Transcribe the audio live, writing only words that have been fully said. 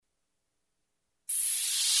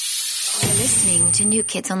listening to New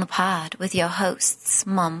Kids on the Pod with your hosts,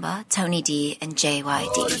 Mamba, Tony D, and JYD.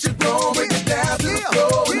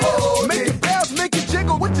 Make it bounce, make it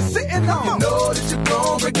jiggle, what you sitting on? You know that you're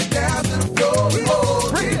gon' break it down to the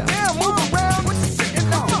floor. Break it down, move around, what you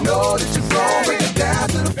sitting on? You know that you're gon' break it down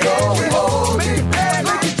to the floor. Make it bounce,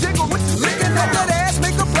 make it jiggle, what you sitting on? That ass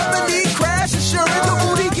make a felony crash, insurance, the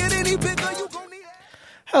booty get any bigger, you gon' need.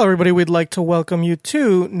 Hello, everybody. We'd like to welcome you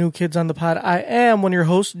to New Kids on the Pod. I am one of your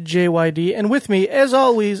hosts, JYD, and with me, as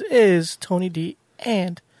always, is Tony D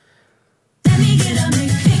and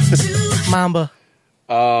Mamba.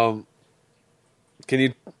 Can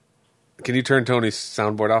you turn Tony's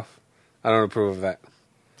soundboard off? I don't approve of that.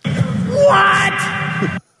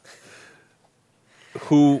 What?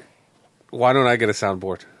 Why don't I get a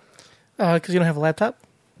soundboard? Because you don't have a laptop.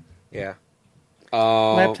 Yeah.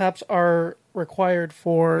 Laptops are required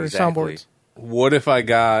for Exactly. soundboards. What if I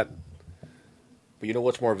got... But you know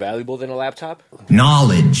what's more valuable than a laptop?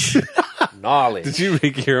 Knowledge. Knowledge. Did you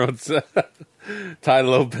make your own Ty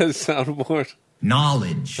Lopez soundboard?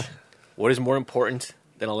 Knowledge. What is more important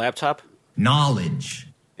than a laptop? Knowledge.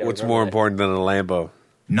 Yeah, What's remember more that. important than a Lambo?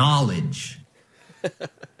 Knowledge.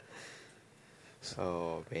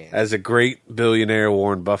 Oh, man. As a great billionaire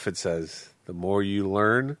Warren Buffett says, the more you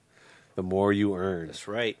learn, the more you earn. That's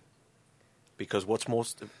right. Because what's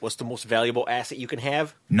the most valuable asset you can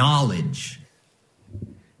have? Knowledge.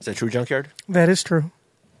 Is that true, Junkyard? That is true.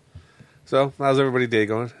 So, how's everybody's day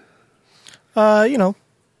going?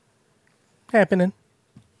 Happening.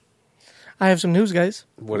 I have some news, guys.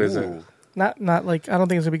 What is it? Not like, I don't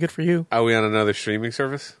think it's going to be good for you. Are we on another streaming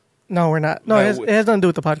service? No, we're not. No, it has nothing to do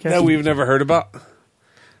with the podcast. That we've never heard about?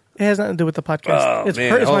 It has nothing to do with the podcast. Oh, it's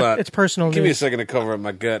man, hold on. It's personal Give me a news. second to cover up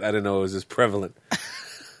my gut. I didn't know it was this prevalent.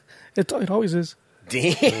 It always is.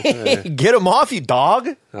 Dang. Get him off, you dog.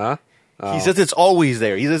 Huh? He says it's always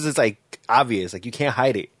there. He says it's like obvious. Like you can't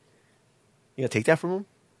hide it. You gonna take that from him?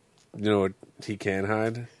 You know what he can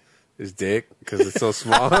hide? His dick, because it's so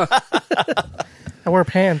small. I wear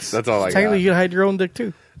pants. That's all I got. Technically, you can hide your own dick,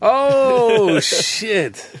 too. Oh,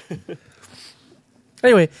 shit.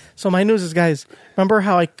 Anyway, so my news is, guys, remember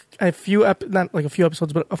how not like a few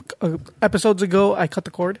episodes, but episodes ago, I cut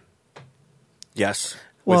the cord? Yes.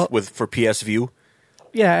 Well- with for PS View.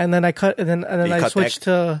 Yeah, and then I cut, and then You I cut switched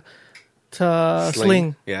to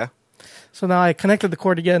Sling. Yeah. So now I connected the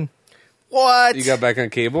cord again. What? You got back on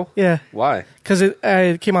cable? Yeah, Why? because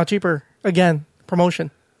it came out cheaper again. Promotion.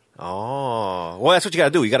 Oh, well, that's what you got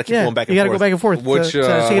to do. You got to keep Yeah, going back and you got to forth. go back and forth Which, to take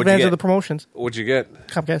what'd you advantage get? of the promotions. What'd you get?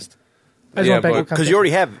 Comcast. I just Yeah, went back but- with Comcast. Because you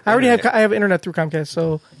already have. I already have. internet. I have internet through Comcast.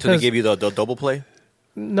 So So they gave you the double play.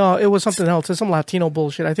 no, it was something else. It's some Latino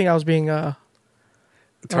bullshit. I think I was being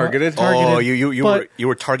Targeted? targeted, Oh, you but-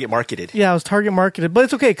 were target marketed. Yeah, I was target marketed, but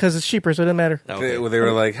it's okay because it's cheaper, so it didn't matter. Okay. They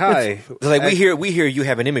were like, hi. It's like we hear you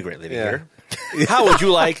have an immigrant living Yeah. here. How would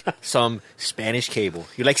you like some Spanish cable?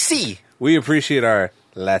 You're like, see. We appreciate our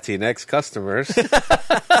Latinx customers.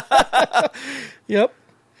 Yep.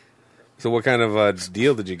 So what kind of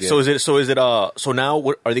deal did you get? So now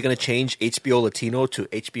are they going to change HBO Latino to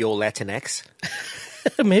HBO Latinx?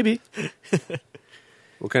 Maybe.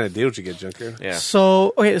 What kind of deal did you get, Junker? Yeah.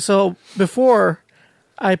 So okay, so before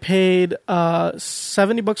I paid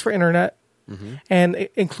 $70 for internet, and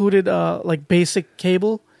it included like basic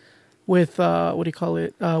cable with what do you call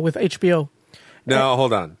it? With HBO. Now,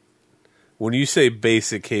 hold on. When you say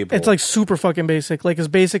basic cable, It's like super fucking basic, like as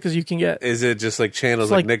basic as you can get. is it just like channels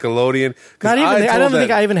It's like like- Nickelodeon? 'Cause Not even. I told don't think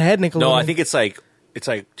that- I even had Nickelodeon. No, I think it's like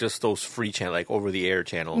just those free channel, like over the air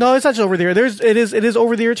channels. No, it's not just over the air. It is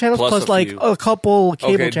over the air channels Plus plus a like few. a couple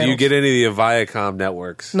cable Okay, channels. do you get any of the Viacom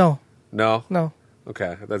networks? No, No? no.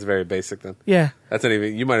 Okay, that's very basic then. Yeah. That's not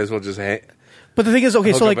even. You might as well just. But the thing is, okay,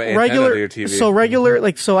 Hook so up like an antenna to your regular,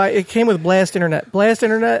 TV. it came with Blast Internet. Blast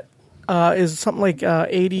Internet is something like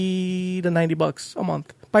 $80 to $90 a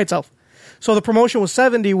month by itself. So the promotion was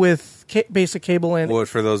 $70 with basic cable and What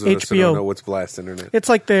for those of us who HBO. don't know what's Blast Internet? It's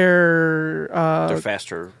like their They're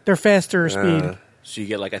faster. speed. So you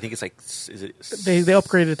get like I think it's like is it They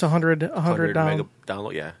upgraded it to 100 down, mega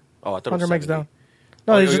download? Yeah. Oh, I thought 100 it was megs 70. down.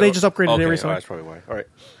 No, they just upgraded okay, it oh, recently. that's probably why. All right.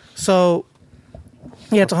 So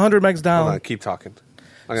yeah, it's 100 megs down. Hold on, keep talking.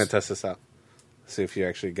 I'm gonna test this out. See if you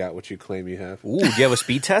actually got what you claim you have. Ooh, do you have a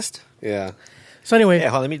speed test? Yeah. So anyway, Yeah,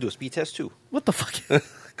 hold on, let me do a speed test too. what the fuck?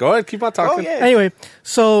 Go ahead, keep on talking. Oh, yeah. Anyway,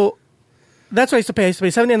 so that's what I used to pay. I used to pay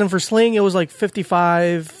 70, and then for Sling, it was like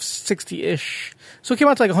 55, 60-ish. So it came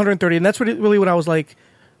out to like 130, and that's really what I was like.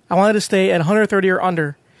 I wanted to stay at 130 or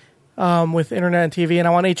under with internet and TV, and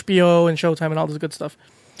I want HBO and Showtime and all this good stuff.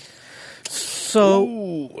 So,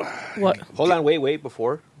 what? Hold on, wait,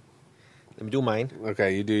 before. Let me do mine.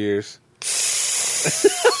 Okay, you do yours.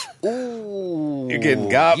 Ooh, You're getting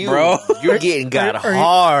got, bro. You're getting got Are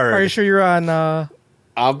hard. you sure you're on? This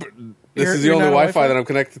You're- is the you're only not on Wi-Fi Wi-Fi? that I'm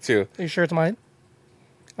connected to. Are you sure it's mine?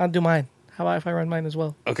 I'll do mine. How about if I run mine as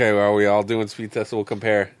well? Okay, well, are we all doing speed tests? So we'll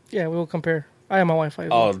compare. Yeah, we will compare. I am on Wi-Fi. As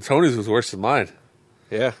Oh, well. Tony's was worse than mine.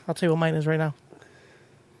 Yeah. I'll tell you what mine is right now.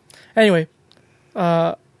 Anyway,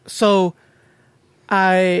 so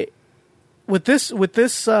I with this what do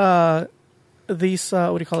you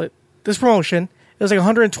call it? This promotion, it was like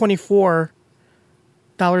 $124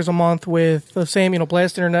 a month with the same,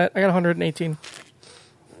 blast internet. I got 118.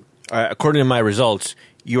 According to my results,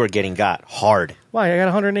 you are getting got hard. Why? I got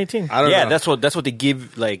 118. I don't Yeah, know. that's what they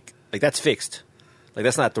give. Like that's fixed. Like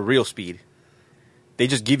that's not the real speed. They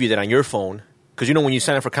just give you that on your phone because when you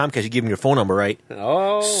sign up for Comcast, you give them your phone number, right?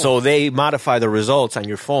 Oh, So they modify the results on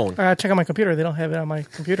your phone, Check on my computer. They don't have it on my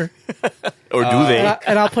computer. or do they?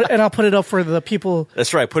 And I'll put it up for the people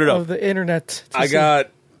That's right. Put it of up. the internet. To I see. got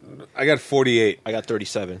 48. I got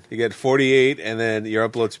 37. You get 48, and then your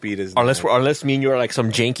upload speed is Unless me and you are like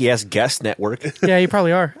some janky ass guest network. Yeah, you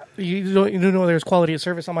probably are. You do know there's quality of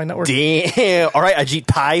service on my network. Damn. All right, Ajit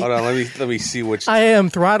Pai. Hold on, let me see which. I am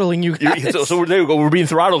throttling you guys. So there we go. We're being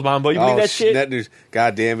throttled, Mamba. You believe that shit? Net news.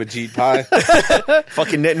 God damn it, Jeet Pie.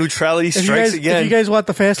 Fucking net neutrality If you strikes guys, again. if you guys want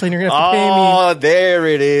the fast lane, you're gonna have to pay me. Oh, there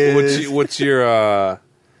it is. what's your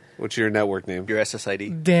network name? Your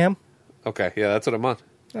SSID. Damn. Okay, yeah, that's what I'm on.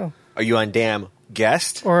 Oh. Are you on damn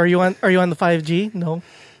guest? Or are you on the 5G? No.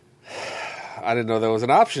 I didn't know that was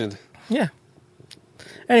an option. Yeah.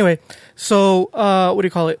 Anyway, so what do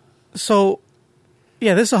you call it? So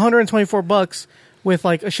yeah, this is $124 with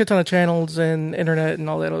like a shit ton of channels and internet and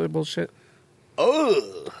all that other bullshit.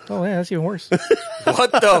 Oh yeah, that's even worse.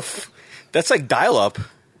 What the That's like dial-up.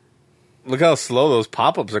 Look how slow those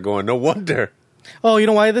pop-ups are going. No wonder. Oh, you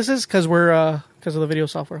know why this is? Because of the video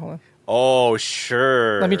software. Hold on. Oh,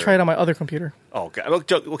 sure. Let me try it on my other computer. Oh,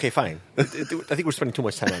 God. Okay, fine. I think we're spending too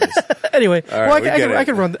much time on this. Anyway, All right, well, we get I it.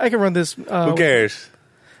 can run this. Who cares?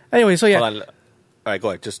 Anyway, so yeah. Hold on. All right, go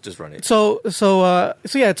ahead. Just run it. So yeah,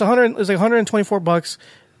 it's like $124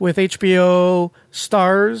 with HBO,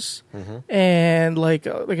 Stars, and like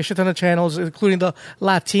a shit ton of channels, including the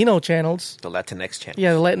Latino channels. The Latinx channel.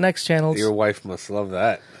 Yeah, the Latinx channels. Your wife must love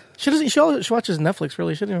that. She watches Netflix.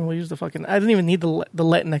 Really, she didn't even use the fucking. I didn't even need the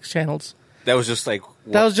Latinx channels. That was just like...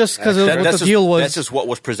 That was just because what that's the deal was. That's just what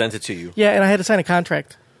was presented to you. Yeah, and I had to sign a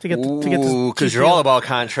contract to get this. Because you're all about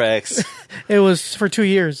contracts. It was for 2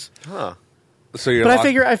 years. Huh. So you're But I locked-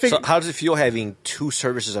 figure So how does it feel having two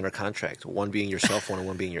services under contract? One being your cell phone and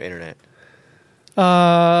one being your internet.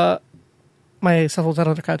 my cell phone's not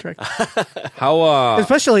under contract, How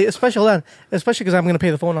especially because I'm going to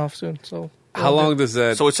pay the phone off soon. So how long does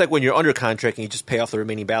that? So it's like when you're under contract and you just pay off the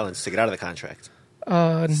remaining balance to get out of the contract.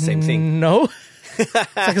 Same thing. No,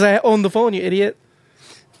 because I own the phone. You idiot.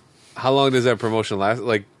 How long does that promotion last?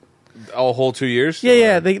 Like a whole 2 years?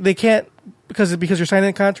 Yeah. They can't because you're signing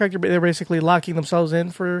a contract. They're basically locking themselves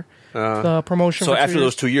in for the promotion. So for 2 after years.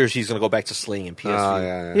 those 2 years, he's going to go back to Sling and PSV. Oh,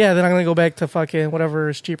 yeah. Yeah, then I'm gonna go back to fucking whatever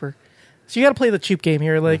is cheaper. So you got to play the cheap game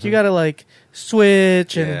here. Like you got to like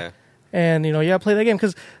switch Yeah. and you got to play that game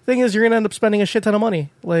because the thing is you're gonna end up spending a shit ton of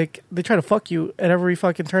money. Like they try to fuck you at every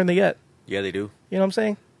fucking turn they get. Yeah, they do. You know what I'm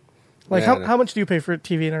saying? Like Yeah, I know. how much do you pay for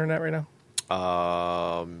TV and internet right now?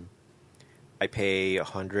 I pay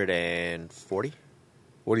 $140.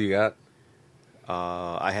 What do you got?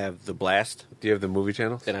 I have the Blast, Do you have the movie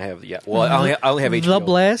channel? and I have Well, I only have HBO. The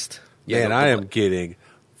Blast. Yeah, Man, the- I am getting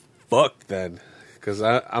fucked then because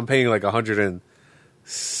I'm paying like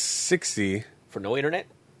 160. for no internet.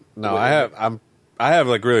 No, I have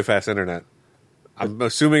like really fast internet. I'm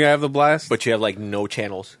assuming I have the Blast, But you have like no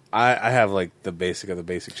channels. I have like the basic of the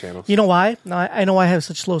basic channels. You know why? No, I know why I have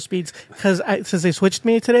such slow speeds because since they switched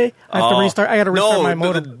me today, I have to restart. I got to restart my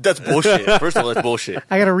modem. That's bullshit. First of all, that's bullshit.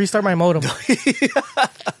 I got to restart my modem.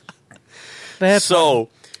 That's So,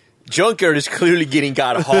 Junkyard is clearly getting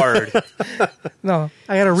got hard. no.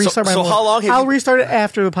 I got to restart my so modem. how long have I'll you- restart it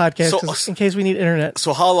after the podcast So- 'cause in case we need internet.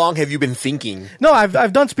 So how long have you been thinking? No,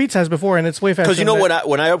 I've done speed tests before and it's way faster. Because you know than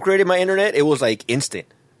when I upgraded my internet, it was like instant,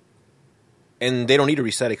 and they don't need to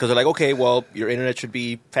reset it because they're like, okay, well, your internet should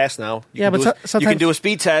be fast now. You Yeah, can but do a- you sometimes- can do a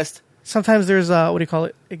speed test. sometimes there's what do you call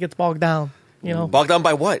it? It gets bogged down. You know, Bogged down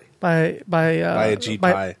by what? by a G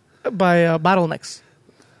pie. by bottlenecks.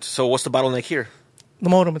 So what's the bottleneck here? The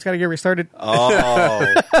modem. It's got to get restarted.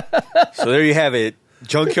 Oh, so there you have it.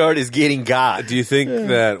 Junkyard is getting got. Do you think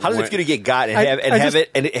that How does when- it going to get got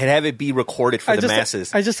and have it be recorded for the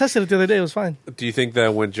masses? I just tested it the other day. It was fine. Do you think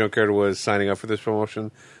that when Junkyard was signing up for this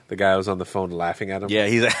promotion, the guy was on the phone laughing at him? Yeah,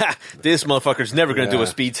 he's like, this motherfucker's never going to do Yeah. a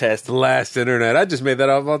speed test. The last internet. I just made that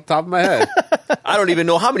up on the top of my head. I don't even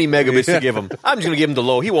know how many megabits to give him. I'm just going to give him the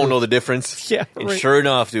low. He won't know the difference. Yeah, And right. sure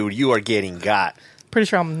enough, dude, you are getting got Pretty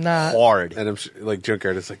sure I'm not. hard. And I'm like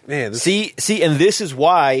Junkyard is like, man, this See, and this is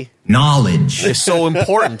why knowledge, it's so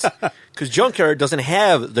important. Because Junkyard doesn't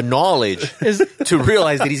have the knowledge Is to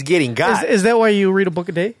realize that he's getting got. is that why you read a book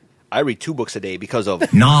a day? I read 2 books a day because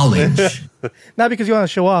of... knowledge, Not because you want to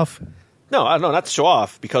show off. No, not to show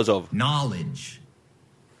off. Because of... knowledge,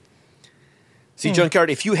 See, Junkyard,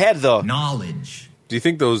 if you had the... knowledge, do you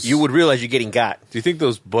think those You would realize you're getting got. do you think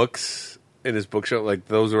those books in his bookshelf, like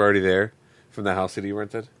those were already there from the house that he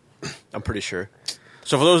rented? I'm pretty sure.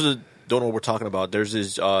 So for those that don't know what we're talking about, there's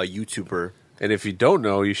this YouTuber, And if you don't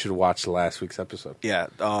know, you should watch last week's episode.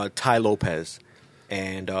 Ty Lopez,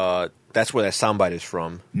 and that's where that soundbite is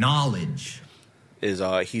from. knowledge, Is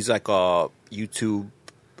he's like a YouTube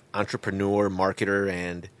entrepreneur, marketer,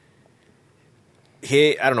 and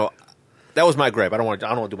I don't know. That was my gripe. I don't want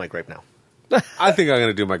to do my gripe now. I think I'm going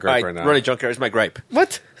to do my gripe All right, right now. run it, Junkyard. It's my gripe.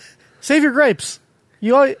 What? Save your gripes.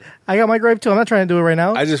 I got my gripe too. I'm not trying to do it right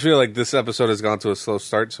now. I just feel like this episode has gone to a slow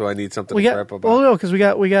start, so I need something we to got. gripe about. Well, no, because we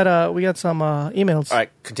got some emails, All right,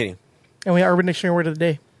 continue. and we got Urban Dictionary word of the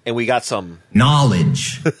day. And we got some.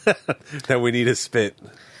 knowledge, That we need to spit.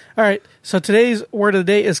 All right. So today's word of the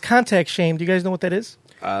day is contact shame. Do you guys know what that is?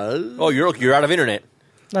 Oh, you're out of internet.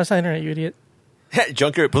 No, it's not internet, you idiot.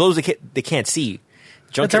 Junkyard. For those that can't see,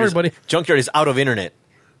 Junkyard everybody. Junkyard is out of internet.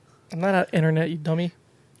 I'm not on internet, you dummy.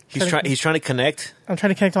 He's trying to connect, I'm trying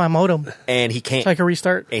to connect to my modem and he can't. so I can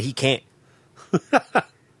restart. And he can't.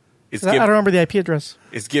 It's, I don't remember the IP address.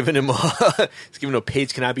 it's giving him a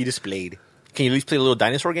page cannot be displayed. Can you at least play a little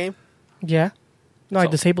dinosaur game? Yeah. No, I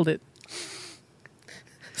So- disabled it.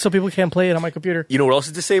 So people can't play it on my computer. You know what else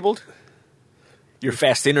is disabled? Your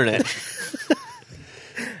fast internet.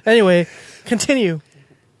 Anyway, continue.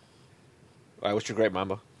 All right, what's your gripe,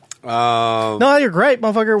 Mamba? No, you're great,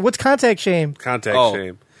 motherfucker. What's contact shame? Contact Oh.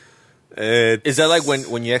 shame. Is that like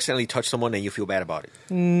when you accidentally touch someone and you feel bad about it?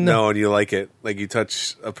 No, and you like it. Like you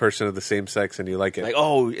touch a person of the same sex and you like it. Like,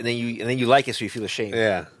 oh, and then you like it, so you feel ashamed.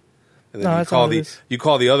 Yeah. And No, then that's not what it is. you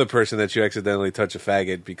call the other person that you accidentally touch a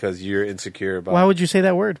faggot because you're insecure about. Why would you say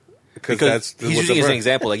that word? Because Because that's he's what using the it as an word-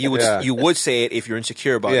 example. Like you would Yeah. you would say it if you're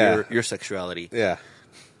insecure about Yeah. your sexuality. Yeah.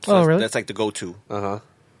 So Oh, that's, really? That's like the go-to.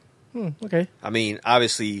 Okay. I mean,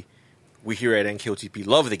 obviously, we here at NKOTP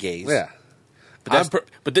love the gays. Yeah.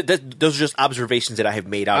 But those are just observations that I have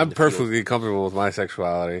made out. in I'm the field. perfectly comfortable with my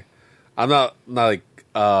sexuality. I'm not like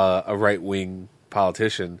a right wing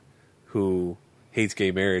politician who hates gay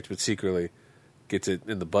marriage but secretly gets it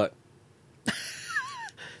in the butt.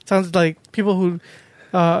 Sounds like people who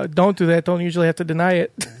don't do that don't usually have to deny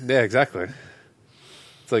it. Yeah, exactly.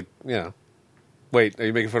 It's like, wait, are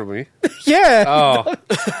you making fun of me? Yeah. Oh,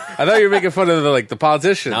 I thought you were making fun of the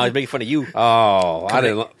politician. Now he's making fun of you. Oh, I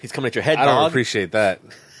didn't. He's coming at your head, I don't dog. appreciate that.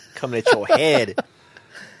 Coming at your head.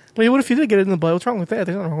 But what if you did get it in the butt? What's wrong with that?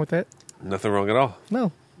 There's nothing wrong with that. Nothing wrong at all.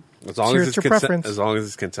 No. As long your- as it's it's your preference. as long as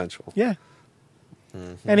it's consensual. Yeah.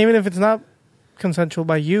 And even if it's not consensual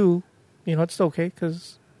by you, it's still okay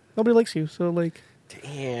because nobody likes you. So,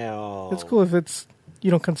 Damn. it's cool if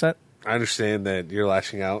you don't consent. I understand that you're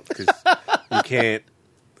lashing out because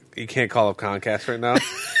you can't call up Comcast right now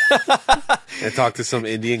and talk to some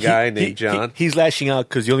Indian guy named John. He's lashing out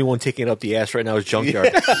because the only one taking it up the ass right now is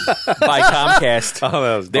Junkyard by Comcast. Oh,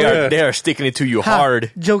 that was They are sticking it to you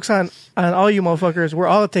hard. Jokes on all you motherfuckers. We're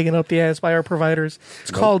all taken up the ass by our providers.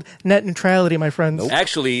 It's called net neutrality, my friends.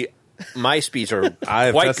 Actually, my speeds are I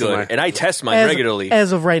have quite tested good, mine. and I test mine regularly.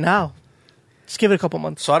 As of right now. Just give it a couple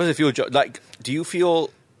months. So how does it feel? Like, do you feel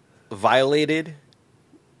violated?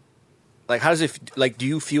 Like, how does it? Like, do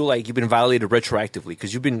you feel like you've been violated retroactively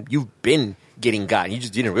because you've been getting gotten? You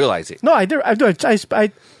just didn't realize it. No, I do.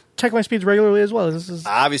 I check my speeds regularly as well. This is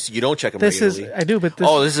Obviously, you don't check them This is- regularly. I do, but this-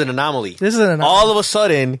 this is an anomaly. This is an anomaly. All of a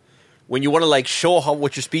sudden, when you want to show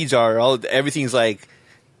what your speeds are, everything's like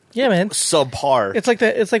yeah, man. subpar. It's like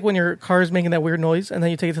that. It's like when your car is making that weird noise, and then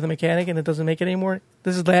you take it to the mechanic, and it doesn't make it anymore.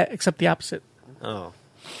 This is that, except the opposite. Oh,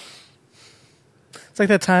 It's like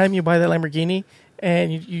that time you buy that Lamborghini,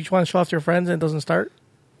 and you just want to show off to your friends, and it doesn't start.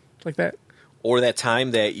 It's like that. or that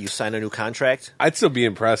time that you sign a new contract, I'd still be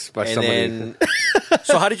impressed by and somebody then.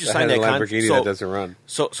 So how did you that sign had a that Lamborghini contract? that doesn't run.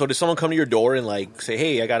 So did someone come to your door and say,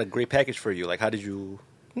 "Hey, I got a great package for you"? Like, how did you?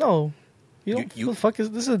 No, You know, what the fuck is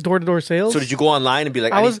this? Is door-to-door sales? So did you go online and be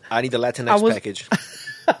like, I need the Latinx package?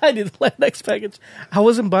 I need the Latinx package. I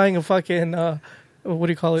wasn't buying a fucking what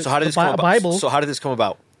do you call it? So how did this come about? Bible. So how did this come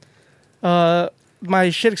about? My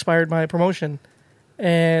shit expired, my promotion,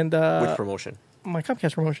 and Which promotion? my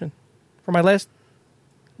Comcast promotion for my last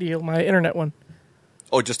deal, my internet one.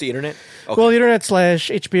 Oh, just the internet? Okay. Well, the internet /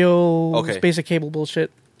 HBO Okay. basic cable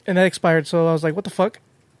bullshit, and that expired. So I was like, "What the fuck?"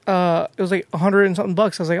 It was like $100 and something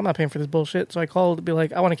bucks. I was like, "I'm not paying for this bullshit." So I called to be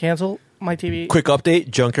like, "I want to cancel my TV." Quick update: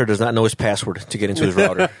 Junker does not know his password to get into his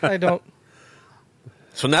router. I don't.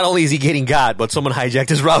 So not only is he getting got, but someone hijacked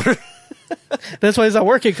his router. That's why it's not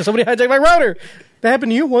working because somebody hijacked my router. That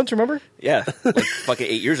happened to you once, remember? Yeah, like fucking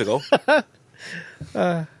 8 years ago.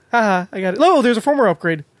 Haha, I got it. Oh, there's a firmware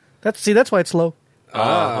upgrade. That's why it's slow.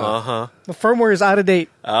 Uh-huh. The firmware is out of date.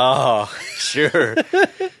 Oh, sure.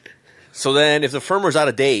 So then if the firmware's out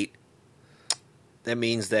of date, that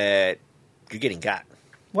means that you're getting got.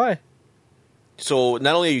 Why? So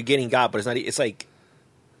not only are you getting got, but it's like,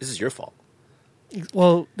 this is your fault.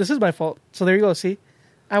 Well, this is my fault. So there you go. See,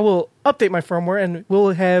 I will update my firmware and we'll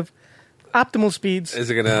have optimal speeds. Is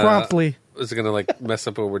it gonna promptly? Is it gonna like mess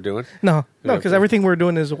up what we're doing? No, because Okay. everything we're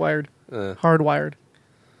doing is wired, hardwired.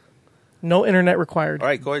 No internet required. All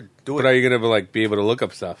right, go ahead. Do But it. are you gonna like be able to look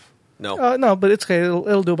up stuff? No. No, but it's okay.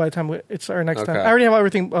 It'll do by the time it's our next time. Okay. I already have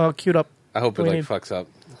everything queued up. I hope it We like need- fucks up.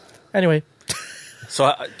 Anyway,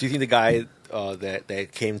 So do you think the guy that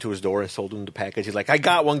came to his door and sold him the package, he's like, I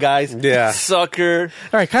got one, guys. Yeah. Sucker.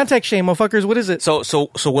 all right. Contact shame, motherfuckers. What is it? So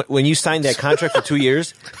when you signed that contract for 2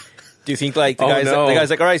 years, do you think like the guy's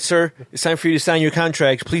like, all right, sir, it's time for you to sign your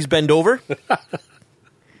contract. Please bend over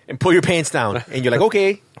and pull your pants down. And you're like,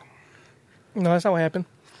 okay. No, that's not what happened.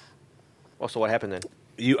 Well, so what happened then?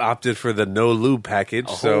 You opted for the no lube package,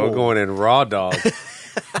 so Oh. going in raw dog.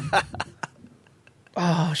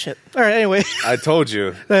 Oh shit. All right. Anyway, I told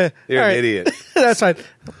you, all you're right. an idiot. That's fine.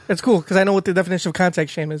 It's cool because I know what the definition of contact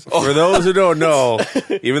shame is. For those who don't know,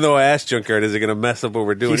 even though I asked Junkyard, is it going to mess up what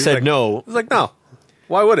we're doing? He He's said like, no. He's like, no.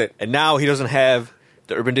 Why would it? And now he doesn't have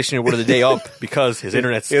the Urban Dictionary word of the day up because his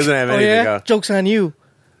internet's... He doesn't have Oh anything yeah. up. Jokes on you.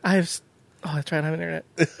 I have. That's right. I have internet.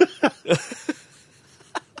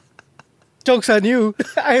 Jokes on you.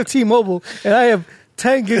 I have T-Mobile and I have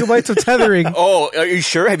 10 gigabytes of tethering. Oh, are you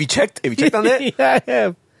sure? Have you checked on that? Yeah, I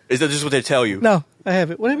have. Is that just what they tell you? No, I have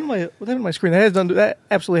it. What happened to my screen? That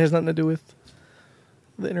absolutely has nothing to do with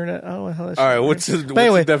the internet. I don't know how that. All right, what's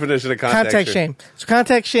the definition of contact shame? So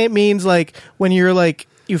contact shame means like when you're like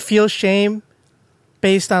you feel shame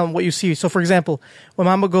based on what you see. So for example, when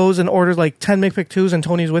Mama goes and orders like 10 McPick-2s and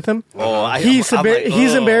Tony's with him, Oh, he's I'm like,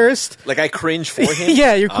 he's oh. embarrassed. Like I cringe for him?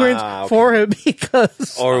 Yeah, you're cringe okay. for him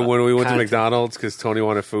because Or when we went to Contact. McDonald's because Tony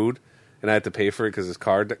wanted food, and I had to pay for it because his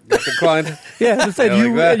card got declined. yeah, it said Yeah,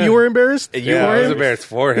 like that. you were embarrassed. And you Yeah, were I was him? embarrassed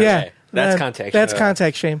for him. Yeah, That's then contact That's shame.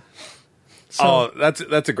 contact shame. So, Oh, that's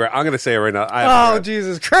a great. I'm going to say it right now. I have a oh gripe.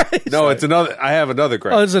 Jesus Christ! No, it's another. I have another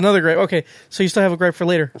gripe. Oh, this is another gripe. Okay, so you still have a gripe for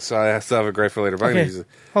later. So I still have a gripe for later. But I'm Okay, gonna use it.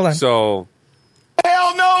 hold on. So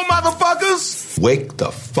Hell no, motherfuckers! Wake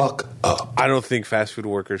the fuck up. I don't think fast food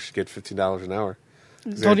workers should get $15 an hour.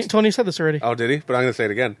 Tony said this already. Oh, did he? But I'm going to say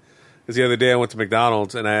it again. Because the other day I went to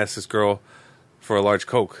McDonald's and I asked this girl for a large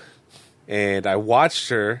Coke. And I watched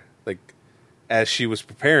her, like, as she was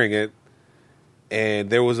preparing it. And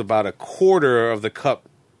there was about a quarter of the cup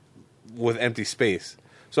with empty space.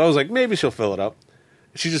 So I was like, maybe she'll fill it up.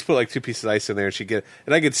 She just put like 2 pieces of ice in there and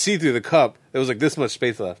I could see through the cup. There was like this much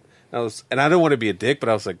space left. And I don't want to be a dick, but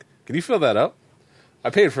I was like, can you fill that up? I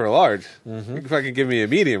paid for a large. If I could give me a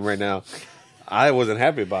medium right now. I wasn't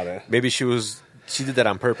happy about it. Maybe she did that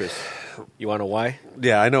on purpose. You want to know why?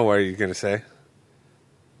 Yeah, I know what you're going to say.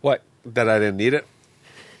 What? That I didn't need it.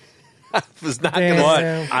 I was not Damn.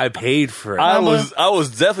 going to... I paid for it. I was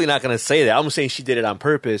definitely not going to say that. I'm saying she did it on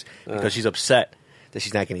purpose because she's upset that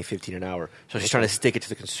she's not getting $15 an hour. So she's trying to stick it to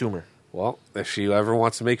the consumer. Well, if she ever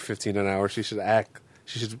wants to make $15 an hour, she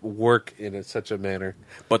should work in such a manner.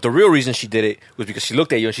 But the real reason she did it was because she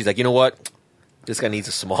looked at you and she's like, you know what? This guy needs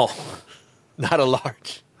a small, not a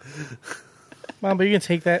large. Mom, but you can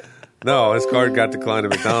take that. No, his card got declined at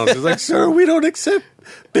McDonald's. He's like, sir, we don't accept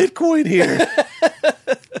Bitcoin here.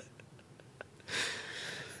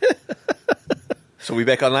 So we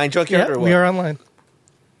back online, Junkyard, Yeah, or what? we are online.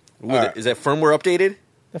 Ooh, is that firmware updated?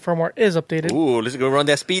 The firmware is updated. Ooh, let's go run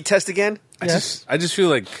that speed test again. Yes. I just feel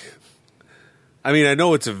like, I mean, I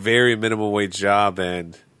know it's a very minimum wage job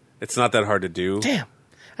and it's not that hard to do. Damn,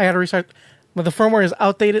 I got to restart. But the firmware is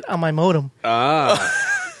outdated on my modem.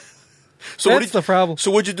 So That's the problem.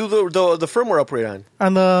 So what'd you do the firmware upgrade on?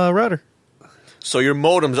 On the router. So your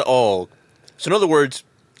modem's all. So in other words,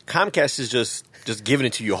 Comcast is just giving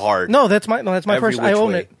it to you hard. No, that's my every person. I which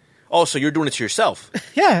own way. it. Oh, so you're doing it to yourself?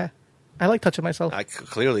 Yeah, I like touching myself.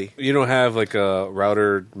 Clearly, You don't have like a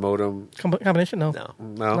router modem. Combination? No. no.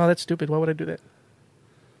 No, That's stupid. Why would I do that?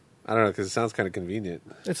 I don't know because it sounds kind of convenient.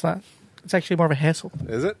 It's not. It's actually more of a hassle.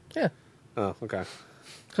 Is it? Yeah. Oh, okay.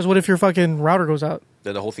 Because what if your fucking router goes out?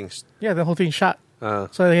 Then the whole thing's Yeah, the whole thing's shot. Uh,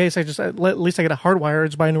 So in case I just at least I get a hardwire,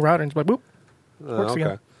 just buy a new router and just like boop. Works okay.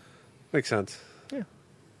 again. Makes sense. Yeah.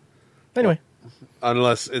 Anyway,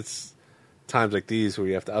 Unless it's times like these where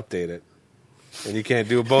you have to update it, and you can't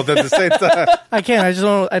do both at the same time. I can't. I just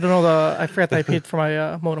don't. I don't know the. I forgot the IP for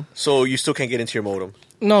my modem. so you still can't get into your modem.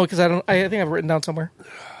 No, because I don't. I think I've written down somewhere.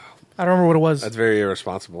 I don't remember what it was. That's very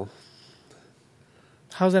irresponsible.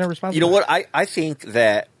 How's that irresponsible? You know what? I think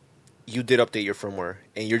that you did update your firmware,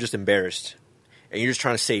 and you're just embarrassed, and you're just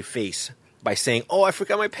trying to save face by saying, "Oh, I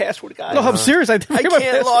forgot my password, guys. No, I'm serious. I I forgot my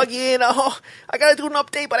can't password. log in. Oh, I gotta do an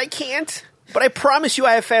update, but I can't. But I promise you,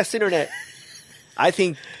 I have fast internet." I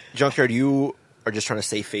think, Junkyard, you are just trying to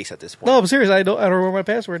save face at this point. No, I'm serious. I don't remember my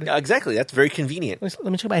password. Yeah, exactly. That's very convenient. Let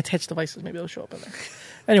me check my attached devices. Maybe it'll show up in there.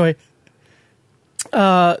 Anyway,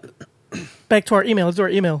 back to our email. Let's do our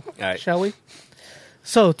email, All right. shall we?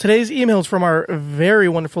 So today's email is from our very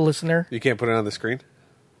wonderful listener. You can't put it on the screen.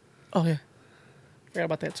 Oh yeah, forgot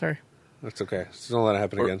about that. Sorry. That's okay. Just don't let it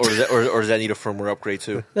happen Or, again. or does that need a firmware upgrade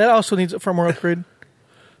too? That also needs a firmware upgrade.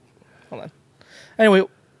 Hold on. Anyway,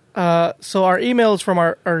 so our email is from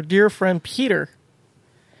our dear friend Peter,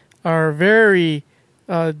 our very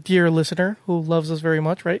dear listener who loves us very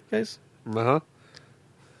much, right, guys? Uh-huh.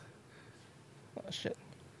 Oh, shit.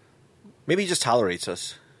 Maybe he just tolerates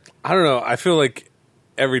us. I don't know. I feel like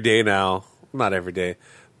every day now, not every day,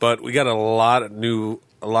 but we got a lot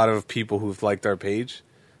of people who've liked our page.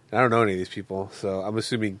 And I don't know any of these people, so I'm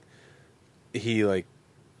assuming he like.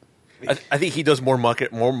 I think he does more marketing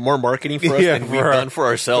for us Yeah, than we've for- done for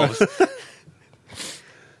ourselves.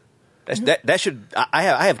 that should.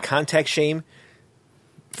 I have contact shame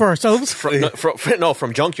For ourselves?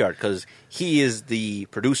 from Junkyard because he is the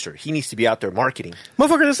producer. He needs to be out there marketing.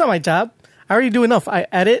 Motherfucker, that's not my job. I already do enough. I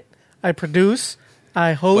edit, I produce,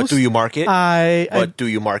 I host. But do you market? I Do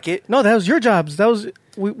you market? No, that was your jobs. That was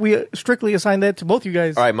we strictly assigned that to both you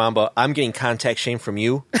guys. All right, Mamba, I'm getting contact shame from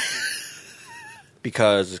you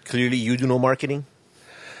because clearly you do no marketing,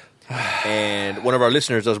 and one of our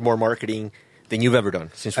listeners does more marketing than you've ever done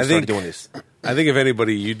since we started doing this. I think if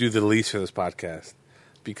anybody, you do the least for this podcast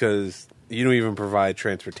because you don't even provide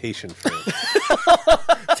transportation for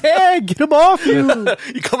it. Tag, get him off you.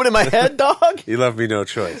 You coming in my head, dog? You left me no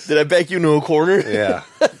choice. Did I back you into a corner? Yeah.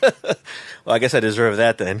 Well, I guess I deserve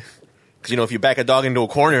that then. Because, if you back a dog into a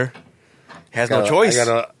corner, it has no choice.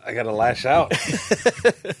 I gotta lash out.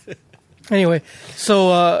 Anyway,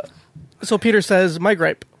 so Peter says, my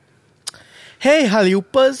gripe. Hey,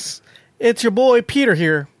 Halupas. It's your boy Peter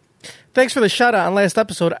here. Thanks for the shout out on last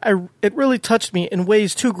episode. It really touched me in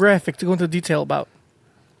ways too graphic to go into detail about.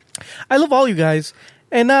 I love all you guys,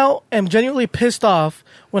 and now am genuinely pissed off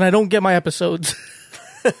when I don't get my episodes.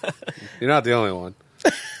 You're not the only one.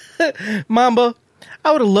 Mamba,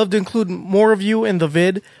 I would have loved to include more of you in the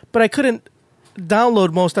vid, but I couldn't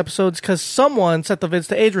download most episodes because someone set the vids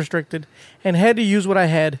to age restricted and had to use what I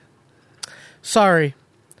had. Sorry.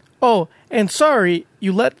 Oh, and sorry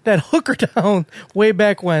you let that hooker down way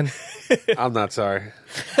back when. I'm not sorry.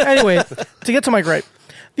 Anyway, to get to my gripe.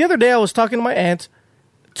 The other day I was talking to my aunt.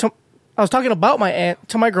 I was talking about my aunt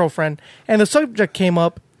to my girlfriend, and the subject came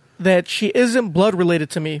up that she isn't blood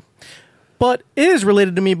related to me, but is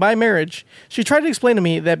related to me by marriage. She tried to explain to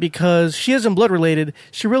me that because she isn't blood related,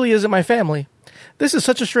 she really isn't my family. This is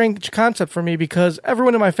such a strange concept for me because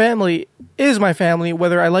everyone in my family is my family,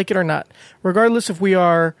 whether I like it or not, regardless if we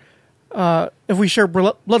share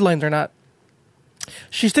bloodlines or not.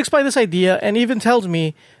 She sticks by this idea and even tells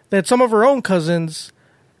me that some of her own cousins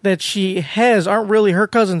that she has aren't really her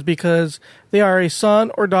cousins because they are a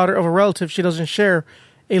son or daughter of a relative she doesn't share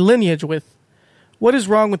a lineage with. What is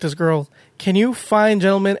wrong with this girl? Can you fine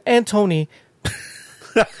gentlemen and Tony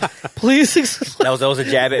please explain? That was a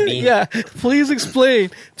jab at me. Yeah, please explain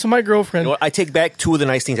to my girlfriend. You know what? I take back 2 of the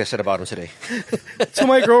nice things I said about him today. To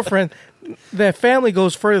my girlfriend that family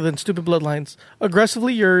goes further than stupid bloodlines.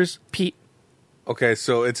 Aggressively yours, Pete. Okay,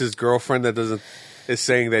 so it's his girlfriend that is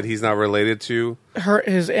saying that he's not related to.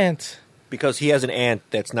 His aunt. Because he has an aunt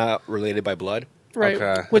that's not related by blood. Right.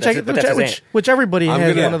 Okay. Which But that's his aunt. which everybody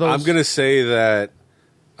has one of those. I'm gonna say that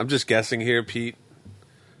I'm just guessing here, Pete,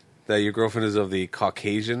 that your girlfriend is of the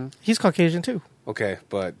Caucasian. He's Caucasian too. Okay,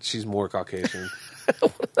 but she's more Caucasian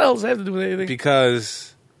What the hell does that have to do with anything?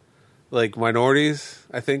 because, like minorities,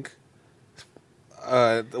 I think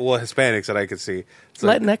Hispanics that I could see. It's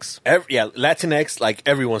like, Latinx. Latinx, like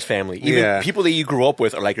everyone's family. Even people that you grew up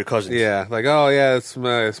with are like your cousins. yeah, like oh yeah, it's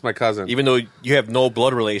my cousin. Even though you have no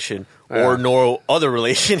blood relation or no other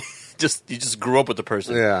relation, you just grew up with the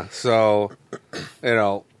person. Yeah, so they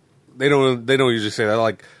don't usually say that.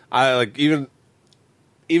 Like I like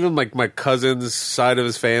even like my cousin's side of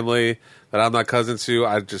his family that I'm not cousins to,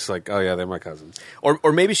 I just like, oh yeah, they're my cousins. Or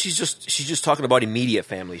maybe she's just talking about immediate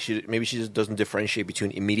family. Maybe she just doesn't differentiate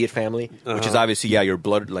between immediate family, which is obviously your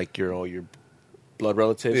blood, like your blood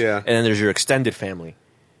relatives. Yeah. And then there's your extended family,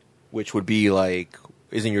 which would be like,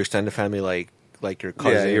 isn't your extended family like your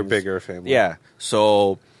cousins? Yeah, your bigger family. Yeah.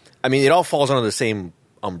 So, I mean, it all falls under the same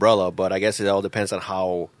umbrella, but I guess it all depends on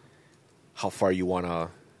how far you wanna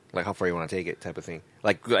take it, type of thing.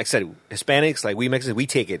 Like I said, Hispanics, like we Mexicans, we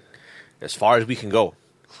take it as far as we can go.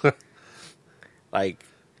 Like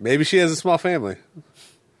maybe she has a small family.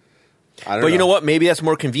 I don't know. But you know what? Maybe that's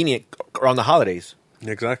more convenient around the holidays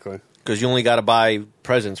Exactly. because you only got to buy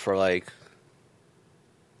presents for like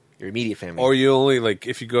your immediate family. Or you only like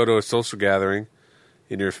if you go to a social gathering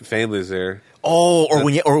and your family's there. Or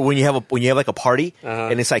when you have like a party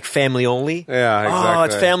and it's like family only. Yeah, exactly. Oh,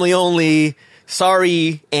 it's family only.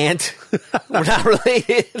 Sorry, aunt, we're not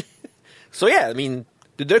related. So yeah, I mean,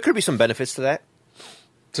 there could be some benefits to that.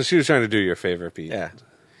 So she was trying to do your favor, Pete. Yeah,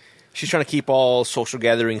 she's trying to keep all social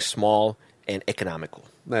gatherings small and economical.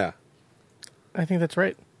 Yeah. I think that's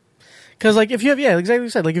right. Because, like, if you have, exactly what you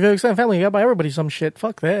said. Like, if you have extended family, you gotta buy everybody some shit.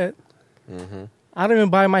 Fuck that. Mm-hmm. I don't even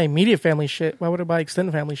buy my immediate family shit. Why would I buy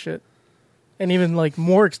extended family shit? And even, like,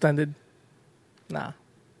 more extended. Nah.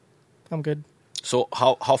 I'm good. So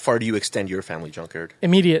how far do you extend your family, Junkyard?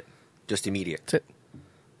 Immediate. Just immediate. That's it.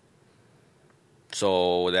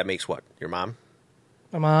 So that makes what? Your mom?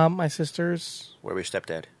 My mom, my sisters. What about your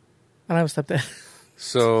stepdad? I don't have a stepdad.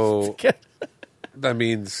 So that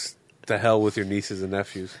means the hell with your nieces and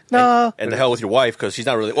nephews. No. And the hell with your wife, because she's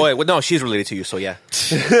not really... Oh, wait, no, she's related to you, so yeah.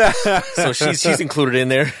 So she's included in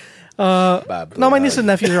there. No, my nieces and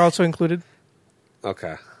nephews are also included.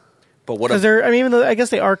 Okay. But what? Because they're, I mean, even though I guess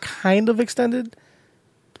they are kind of extended,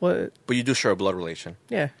 but But you do share a blood relation.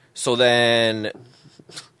 yeah. So then...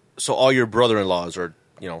 So all your brother-in-laws are,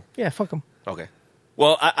 Yeah, fuck them. Okay.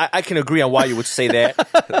 Well, I can agree on why you would say that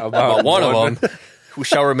about one of them, who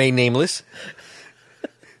shall remain nameless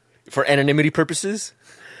for anonymity purposes.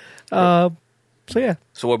 So, yeah.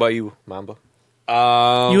 So what about you, Mamba?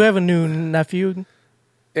 You have a new nephew.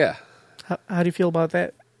 Yeah. How do you feel about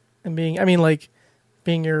that? And being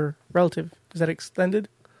your relative. Is that extended?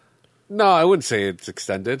 No, I wouldn't say it's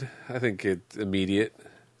extended. I think it's immediate.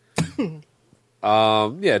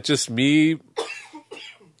 Yeah, just me,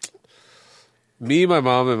 my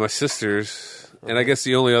mom, and my sisters. And I guess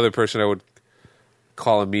the only other person I would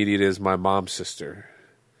call immediate is my mom's sister.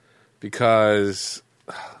 Because,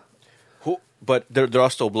 But they're all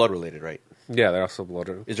still blood related, right? yeah, they're also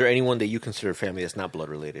blood. Is there anyone that you consider family that's not blood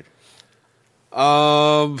related?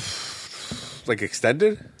 Like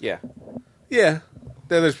extended? Yeah. Yeah.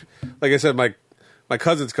 There's, like I said, my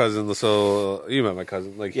cousin's cousin, so you met my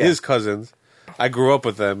cousin. Like, Yeah. his cousins, I grew up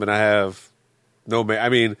with them, and I have I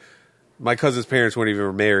mean, my cousin's parents weren't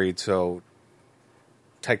even married, so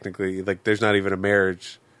technically, like, there's not even a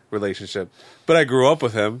marriage relationship. But I grew up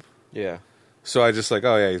with him, Yeah. so I just like,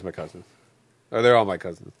 oh, yeah, he's my cousin. Or they're all my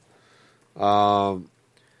cousins. I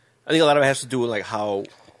think a lot of it has to do with like how...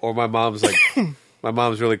 Or my mom's, like, my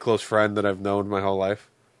mom's really close friend that I've known my whole life.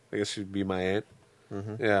 I guess she'd be my aunt.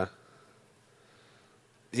 Mm-hmm. Yeah.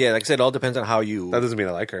 Yeah, like I said, it all depends on how you... That doesn't mean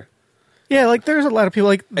I like her. Yeah, like there's a lot of people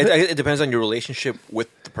like It depends on your relationship with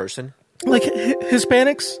the person. like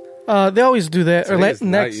Hispanics. They always do that. Or Today's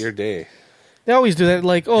not Latinx. your day. They always do that.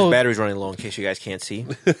 Like, His oh, battery's running low in case you guys can't see.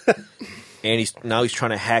 And he's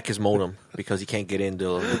trying to hack his modem because he can't get in the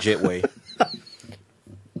legit way.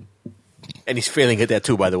 And he's failing at that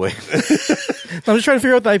too, by the way. I'm just trying to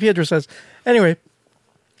figure out what the IP address says. Anyway,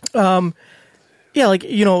 yeah, like,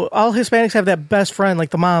 all Hispanics have that best friend. Like,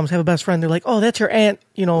 the moms have a best friend. They're like, oh, that's your aunt,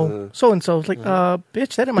 so and so. It's like,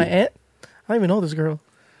 bitch, that ain't my aunt. I don't even know this girl.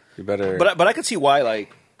 You better. But I can see why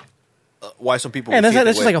why some people. And would that's feel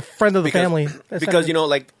that just way. like a friend of the Because- family. That's because not-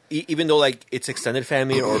 like even though like it's extended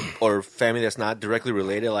family or family that's not directly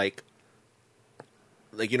related, like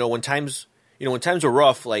when times are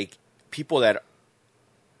rough, like people that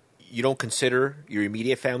you don't consider your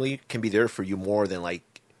immediate family can be there for you more than like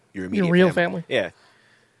your immediate real family. Yeah.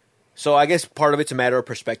 So I guess part of it's a matter of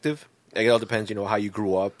perspective. Like, it all depends, how you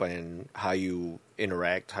grew up and how you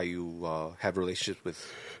interact, how you have relationships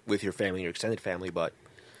with your family and your extended family. But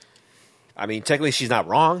I mean, technically, she's not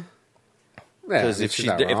wrong. Yeah, Because if she's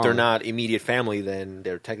not if they're wrong. not immediate family, then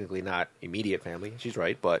they're technically not immediate family. She's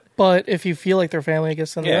right, but But if you feel like they're family, I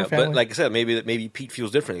guess then yeah, they're family. but like I said, maybe Pete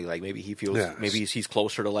feels differently. Like maybe he feels Yeah. maybe he's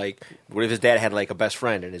closer to like what if his dad had like a best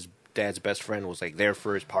friend and his dad's best friend was like there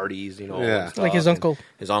for his parties, you know, Yeah. and Like his stuff, uncle. and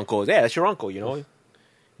His uncle, yeah, that's your uncle, you know.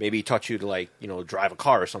 Maybe he taught you to like drive a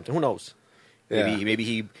car or something. Who knows? Maybe Yeah.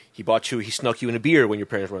 maybe he bought you, he snuck you in a beer when your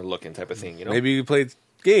parents weren't looking, type of thing. You know, Maybe you played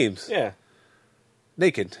games yeah.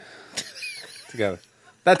 naked together.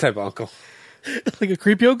 That type of uncle. Like a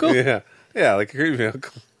creepy uncle? Yeah, yeah, like a creepy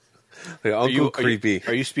uncle. Like uncle creepy.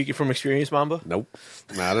 Are you speaking from experience, Mamba? Nope,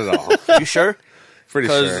 not at all. Are you sure? Pretty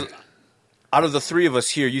Because sure. out of the three of us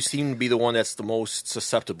here, you seem to be the one that's the most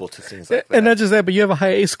susceptible to things like that. And not just that, but you have a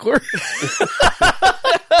high A score.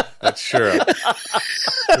 That's true.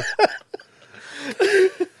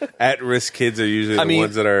 At-risk kids are usually the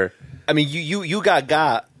ones that are. I mean, you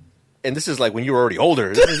got, and this is like when you were already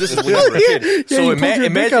older. This is when you were a kid. Yeah, So you pulled your dick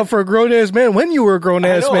imagine. out for a grown ass man when you were a grown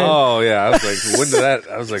ass know. man. Oh yeah, I was like, when did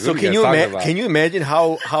that? I was like, So what can are you you guys talking about? can you imagine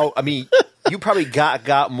how? I mean, you probably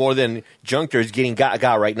got more than Junker's getting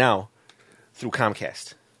got right now through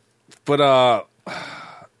Comcast. But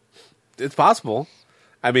it's possible.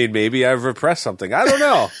 I mean, maybe I've repressed something. I don't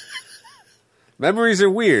know. Memories are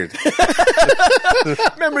weird.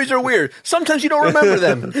 Memories are weird. Sometimes you don't remember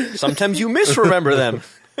them. Sometimes you misremember them.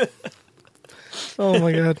 Oh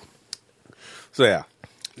my god. So yeah,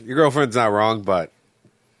 your girlfriend's not wrong, but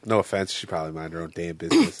no offense, she probably mind her own damn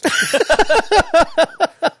business.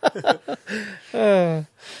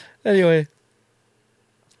 Anyway.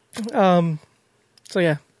 So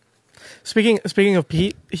yeah. Speaking of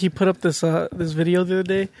Pete, he put up this this video the other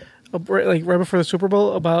day, right before the Super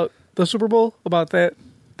Bowl about that.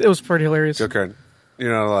 It was pretty hilarious. Joker,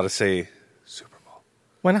 you're not allowed to say Super Bowl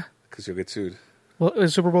Why not? because you'll get sued. Well, the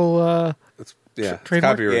Super Bowl. It's, yeah, it's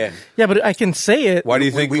Trademark? copyright. Yeah. Yeah, but I can say it. Why do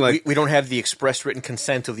you think we don't have the express written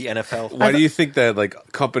consent of the NFL. Why do you think that like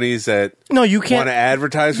companies that No, you can't. want to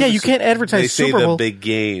advertise? Yeah, for the you can't advertise They say Super Bowl. the big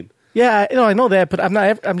game. Yeah, I know that, but I'm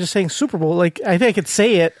not. I'm just saying Super Bowl. Like I think I could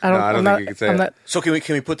say it. I don't. I don't I'm think not, you can say I'm it. not. So can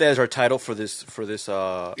we put that as our title for this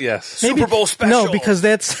Yes. Super Bowl special? No, because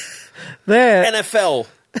that's that. NFL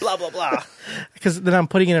blah blah blah. Because then I'm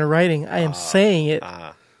putting it in writing. I am saying it,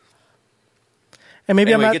 and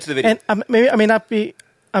maybe Anyway, I'm not. get to the video. And maybe I may not be.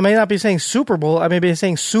 I may not be saying Super Bowl. I may be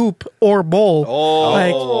saying soup or bowl.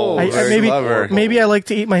 Oh, very clever. maybe I like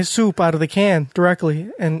to eat my soup out of the can directly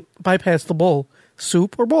and bypass the bowl.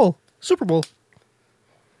 Soup or bowl. Super Bowl.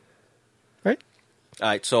 Right? All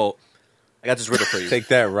right, so I got this riddle for you. Take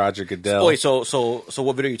that, Roger Goodell. Oh, wait, so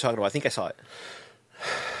what video are you talking about? I think I saw it.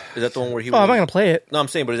 Is that the one where he? Oh, was, I'm not gonna play it. No, I'm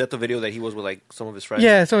saying, but is that the video that he was with like some of his friends?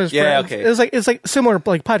 Yeah, so his Yeah, friends. okay. It's like similar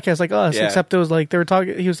like podcasts like us, Yeah. except it was like they were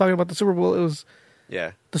talking. He was talking about the Super Bowl. It was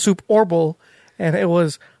Yeah. the soup or bowl, and it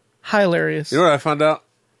was hilarious. You know what I found out?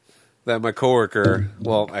 That my coworker,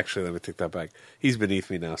 well, actually, let me take that back. He's beneath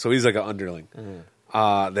me now, so he's like an underling.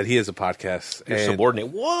 That he has a podcast. Your and subordinate.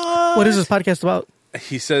 What? What is this podcast about?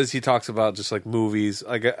 he says he talks about just like movies.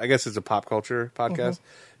 Like I guess it's a pop culture podcast.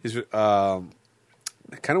 He's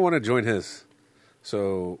I kind of want to join his.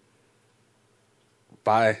 So,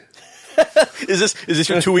 bye. Is this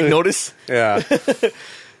your 2-week notice? Yeah,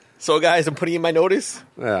 So, guys, I'm putting in my notice.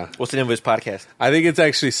 yeah. What's the name of his podcast? I think it's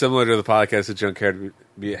actually similar to the podcast that Junk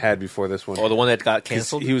had before this one. Oh, the one that got 'Cause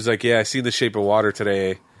canceled. he was like, "Yeah, I seen The Shape of Water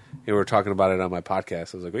today, and we were talking about it on my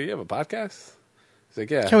podcast." I was like, "Wait, you have a podcast?" He's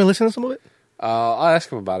like, "Yeah." Can we listen to some of it? I'll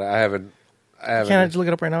ask him about it. I haven't. Can I just look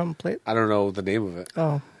it up right now and play it? I don't know the name of it.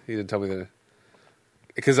 Oh, He didn't tell me that.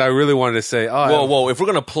 Because I really wanted to say, "Oh, Whoa! If we're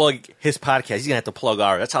gonna plug his podcast, he's gonna have to plug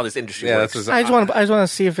ours. That's how this industry yeah." works. That's what I just want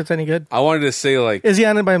to see if it's any good. I wanted to say. Like, Is he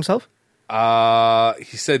on it by himself?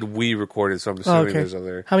 he said we recorded, so I'm assuming Oh, okay. there's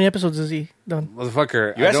other How many episodes has he done?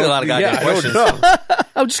 motherfucker. You're asking a lot of goddamn I don't questions. know.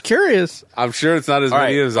 I'm just curious. I'm sure it's not as all right,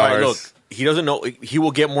 many as all right, ours. look, he doesn't know. He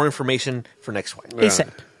will get more information for next week. Yeah. ASAP.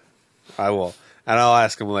 I will, and I'll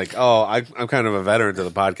ask him like, "Oh, I'm kind of a veteran to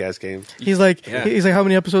the podcast game." He's like, Yeah. how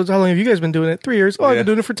many episodes? How long have you guys been doing it? 3 years. Oh, I've Yeah. been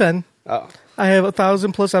doing it for 10. Oh. I have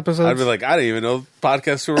 1,000+ episodes. I'd be like, I didn't even know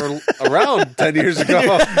podcasts were around 10 years ago.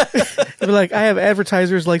 I'd be like, I have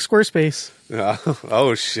advertisers like Squarespace.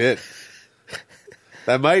 Oh, shit.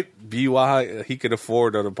 That might be why he could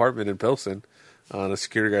afford an apartment in Pilsen on a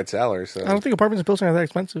security guard salary. So, I don't think apartments in Pilsen are that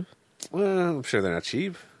expensive. well, I'm sure they're not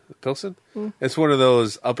cheap. Pilsen? It's one of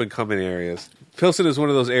those up-and-coming areas. Pilsen is one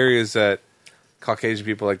of those areas that Caucasian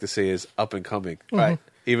people like to say is up-and-coming. Right.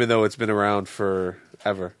 Even though it's been around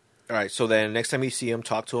forever. All right. So then, next time you see him,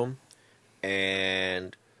 talk to him,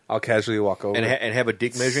 and I'll casually walk over. and have a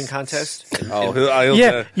dick measuring contest. oh, he'll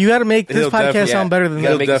Yeah, you got to make this he'll podcast definitely- sound better than You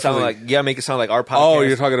gotta that. make it sound definitely- like make it sound like our podcast. Oh,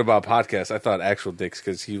 you're talking about podcasts. I thought actual dicks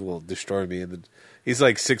because he will destroy me. He's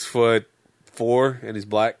like 6'4" and he's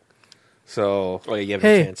black. So Oh, yeah, you have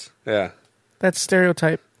Hey. no chance. yeah, That's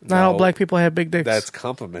stereotype. Not all No. black people have big dicks. that's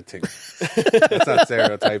complimenting. That's not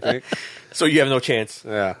stereotyping. So you have no chance.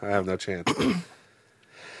 Yeah, I have no chance.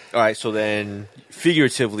 All right, so then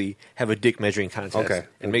figuratively have a dick measuring contest. Okay.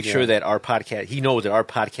 And make Yeah. sure that our podcast, he knows that our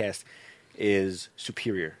podcast is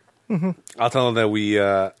superior. I'll tell him that we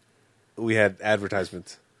had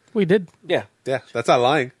advertisements. we did. Yeah. Yeah, that's not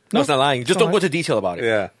lying. No, it's not lying. Just not don't go into detail about it.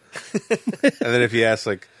 Yeah. And then if he asks,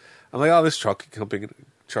 like, I'm like, oh, this trucking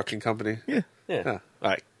company. Yeah. Yeah. Yeah. All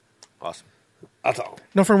right. Awesome. I'll tell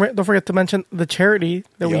him. Don't forget to mention the charity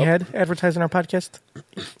that we Yup. had advertised in our podcast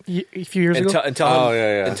a few years And ago. tell Oh, him,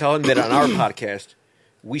 yeah, yeah. and tell him that on our podcast,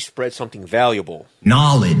 we spread something valuable.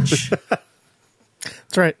 Knowledge.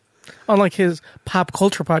 That's right. Unlike his pop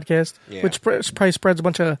culture podcast, Yeah. which probably spreads a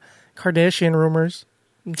bunch of Kardashian rumors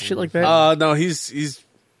and shit like that. No, he's.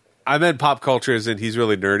 I meant pop culture as in he's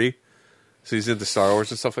really nerdy, so he's into Star Wars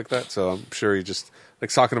and stuff like that. So I'm sure he just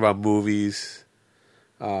likes talking about movies,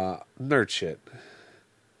 nerd shit,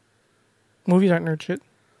 Movies aren't nerd shit.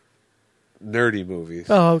 nerdy movies.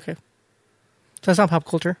 Oh, okay. So that's not pop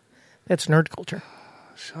culture. That's nerd culture.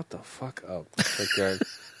 Shut the fuck up, okay.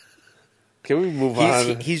 Can we move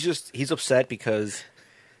on? He's upset because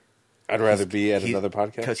I'd rather be at he- another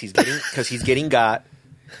podcast. because he's getting got,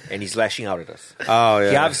 and he's lashing out at us. Oh yeah.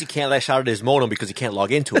 He obviously can't lash out at his modem because he can't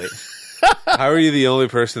log into it. How are you the only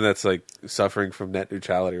person that's like suffering from net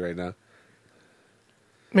neutrality right now?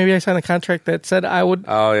 Maybe I signed a contract that said I would.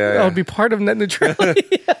 Oh yeah. I yeah. would be part of net neutrality.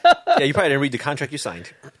 Yeah, you probably didn't read the contract you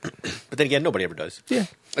signed. But then again, nobody ever does. Yeah.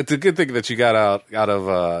 It's a good thing that you got out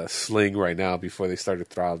of Sling right now before they started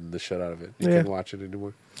throttling the shit out of it. You Yeah. can't watch it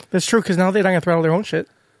anymore. That's true because now they're not going to throttle their own shit.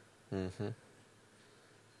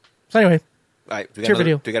 So anyway, All right, It's your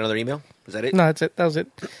video. do we got another email? Is that it? no, that's it. That was it.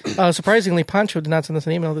 Surprisingly, Poncho did not send us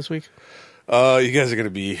an email this week. You guys are gonna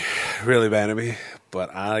be really mad at me,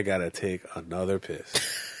 but I gotta take another piss.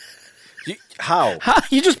 How?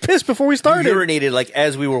 You just pissed before we You started. urinated like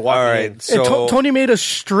as we were walking All in. right, And so Tony made a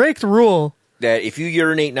strict rule. That if you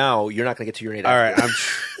urinate now, you're not going to get to urinate. all right, after.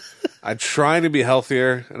 I'm trying to be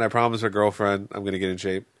healthier, and I promised my girlfriend I'm gonna get in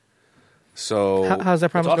shape. So How's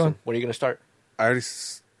that That's promise awesome. going? When are you going to start? I already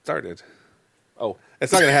started. Oh,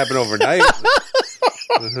 It's not gonna happen overnight.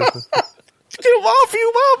 Get him off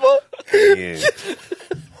you, mama. Yeah.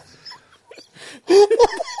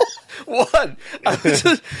 what?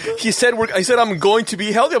 He said, I said I'm going to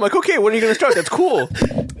be healthy. I'm like, okay, when are you going to start? That's cool.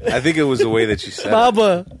 I think it was the way that you said it.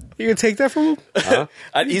 Mama, you going to take that from him?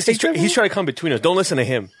 He's take that trying to come between us. Don't listen to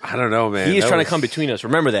him. I don't know, man. He's That trying was- to come between us.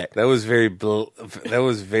 Remember that. That was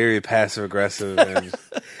very passive aggressive and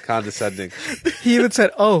condescending. He even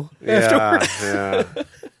said, oh, afterwards. Yeah.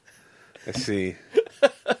 I see.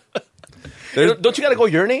 Don't you got to go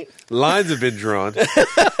urinate? Lines have been drawn.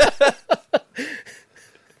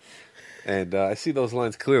 And I see those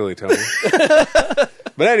lines clearly, Tony.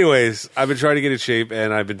 But anyways, I've been trying to get in shape,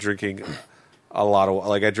 and I've been drinking a lot of...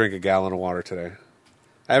 Like, I drank a gallon of water today.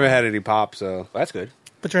 I haven't had any pop, so... Well, that's good.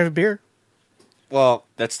 But you have a beer. Well,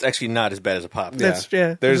 That's actually not as bad as a pop. That's- yeah,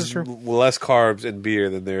 this There's is true. less carbs in beer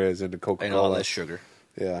than there is in the And Coca-Cola. all less sugar.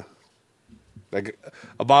 Yeah. Like,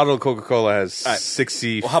 a bottle of Coca-Cola has All right.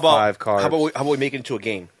 65 Well, how about carbs. how about we make it into a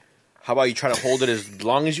game? How about you try to hold it as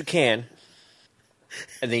long as you can,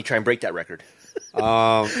 and then you try and break that record?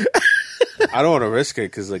 I don't want to risk it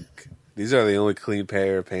because, like, these are the only clean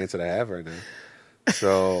pair of pants that I have right now.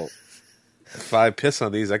 So, if I piss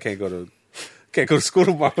on these, I can't go to school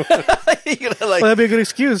tomorrow. You're gonna, like, Well, that'd be a good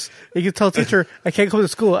excuse. You can tell teacher, I can't go to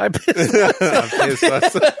school. I pissed. I'm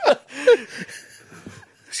pissed.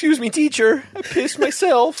 excuse me, teacher, I pissed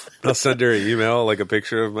myself. I'll send her an email, like a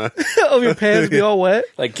picture of my. Of your pants be all wet.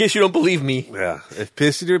 Like, in case you don't believe me. Yeah, if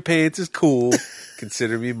pissing your pants is cool,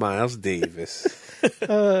 consider me Miles Davis.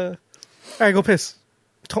 All right, go piss.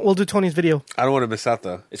 We'll do Tony's video. I don't want to miss out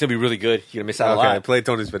though. It's gonna be really good. You're gonna miss out a Okay, lot. play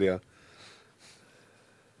Tony's video.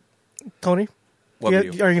 Tony, What are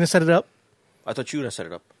video? you going to set it up? I thought you were gonna set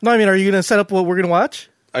it up. No, I mean, are you going to set up what we're going to watch?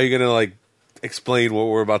 Are you gonna like explain what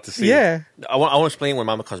we're about to see? Yeah. I want to explain when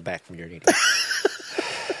Mama comes back from urinating.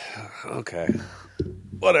 Okay.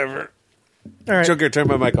 Whatever. All right. Joker, turn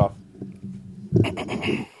my mic off.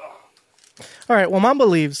 All right. Well, Mamba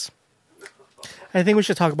leaves. I think we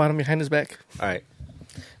should talk about him behind his back. All right.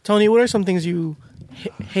 Tony, what are some things you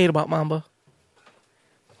hate about Mamba?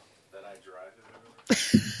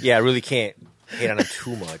 Yeah, I really can't hate on him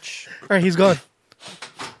too much. All right, he's gone.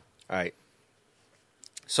 All right.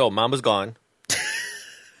 So Mamba's gone.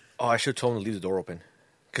 Oh, I should have told him to leave the door open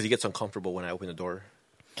because he gets uncomfortable when I open the door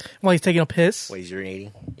While he's taking a piss. while he's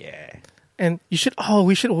urinating. Yeah. And you should. Oh, what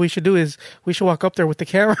we should do is we should walk up there with the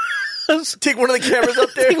camera. Take one of the cameras up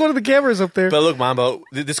there. Take one of the cameras up there. But look, Mamba,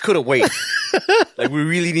 this couldn't wait. Like, we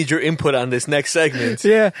really need your input on this next segment.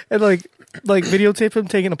 Yeah, and like videotape him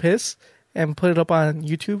taking a piss and put it up on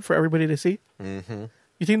YouTube for everybody to see. Mm-hmm.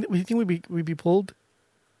 You think we'd be pulled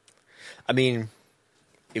I mean,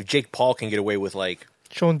 if Jake Paul can get away with, like,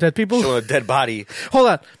 showing dead people? showing a dead body, Hold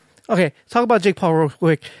on. Okay, talk about Jake Paul real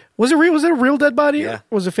quick. Was it real? Was it a real dead body? Yeah.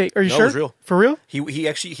 Or was it fake? Are you No, it sure? was real. For real? he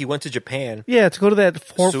actually went to Japan. Yeah, to go to that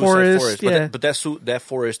Suicide forest. Yeah. But that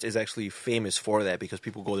forest is actually famous for that because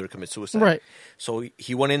people go there to commit suicide. Right. So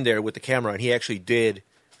he went in there with the camera, and he actually did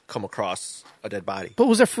come across a dead body. But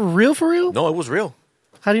was that for real? For real? No, it was real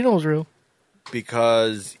How do you know it was real?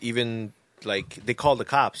 because even like they called the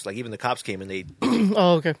cops. Like even the cops came and they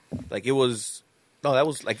Oh, okay. like it was no, that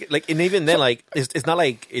was like and even then like it's not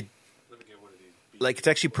like it. Like it's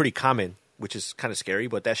actually pretty common, which is kind of scary,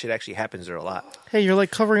 but that shit actually happens there a lot. Hey, you're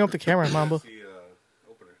like covering up the camera, Mamba.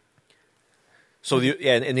 So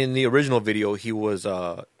and in the original video, he was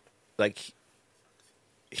like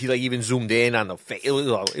he like even zoomed in on the face. It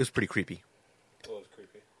was pretty creepy. What was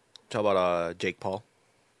creepy? Talk about Jake Paul.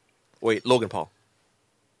 Wait, Logan Paul,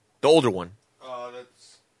 the older one.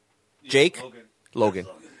 That's Jake? Logan.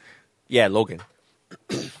 Yeah, Logan.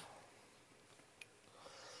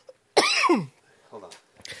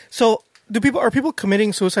 So, are people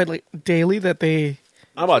committing suicide like daily? That they?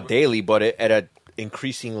 Not about daily, but at a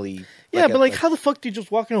increasingly. Yeah, but like, how the fuck do you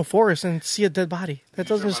just walk into a forest and see a dead body? That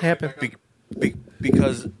doesn't just happen.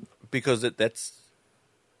 because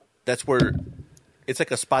that's where it's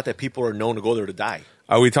like a spot that people are known to go there to die.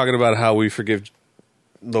 Are we talking about how we forgive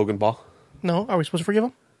Logan Paul? No, are we supposed to forgive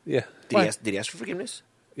him? Yeah. Why? Did he ask for forgiveness?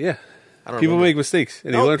 Yeah. I don't People remember. make mistakes,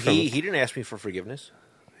 and you No, learn from he them. didn't ask me for forgiveness.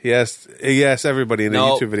 He asked everybody in the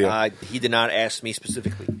No, YouTube video. he did not ask me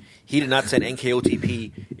specifically. He did not send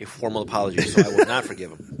NKOTP a formal apology, so I will not forgive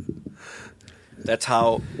him. That's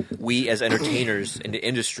how we as entertainers in the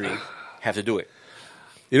industry have to do it.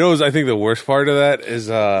 You know, I think the worst part of that is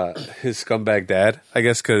his scumbag dad. I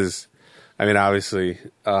guess because, I mean, obviously,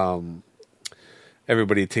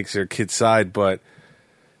 everybody takes their kid's side, but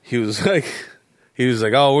he was like,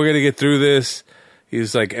 "Oh, we're gonna get through this." He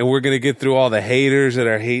was like, "And we're gonna get through all the haters that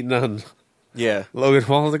are hating on Yeah. Logan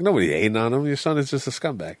Paul." I was like, "Nobody hating on him. Your son is just a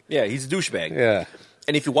scumbag." Yeah, he's a douchebag. Yeah.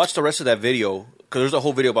 And if you watch the rest of that video, because there's a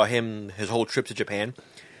whole video about him, his whole trip to Japan,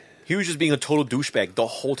 he was just being a total douchebag the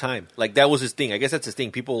whole time. Like, that was his thing. I guess that's his thing.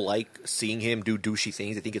 People like seeing him do douchey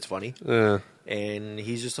things. They think it's funny. And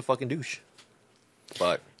he's just a fucking douche.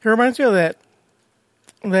 But It reminds me of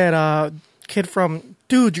that kid from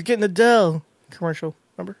 "Dude, You're Getting Adele" commercial.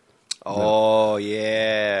 Remember? oh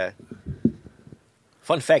yeah.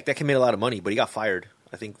 Fun fact: that kid made a lot of money, but he got fired.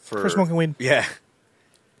 I think for smoking weed. Yeah,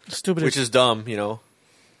 Stupid. which is dumb. You know,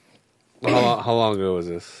 How long ago was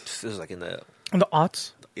this? this is like in the the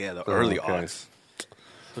aughts. the early okay. odds.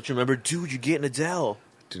 Don't you remember, dude? You're getting Adele.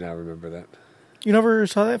 Do not remember that. You never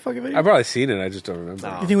saw that fucking video? I've probably seen it. I just don't remember.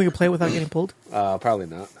 No. You think we could play it without getting pulled? Probably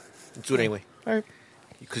not. Let's do it anyway. All right.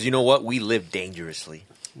 Because you know what? We live dangerously.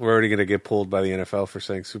 We're already gonna get pulled by the NFL for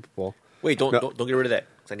saying Super Bowl. Wait, don't No. get rid of that.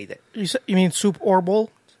 'Cause I need that. You mean soup or bowl?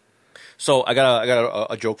 So I got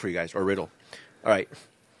a joke for you guys, or a riddle. All right,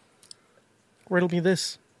 Riddle me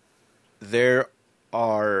this. there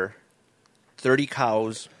are 30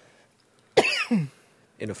 cows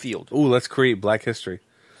in a field. Ooh, let's create Black History.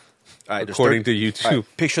 All right, there's According 30 to YouTube. all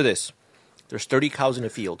right, picture this: there's 30 cows in a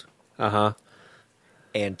field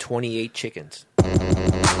And 28 chickens.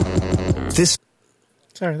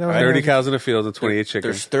 Sorry, that was 30 cows in a field and 28 There's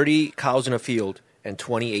chickens. 30 cows in a field and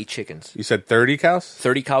 28 chickens. You said 30 cows?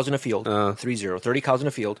 30 cows in a field, 30. 30 cows in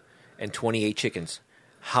a field, and 28 chickens.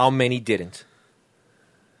 How many didn't?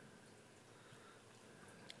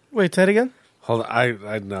 Wait, say it again. Hold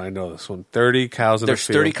on, I know this one. 30 cows in a There's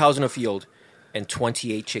field. 30 cows in a field and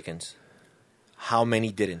 28 chickens. How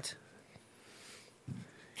many didn't?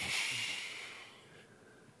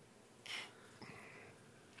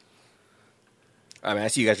 I mean, I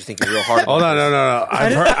see you guys are thinking real hard. Hold on, no.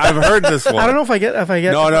 I've heard this one. I don't know if I get.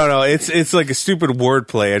 No. It's like a stupid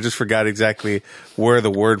wordplay. I just forgot exactly where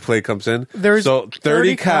the wordplay comes in. There's so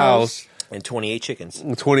 30 cows, And 28 chickens.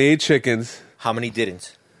 28 chickens. How many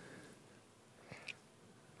didn't?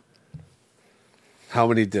 How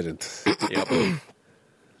many didn't? Yep.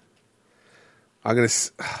 I'm gonna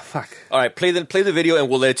fuck. All right, play the video and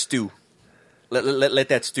we'll let it stew. Let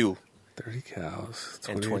that stew. 30 cows.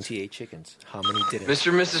 and 28 chickens. How many didn't? Mr.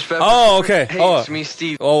 and Mrs. Pfeffer. Oh, okay. Hey, Oh. it's me,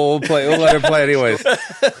 Steve. Oh, we'll play. We'll let it play anyways.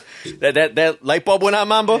 That light bulb went out,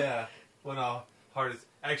 Mambo? Yeah. Well, no. Hardest.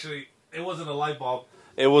 Actually, it wasn't a light bulb.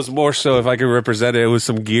 It was more so, if I could represent it, it was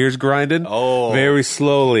some gears grinding. Oh. Very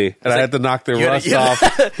slowly. And I had to knock the rust off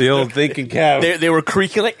the old thinking cap. They were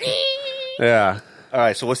creaking like... Yeah. All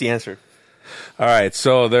right, so what's the answer? All right.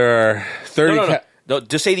 So there are 30 No,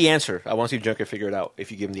 just say the answer. I want to see if Junker figure it out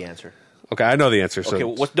if you give him the answer. Okay, I know the answer. So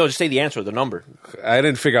Okay, no, just say the answer, the number. I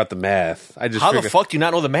didn't figure out the math. I just How the figured, fuck do you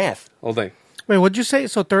not know the math? Whole thing. Wait, what'd you say?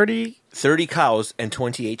 So 30? 30 cows and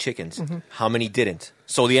 28 chickens. Mm-hmm. How many didn't?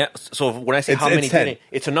 So when I say It's- how many it's 10. didn't,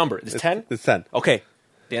 it's a number. It's 10? It's 10. Okay,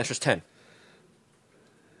 the answer is 10.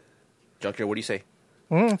 Junker, what do you say?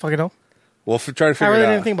 Fucking know. We'll try to figure really it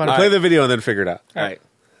out. didn't think about We'll it. play the video and then figure it out. All right.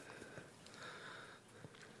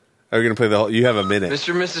 Are we going to play the whole... You have a minute. Mr.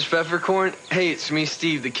 and Mrs. Pfeffercorn. Hey, it's me,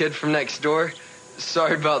 Steve, the kid from next door.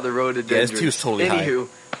 Sorry about the rhododendrons. Yeah, this tune's totally high.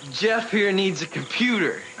 Anywho, Jeff here needs a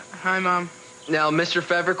computer. Hi, Mom. Now, Mr.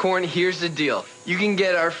 Pfeffercorn, here's the deal. You can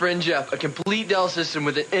get our friend Jeff a complete Dell system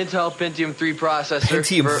with an Intel Pentium 3 processor.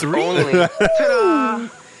 Pentium for 3? Only. Ta-da!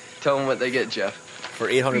 Tell them what they get, Jeff. For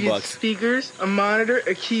We $800 get bucks. speakers, a monitor,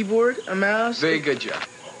 a keyboard, a mouse. Very good, Jeff.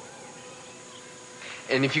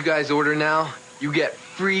 And if you guys order now, you get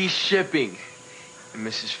free shipping. And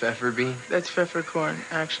Mrs. Pfefferbean? That's peppercorn,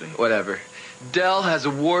 actually. Whatever. Dell has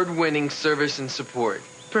award-winning service and support.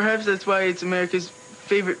 Perhaps that's why it's America's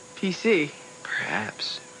favorite PC.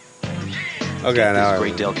 Perhaps. Okay, now...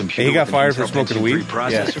 Great Dell computer. He got with an fired for Intel smoking Pentium weed? 3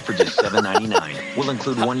 processor for just $7.99. Will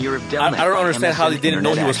include 1 year of Dell. I don't understand how they didn't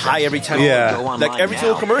know he was high every time. Yeah. Go online Like every now,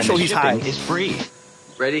 single commercial, and the he's high. shipping is free.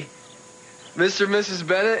 Ready? Mr. and Mrs.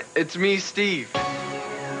 Bennett, it's me, Steve.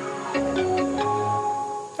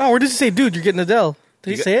 Oh, where does it say, dude, you're getting a Dell?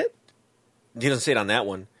 Did he say it? He doesn't say it on that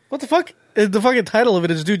one. What the fuck? The fucking title of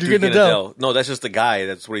it is, dude, you're Dude, getting a Dell. No, that's just the guy.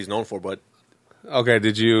 That's what he's known for. But Okay,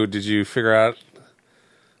 did you figure out...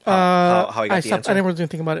 how he got I the stopped. answer? I never was doing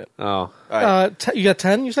anything about it. Oh. All right. You got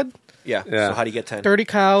 10, you said? Yeah. Yeah. So how do you get 10? 30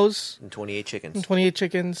 cows And 28 chickens. and 28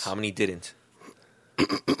 chickens. How many didn't?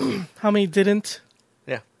 How many didn't?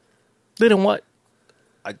 Yeah. Didn't what?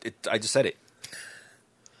 I just said it.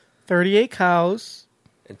 38 cows.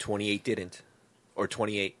 And 28 didn't. Or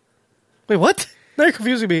 28. Wait, what? Now you're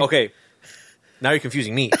confusing me. Okay. Now you're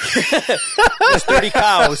confusing me. There's 30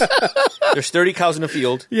 cows. There's 30 cows in the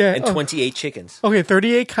field. Yeah, And 28 chickens. Okay,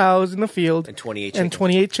 38 cows in the field. And 28 And chickens.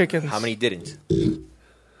 28 chickens. How many didn't?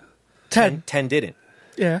 10. 10 didn't.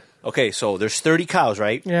 Yeah. Okay, so there's 30 cows,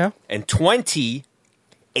 right? Yeah. And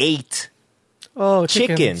 28 Oh,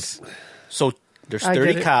 chickens. So there's I get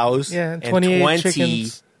 30 it. cows Yeah, and 28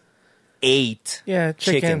 chickens. 28 Yeah,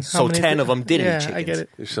 chickens. How So many 10 of them didn't Yeah, chickens. I get it.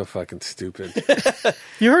 You're so fucking stupid.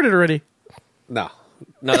 You heard it already. No.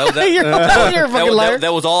 No, that, You're a fucking liar.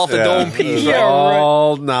 that was all off the Yeah. dome It was piece. Yeah,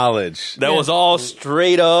 all knowledge. That was all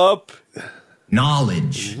straight up.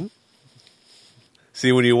 Knowledge.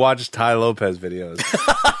 See, when you watch Ty Lopez videos...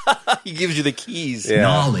 He gives you the keys. Yeah.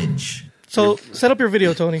 Knowledge. So, set up your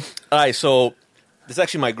video, Tony. All right, so this is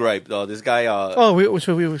actually my gripe. This guy, Oh,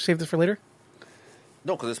 should we save this for later?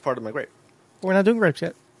 no, because it's part of my gripe. We're not doing grapes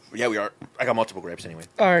yet. Yeah, we are. I got multiple grapes anyway.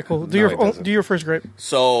 All right, cool. No, it doesn't. Do your first grape.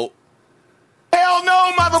 So Hell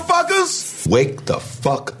no, motherfuckers! Wake the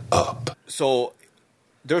fuck up.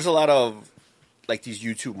 there's a lot of like these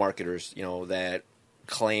YouTube marketers, that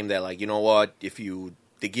claim that like, you know what, they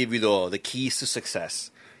give you the keys to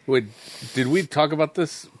success. Wait, did we talk about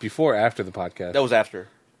this before or after the podcast? That was after.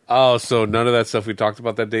 Oh, so none of that stuff we talked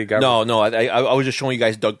about that day got... No, I was just showing you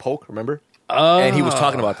guys Doug Polk, remember? Oh. And he was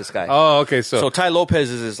talking about this guy. Oh, okay, So Ty Lopez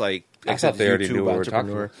is this like I thought they already YouTube knew what we were talking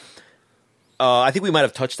entrepreneur. I think we might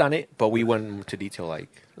have touched on it, but we went into detail like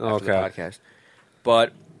after the Okay. podcast.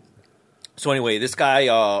 But so anyway, this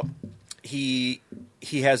guy he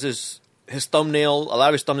has his thumbnail. A lot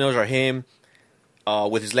of his thumbnails are him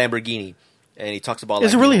with his Lamborghini, and he talks about.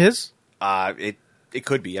 Is it really his? It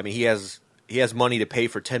could be. I mean, he has money to pay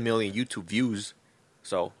for 10 million YouTube views,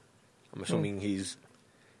 so I'm assuming he's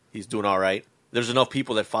doing all right. There's enough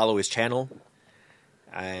people that follow his channel,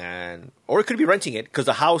 or it could be renting it because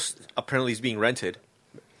the house apparently is being rented.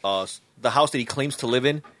 The house that he claims to live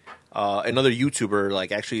in, another YouTuber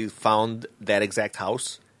like actually found that exact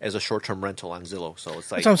house as a short-term rental on Zillow. So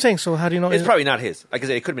it's like That's what I'm saying. So how do you know? it's probably not his. Like I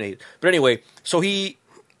said, it could have been his. But anyway, so he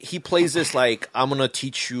plays this like, I'm gonna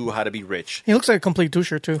teach you how to be rich. He looks like a complete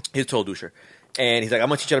doucher too. He's a total doucher. And he's like, I'm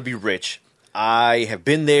gonna teach you how to be rich. I have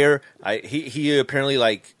been there. He apparently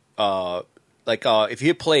if he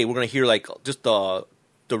hit play, we're gonna hear like just the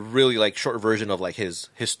really like short version of like his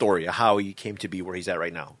story of how he came to be where he's at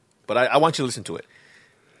right now. but I want you to listen to it.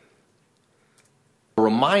 A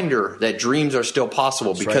reminder that dreams are still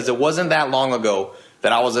possible, because it wasn't that long ago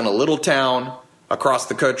that I was in a little town across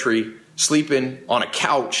the country sleeping on a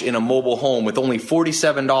couch in a mobile home with only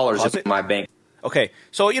 $47 in my bank. Okay,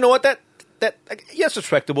 so you know what, that yes,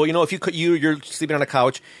 respectable. You know, if you're sleeping on a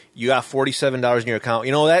couch, you got $47 in your account.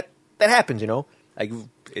 You know, that happens. You know, like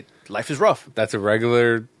life is rough. That's a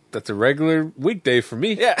regular weekday for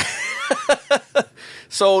me. Yeah.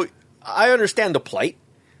 So I understand the plight.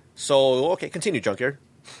 So okay, continue, Junkyard.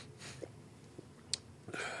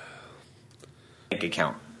 Bank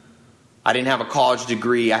account. I didn't have a college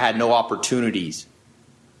degree. I had no opportunities.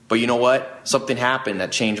 But you know what? Something happened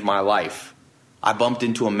that changed my life. I bumped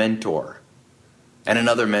into a mentor and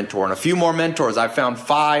another mentor and a few more mentors. I found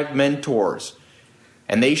 5 mentors,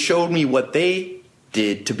 and they showed me what they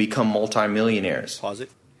did to become multimillionaires. Pause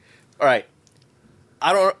it. All right.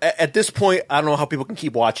 At this point, I don't know how people can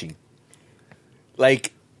keep watching.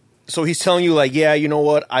 Like, so he's telling you, like, yeah, you know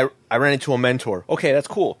what? I ran into a mentor. Okay, that's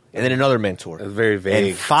cool. And then another mentor. That's very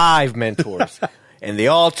vague. And 5 mentors. And they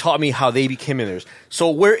all taught me how they became millionaires. So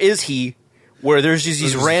where is he where there's just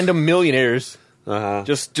these random millionaires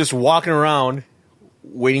just walking around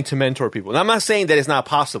waiting to mentor people? And I'm not saying that it's not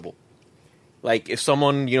possible. Like, if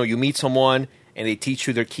someone, you know, you meet someone and they teach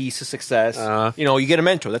you their keys to success, you know, you get a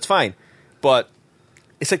mentor. That's fine. But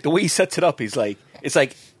it's like the way he sets it up. He's like,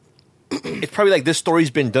 it's probably like this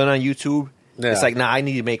story's been done on YouTube. Yeah. It's like, nah, I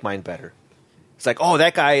need to make mine better. It's like, oh,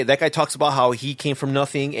 that guy talks about how he came from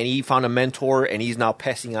nothing and he found a mentor and he's now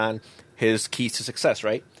passing on his keys to success,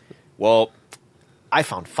 right? Well, I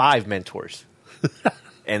found 5 mentors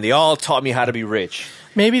and they all taught me how to be rich.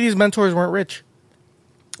 Maybe these mentors weren't rich.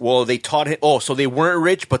 Well, they taught him. Oh, so they weren't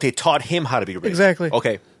rich, but they taught him how to be rich. Exactly.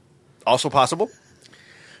 Okay. Also possible.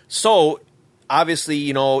 So obviously,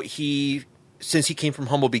 you know, since he came from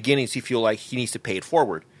humble beginnings, he feel like he needs to pay it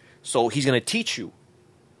forward. So he's going to teach you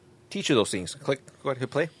those things. Go ahead,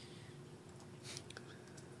 hit play.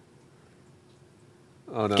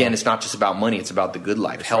 Oh, no. Again, it's not just about money. It's about the good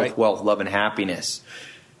life, health, wealth, love, and happiness.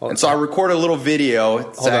 And so I recorded a little video.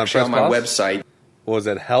 It's actually on my website. What was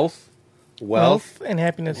it? Health, wealth, and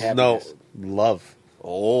happiness. No, love.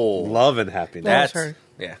 Oh, love and happiness. That's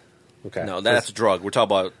yeah. Okay. No, that's a drug. We're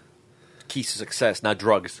talking about keys to success, not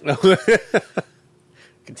drugs.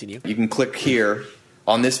 Continue. You can click here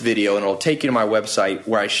on this video, and it'll take you to my website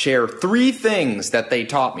where I share 3 things that they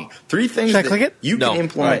taught me. 3 things that you can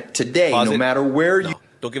implement today, no matter where you...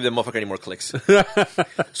 Don't give that motherfucker any more clicks.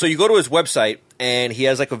 So you go to his website, and he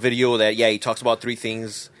has like a video that, he talks about 3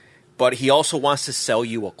 things, but he also wants to sell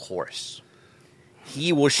you a course.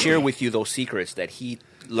 He will share with you those secrets that he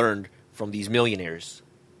learned from these millionaires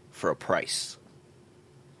for a price.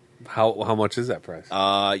 How much is that price?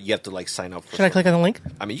 You have to like sign up. Should I click on the link?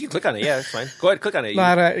 I mean, you can click on it. Yeah, that's fine. Go ahead, click on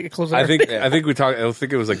it. Close it. I think we talked. I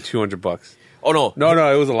think it was like $200. Oh no,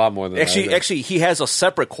 no, it was a lot more than that. Actually, he has a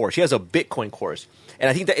separate course. He has a Bitcoin course, and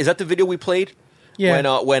I think is that the video we played.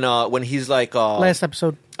 Yeah. When he's like last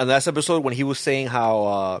episode. On the last episode, when he was saying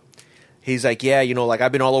how he's like, yeah, you know, like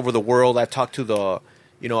I've been all over the world. I've talked to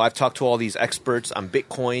all these experts on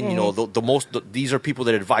Bitcoin. You know, these are people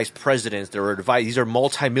that advise presidents. These are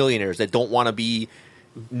multimillionaires that don't want to be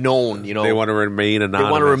known. You know, they want to remain anonymous.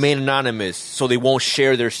 They want to remain anonymous, so they won't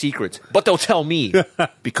share their secrets. But they'll tell me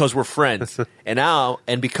because we're friends.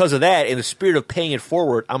 And because of that, in the spirit of paying it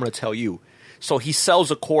forward, I'm going to tell you. So he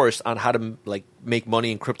sells a course on how to like make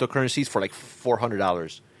money in cryptocurrencies for like $400,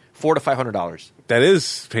 $400 to $500. That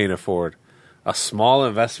is paying it forward. A small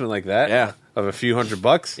investment like that. Yeah. Of a few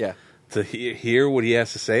 $100, to hear what he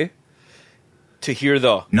has to say, to hear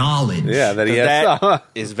the knowledge, that he has, that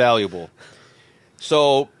is valuable.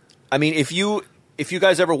 So, I mean, if you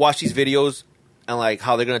guys ever watch these videos and like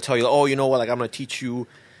how they're going to tell you, oh, you know what, like I'm going to teach you,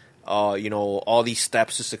 you know, all these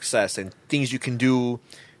steps to success and things you can do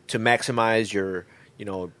to maximize your, you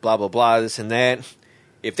know, blah blah blah, this and that.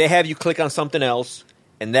 If they have you click on something else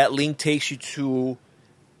and that link takes you to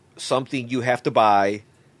something you have to buy,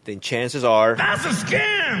 then chances are that's a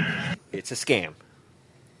scam. It's a scam.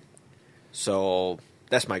 So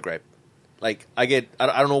that's my gripe. Like I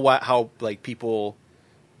don't know how like people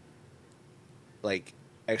like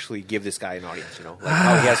actually give this guy an audience. You know, like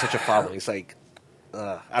how he has such a following. It's like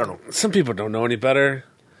I don't know. Some people don't know any better.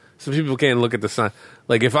 Some people can't look at the sign.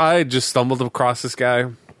 Like if I just stumbled across this guy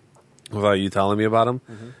without you telling me about him,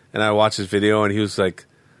 and I watched his video and he was like.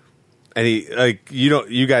 And he like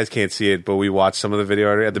you guys can't see it, but we watched some of the video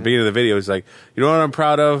already. At the beginning of the video, he's like, "You know what I'm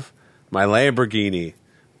proud of? My Lamborghini.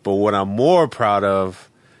 But what I'm more proud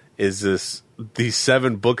of is these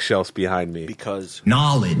 7 bookshelves behind me Because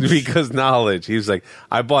knowledge. He was like,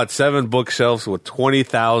 I bought 7 bookshelves with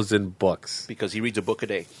 20,000 books. he reads a book a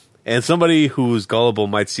day. And somebody who's gullible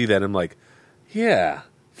might see that and I'm like, yeah,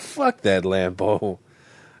 fuck that Lambo.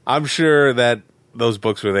 I'm sure that those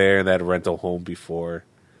books were there in that rental home before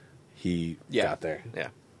he got there. Yeah.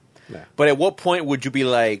 Yeah. But at what point would you be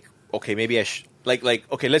like, okay, maybe I should like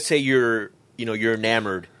okay, let's say you're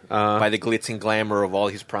enamored by the glitz and glamour of all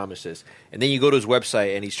his promises, and then you go to his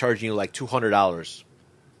website and he's charging you like $200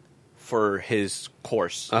 for his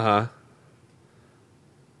course.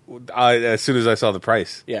 As soon as I saw the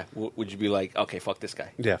price. Yeah, would you be like, okay, fuck this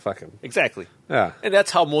guy? Yeah, fuck him. Exactly. Yeah. And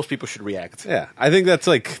that's how most people should react. Yeah. I think that's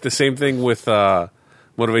like the same thing with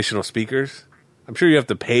motivational speakers. I'm sure you have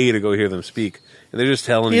to pay to go hear them speak. And they're just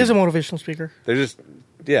telling you. He is a motivational speaker. They're just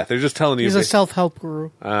telling you. He's a self-help guru.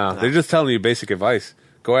 They're just telling you basic advice.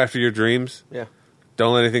 Go after your dreams. Yeah.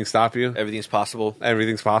 Don't let anything stop you. Everything's possible.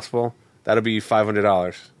 Everything's possible. That'll be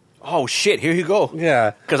 $500. Oh, shit, here you go.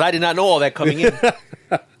 Yeah. Because I did not know all that coming in.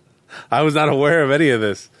 I was not aware of any of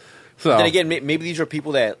this. So Then again, maybe these are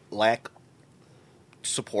people that lack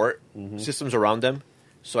support systems around them.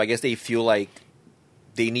 So I guess they feel like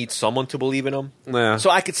they need someone to believe in them. Yeah. So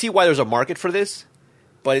I could see why there's a market for this.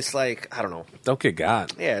 But it's like, I don't know. Don't get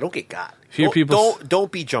got. Yeah, don't get got. If you hear people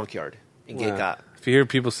Don't be junkyard and get got. If you hear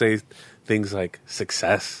people say things like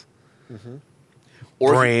success,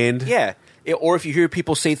 Or brand. Or if you hear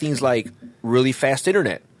people say things like really fast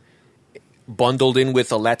internet bundled in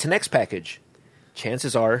with a Latinx package,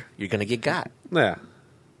 chances are you're going to get got. Yeah.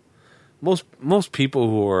 Most people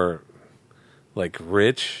who are like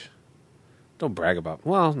rich don't brag about.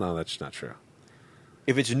 Well, no, that's not true.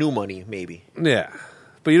 If it's new money, maybe. Yeah,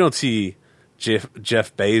 but you don't see Jeff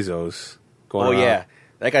Bezos going. Oh around. yeah,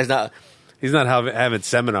 that guy's not. He's not having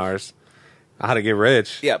seminars on how to get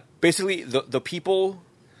rich. Yeah, basically the people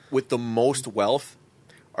with the most wealth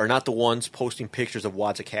are not the ones posting pictures of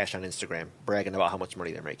wads of cash on Instagram, bragging about how much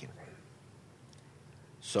money they're making.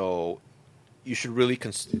 So you should really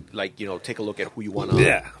take a look at who you want to.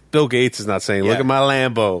 Yeah, Bill Gates is not saying, "Look at my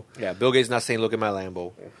Lambo." Yeah, Bill Gates is not saying, "Look at my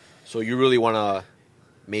Lambo." So you really want to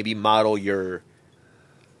maybe model your,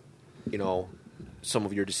 some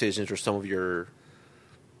of your decisions or some of your,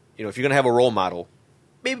 if you're gonna have a role model,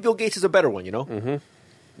 maybe Bill Gates is a better one. Mm-hmm.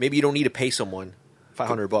 Maybe you don't need to pay someone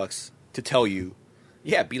 $500 to tell you,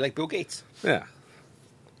 yeah, be like Bill Gates. Yeah,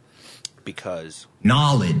 because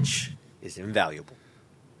knowledge is invaluable.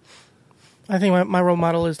 I think my role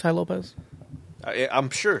model is Ty Lopez. I'm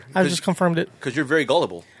sure. I just confirmed it. Because you're very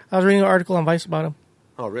gullible. I was reading an article on Vice about him.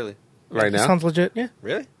 Oh, really? Right now? Sounds legit, yeah.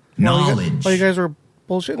 Really? knowledge. Well, you guys were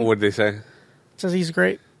bullshitting. What did they say? It says he's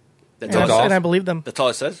great. That's and, all. and I believe them. That's all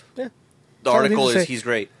it says? Yeah. The all I article need to is say. he's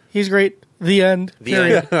great. He's great. The end. The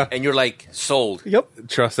Period. end. And you're like, sold. Yep.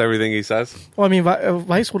 Trust everything he says. Well, I mean,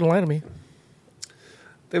 Vice wouldn't lie to me.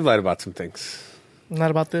 They've lied about some things. Not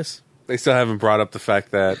about this. They still haven't brought up the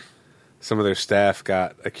fact that some of their staff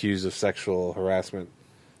got accused of sexual harassment.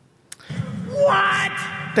 What?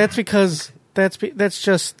 That's because that's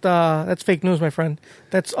fake news, my friend.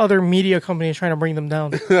 That's other media companies trying to bring them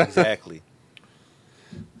down. Exactly.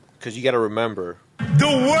 Because you got to remember, the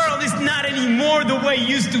world is not anymore the way it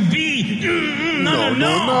used to be. No.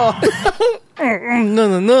 No.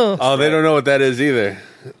 Oh, they don't know what that is either.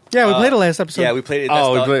 Yeah, we played it last episode. Yeah, we played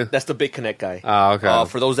it. That's the Big Connect guy. Oh, okay.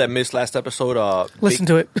 For those that missed last episode, listen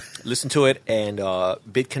to it. Listen to it, and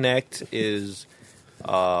BitConnect is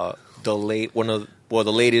the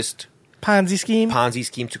latest Ponzi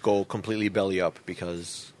scheme to go completely belly up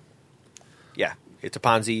because, yeah, it's a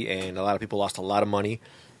Ponzi, and a lot of people lost a lot of money.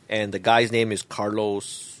 And the guy's name is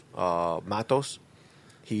Carlos Matos.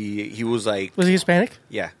 He was like, was he Hispanic?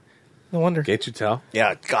 Yeah. No wonder. Can't you tell?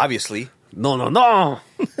 Yeah, obviously. No.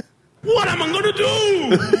 What am I gonna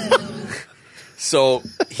do? So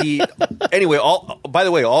anyway, by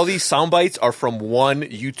the way, all these sound bites are from one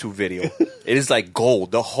YouTube video. It is like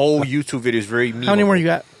gold. The whole YouTube video is very memeable. How many more you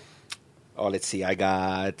got? Oh, let's see. I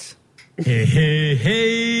got. Hey, hey,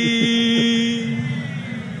 hey.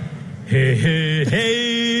 Hey, hey,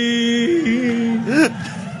 hey.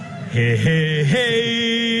 Hey, hey, hey.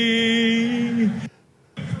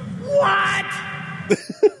 What?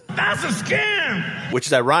 That's a scam. Which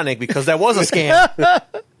is ironic because that was a scam.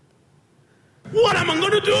 What am I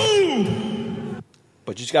going to do?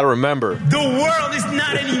 But you just got to remember. The world is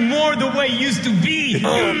not anymore the way it used to be.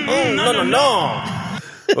 No.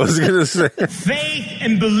 I was going to say. Faith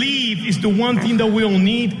and belief is the one thing that we all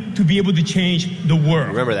need to be able to change the world.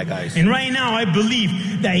 Remember that, guys. And right now, I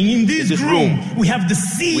believe that in this room, we have the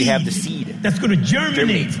seed. We have the seed. That's going to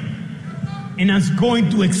germinate. and it's going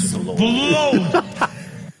to explode.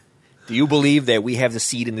 Do you believe that we have the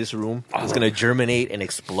seed in this room that's going to germinate and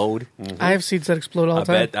explode? I have seeds that explode all the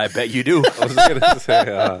time. I bet you do. I was going to say, I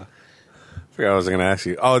forgot what I was going to ask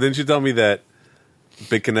you. Oh, didn't you tell me that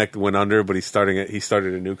Big Connect went under, but he started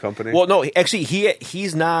a new company? Well, no, actually,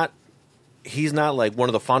 he's not like one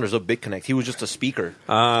of the founders of Big Connect. He was just a speaker.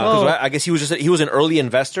 I guess he was an early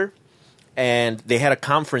investor, and they had a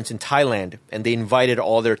conference in Thailand, and they invited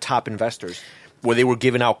all their top investors, where they were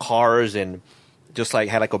giving out cars and just like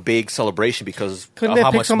had like a big celebration because Couldn't of they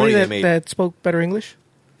how pick much somebody money they made. that spoke better English?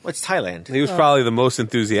 Well, it's Thailand. He was probably the most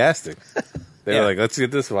enthusiastic. They were like, let's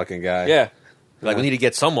get this fucking guy. Yeah. Like, we need to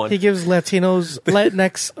get someone. He gives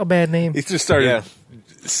Latinx a bad name. He just started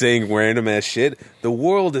saying random ass shit. The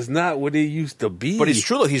world is not what it used to be. But it's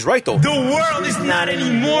true, though. He's right, though. The world is not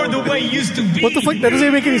anymore the way it used to be. What the fuck? That doesn't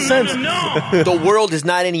even make any sense. No. The world is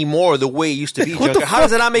not anymore the way it used to be, What the Junker. How fuck?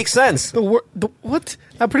 does that not make sense? What?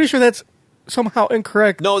 I'm pretty sure that's somehow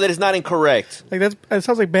incorrect. No, that is not incorrect. Like that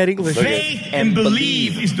sounds like bad English. Faith and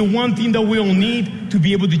belief is the one thing that we all need to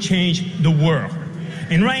be able to change the world.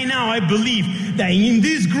 And right now, I believe that in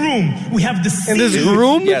this room, we have the seed. In this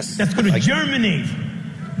room? Yes. That's going to germinate.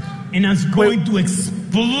 And that's going to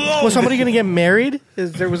explode. Was somebody going to get married?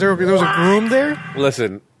 There was a groom there?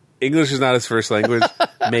 Listen, English is not his first language.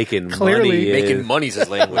 Making Clearly. money is. Making money's his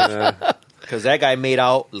language. Because that guy made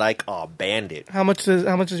out like a bandit. How much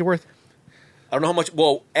is he worth? I don't know how much.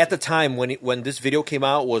 Well, at the time when this video came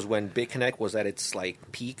out was when Big Connect was at its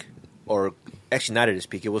like peak, or actually not at its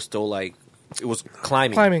peak. It was still like it was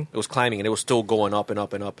climbing. It was climbing, and it was still going up and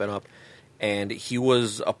up and up and up. And he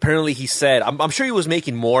was apparently he said I'm sure he was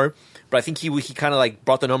making more, but I think he kind of like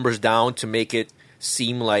brought the numbers down to make it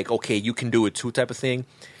seem like okay, you can do it too type of thing.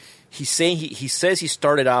 He's saying he says he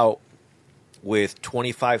started out with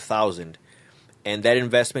 25,000. And that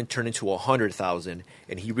investment turned into 100,000,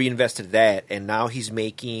 and he reinvested that, and now he's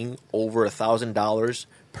making over $1,000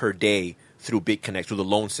 per day through Big Connect through the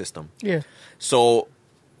loan system. Yeah. So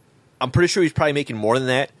I'm pretty sure he's probably making more than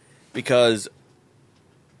that because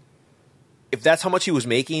if that's how much he was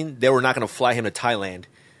making, they were not going to fly him to Thailand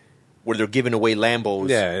where they're giving away Lambos.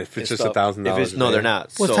 Yeah, if it's just stuff. $1,000. No, they're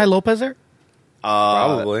not. Was Ty Lopez there?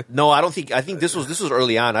 Probably. No, I don't think. I think this was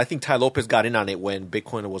early on. I think Ty Lopez got in on it when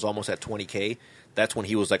Bitcoin was almost at 20K. That's when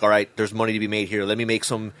he was like, "All right, there's money to be made here. Let me make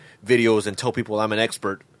some videos and tell people I'm an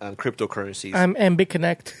expert on cryptocurrencies." And Big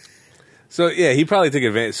Connect. So yeah, he probably took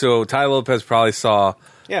advantage. So Ty Lopez probably saw.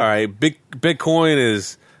 Yeah. All right, Bitcoin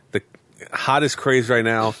is the hottest craze right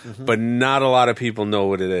now, but not a lot of people know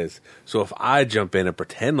what it is. So if I jump in and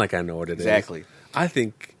pretend like I know what it Exactly. is, I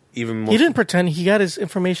think even more. He didn't pretend. He got his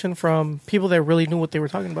information from people that really knew what they were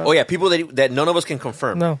talking about. Oh yeah, people that none of us can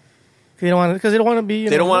confirm. No, they don't want to because they don't want to be.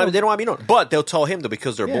 They don't want to be known. But they'll tell him though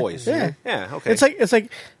because they're boys. Yeah. Yeah. Okay.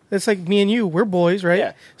 It's like me and you. We're boys, right?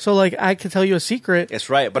 Yeah. So like I can tell you a secret. That's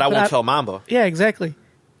right. But I won't tell Mamba. Yeah, exactly.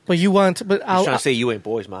 But you want, but He's trying to say you ain't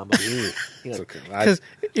boys, Mamba. It's okay. Because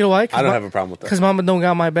you know why? I don't have a problem with that. Because Mama don't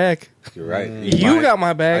got my back. You're right. You got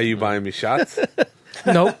my back. Are you buying me shots?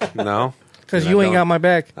 Nope. No. Because Then you I ain't don't. got my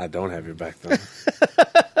back. I don't have your back though.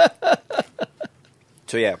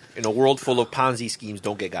 So yeah, in a world full of Ponzi schemes,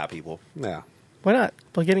 don't get got, people. Yeah. Why not?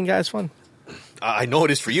 But getting guys fun. I know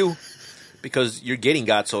it is for you because you're getting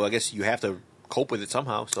got, so I guess you have to cope with it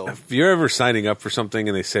somehow. So If you're ever signing up for something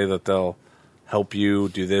and they say that they'll help you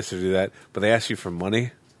do this or do that, but they ask you for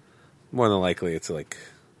money, more than likely it's like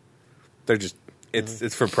they're just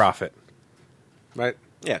it's for profit, right?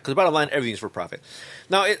 yeah, because bottom line, everything's for profit.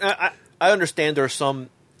 Now, I understand there are some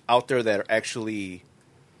out there that are actually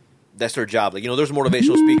that's their job. Like there's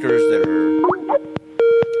motivational speakers that are.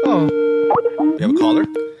 Oh, You have a caller?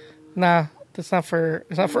 nah. That's not for.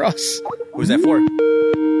 It's not for us. Who's that for?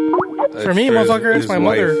 For me, motherfucker, it's my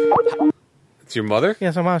mother. It's your mother?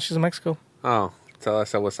 Yeah, somehow she's in Mexico. Oh, tell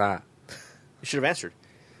us what's that. You should have answered.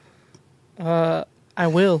 I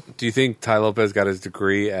will. Do you think Ty Lopez got his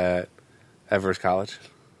degree at Everest College?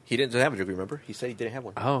 He didn't have a degree. Remember, he said he didn't have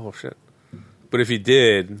one. Oh shit! But if he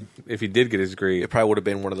did get his degree, It probably would have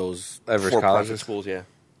been one of those Everest for-profit colleges? schools. Yeah.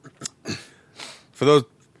 for those,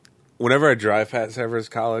 whenever I drive past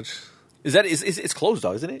Everest College, It's closed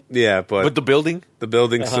though, isn't it? yeah, But the building. the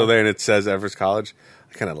building's Uh-huh. still there and it says Everest College,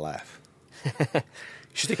 I kind of laugh. You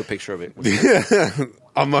should take a picture of it.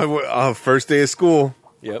 On my first day of school.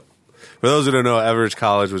 Yep. For those who don't know, Everest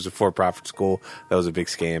College was a for-profit school. That was a big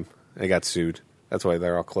scam. They got sued. That's why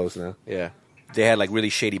they're all closed now. Yeah. They had like really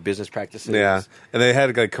shady business practices. Yeah, and they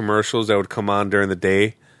had like commercials that would come on during the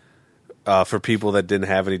day for people that didn't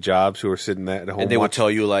have any jobs who were sitting at home. And they would watching.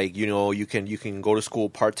 tell you, like, you know, you can go to school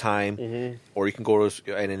part-time, or you can go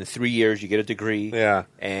to, and in 3 years you get a degree. Yeah.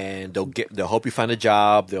 And they'll help you find a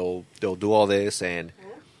job. They'll do all this, and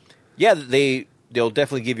yeah, they'll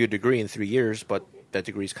definitely give you a degree in 3 years, but that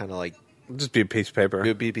degree is kind of like just be a piece of paper.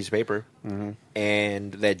 It'll be a piece of paper,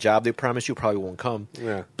 and that job they promise you probably won't come.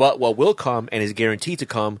 Yeah. But what will come and is guaranteed to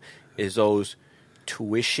come is those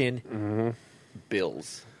tuition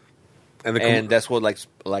bills. And that's what like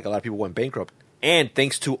a lot of people went bankrupt. And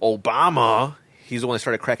thanks to Obama, he's the one that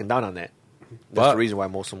started cracking down on that. That's the reason why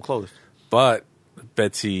most of them closed. But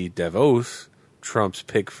Betsy DeVos, Trump's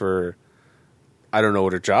pick for, I don't know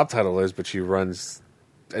what her job title is, but she runs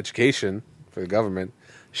education for the government.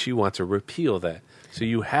 She wants to repeal that. So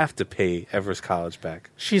you have to pay Everest College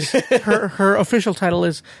back. She's her official title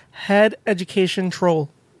is head education troll.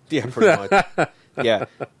 Yeah, pretty much. Yeah.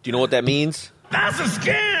 Do you know what that means? That's a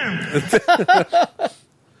scam!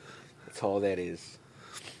 That's all that is.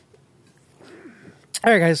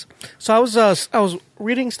 All right, guys. So I was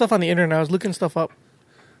reading stuff on the internet. I was looking stuff up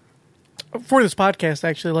for this podcast,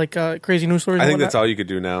 actually, like crazy news stories. I and think that's whatnot. all you could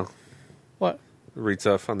do now. What? Read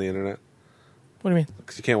stuff on the internet. What do you mean?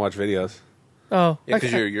 Because you can't watch videos. Oh, Yeah,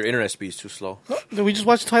 because your internet speed is too slow. we just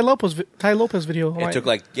watched Ty Lopez video. It took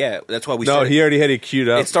that's why we No, started. he already had it queued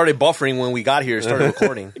up. It started buffering when we got here. It started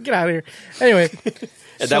recording. Get out of here. Anyway,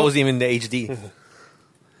 And that wasn't even the HD.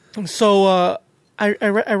 so I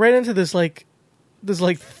ran into this like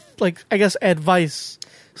I guess advice.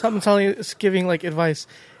 Something telling you, it's giving like advice.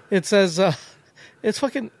 It says it's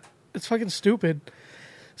fucking stupid.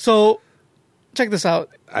 So check this out.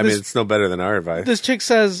 I mean, it's no better than our advice. This chick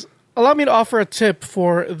says, allow me to offer a tip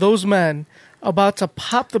for those men about to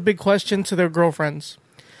pop the big question to their girlfriends.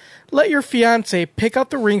 Let your fiancé pick out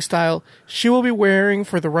the ring style she will be wearing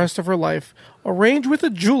for the rest of her life. Arrange with a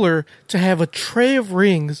jeweler to have a tray of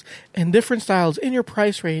rings in different styles in your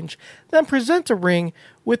price range. Then present a ring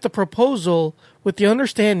with the proposal with the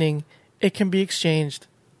understanding it can be exchanged.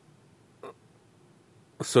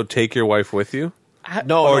 So take your wife with you?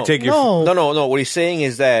 No. Take your No. What he's saying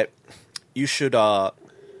is that you should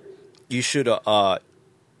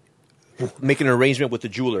make an arrangement with the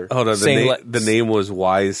jeweler. Hold on, saying the name was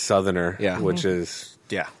Wise Southerner, Yeah. which is...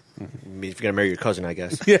 Yeah. I mean, if you're gonna marry your cousin, I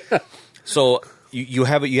guess. Yeah. So you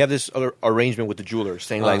have this other arrangement with the jeweler,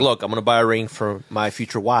 saying like, look, I'm gonna buy a ring for my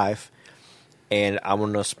future wife, and I'm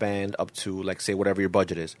gonna spend up to like say whatever your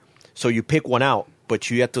budget is. So you pick one out, but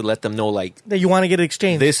you have to let them know like That you want to get it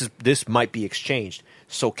exchanged. this might be exchanged.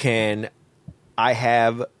 So can I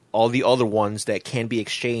have all the other ones that can be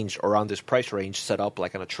exchanged around this price range set up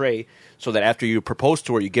like on a tray, so that after you propose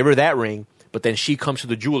to her, you give her that ring, but then she comes to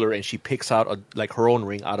the jeweler and she picks out like her own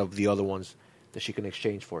ring out of the other ones that she can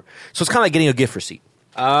exchange for. So it's kind of like getting a gift receipt.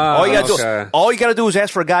 All you gotta do is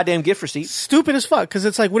ask for a goddamn gift receipt. Stupid as fuck, because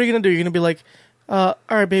it's like, what are you going to do? You're going to be like, all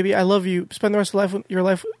right, baby, I love you. Spend the rest of your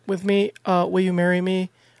life with me. Will you marry me?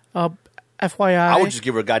 FYI. I would just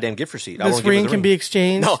give her a goddamn gift receipt. I This won't give her ring the can be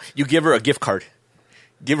exchanged. No, you give her a gift card.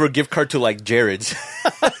 Give her a gift card to like Jared's.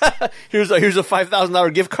 here's a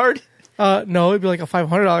 $5,000 gift card. No, it'd be like a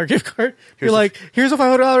 $500 gift card. You're like, here's a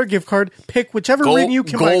 $500 gift card. Pick whichever ring you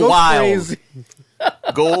can buy. Go wild. crazy.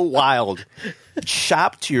 Go wild.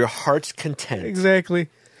 Shop to your heart's content. Exactly.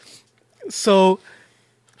 So,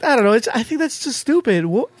 I don't know. I think that's just stupid.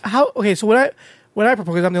 Okay, so when I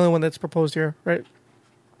propose, I'm the only one that's proposed here, right?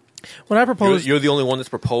 When I proposed, You're the only one that's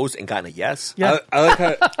proposed and gotten a yes. Yeah. I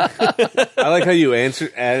like how you asked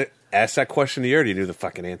that question. You already knew the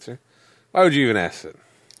fucking answer. Why would you even ask it?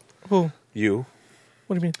 Who? You.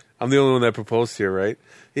 What do you mean? I'm the only one that proposed here, right?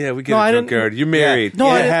 Yeah, we get No, I a didn't- junkyard. You're married. No,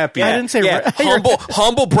 You're I didn't- happy. I didn't say Yeah, right.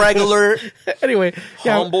 humble brag alert. Anyway,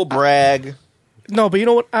 yeah, Humble brag. no, but you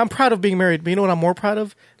know what? I'm proud of being married. But you know what I'm more proud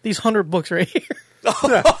of? These 100 books right here.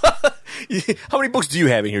 How many books do you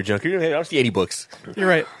have in here, Junker? I don't see 80 books. You're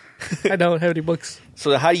right. I don't have any books.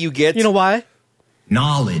 So how do you get? You know why?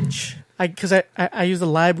 Knowledge. Because I use the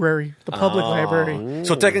library, the public library.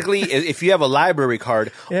 So technically, if you have a library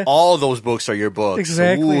card, Yeah. all those books are your books.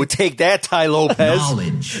 Exactly. Ooh, take that, Ty Lopez.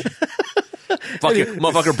 Knowledge.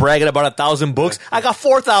 Motherfucker bragging about 1,000 books. I got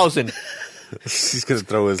 4,000. He's gonna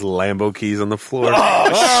throw his Lambo keys on the floor. Oh,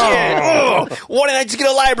 shit. Oh, why didn't I just get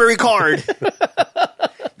a library card?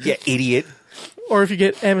 Yeah, idiot. Or if you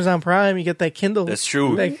get Amazon Prime, you get that Kindle. That's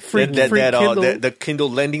true. Like free That Kindle. the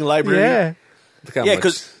Kindle lending library. Yeah.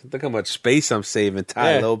 Look how much space I'm saving,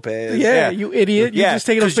 Ty Yeah. Lopez. Yeah, you idiot. You're Yeah, just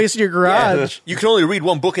taking up 'cause space in your garage. You can only read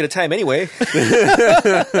one book at a time anyway.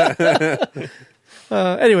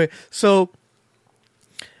 Anyway, so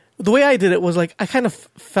the way I did it was like I kind of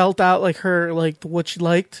felt out like her like what she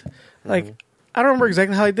liked. Like, I don't remember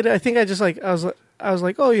exactly how I did it. I think I just like I was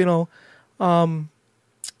like, oh, you know,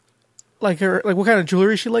 like her, like what kind of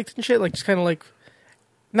jewelry she liked and shit. Like just kind of like,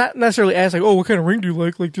 not necessarily ask like, oh, what kind of ring do you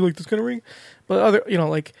like? Like, do you like this kind of ring? But other, you know,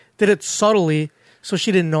 like did it subtly so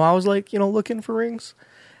she didn't know I was like, you know, looking for rings.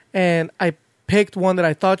 And I picked one that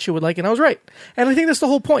I thought she would like, and I was right. And I think that's the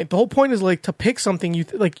whole point. The whole point is like to pick something you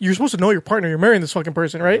like. You're supposed to know your partner. You're marrying this fucking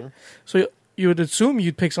person, right? So you would assume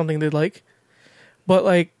you'd pick something they'd like. But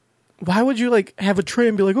like, why would you like have a tray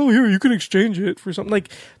and be like, oh, here, you can exchange it for something? Like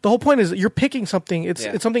the whole point is that you're picking something. It's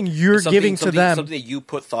something you're giving to them. Something that you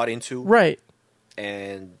put thought into, right?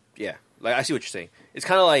 And yeah, like I see what you're saying. It's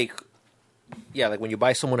kind of like, yeah, like when you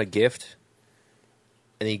buy someone a gift,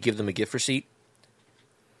 and then you give them a gift receipt.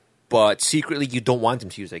 But secretly, you don't want them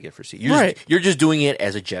to use that gift receipt. You're just doing it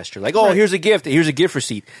as a gesture. Like, oh, here's a gift. Here's a gift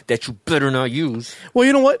receipt that you better not use. Well,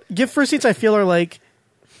 you know what? Gift receipts, I feel, are like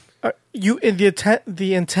you. In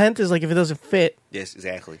the intent is like if it doesn't fit. Yes,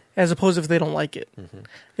 exactly. As opposed to if they don't like it. I think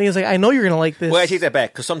it's like I know you're gonna like this. Well, I take that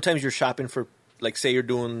back because sometimes you're shopping for, like, say you're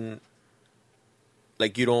doing,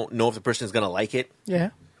 like, you don't know if the person is gonna like it.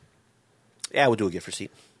 Yeah. Yeah, I would do a gift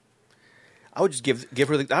receipt. I would just give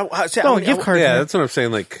her the gift card. Yeah, that's what I'm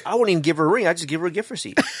saying. Like, I wouldn't even give her a ring. I'd just give her a gift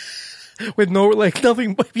receipt with no like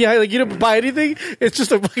nothing. Yeah, like you didn't buy anything. It's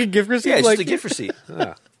just a fucking gift receipt. Yeah, it's like, just a gift receipt.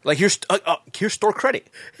 Yeah. Like here's store credit.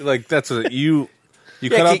 Like that's what you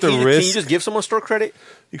cut out the risk. Can you just give someone store credit?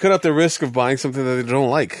 You cut out the risk of buying something that they don't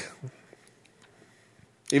like.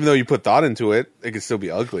 Even though you put thought into it, it could still be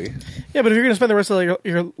ugly. Yeah, but if you're going to spend the rest of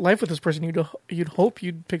your life with this person, you'd hope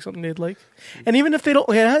you'd pick something they'd like. And even if they don't,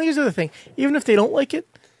 here's the other thing. Even if they don't like it,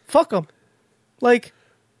 fuck them. Like,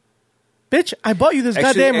 bitch, I bought you this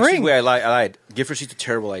goddamn ring. Wait, I lied. Gift receipt's a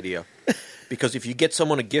terrible idea. Because if you get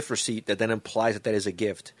someone a gift receipt, that then implies that is a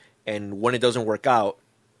gift. And when it doesn't work out,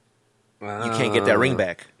 you can't get that ring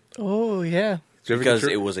back. Oh, yeah. Because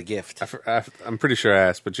it was a gift. I'm pretty sure I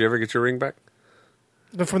asked, but did you ever get your ring back?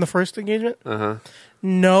 From the first engagement? Uh-huh.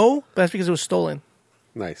 No, but that's because it was stolen.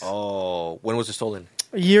 Nice. Oh, when was it stolen?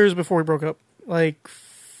 Years before we broke up. Like,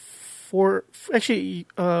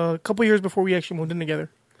 a couple years before we actually moved in together.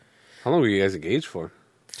 How long were you guys engaged for?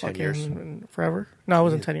 10 years. Forever? No, it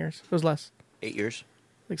wasn't 10 years. It was less. 8 years?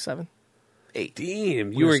 Like 7. 8.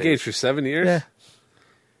 Damn, you were engaged for 7 years? Yeah.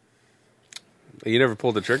 You never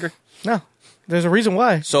pulled the trigger? No. There's a reason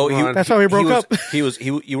why. So that's why we broke up.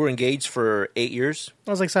 You were engaged for 8 years?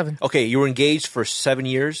 I was like 7. Okay, you were engaged for 7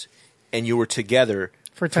 years, and you were together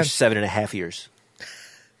for 7.5 years.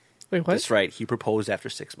 Wait, what? That's right. He proposed after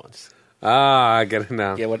 6 months. Ah, I get it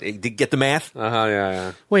now. Yeah, get the math?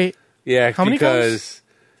 Yeah. Wait. Yeah, how many cows?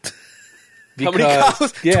 How many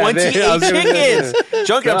cows? Yeah, 28 chickens.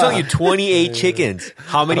 Junkie, I'm telling you, 28 chickens.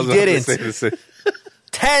 How many didn't?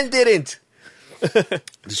 10 didn't. Did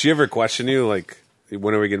she ever question you, like,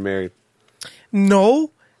 when are we getting married? No,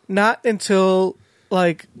 not until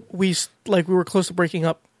like we were close to breaking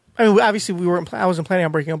up. I mean, obviously I wasn't planning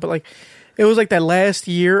on breaking up, but like it was like that last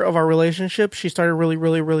year of our relationship. She started really,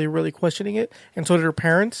 really, really, really questioning it, and so did her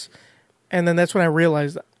parents. And then that's when I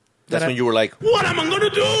realized that. That's when you were like, "What am I going to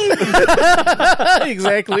do?"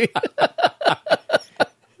 Exactly.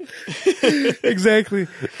 Exactly.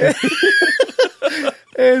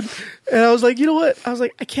 And I was like, you know what? I was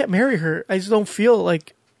like, I can't marry her. I just don't feel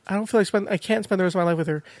like I can't spend the rest of my life with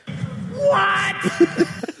her. What?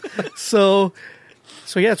 So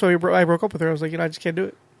yeah, that's why I broke up with her. I was like, you know, I just can't do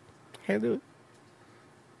it. Can't do it.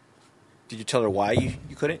 Did you tell her why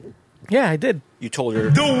you couldn't? Yeah, I did. You told her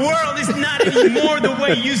the world is not anymore the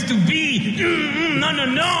way it used to be.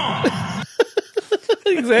 No.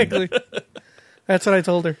 Exactly. That's what I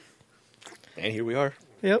told her. And here we are.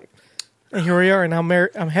 Yep. And here we are, and I'm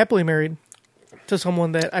happily married to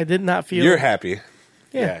someone that I did not feel. You're happy.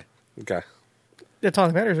 Yeah. Okay. That's all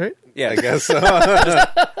that matters, right? Yeah, I guess so.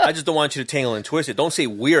 I just don't want you to tangle and twist it. Don't say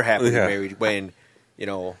we're happily married when, you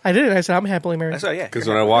know. I did. I said I'm happily married. That's right, yeah. Because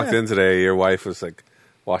when I walked in today, your wife was like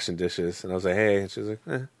washing dishes, and I was like, hey. And she was like,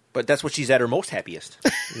 eh. But that's what she's at her most happiest.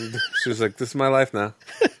 She was like, this is my life now.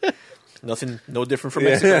 No different from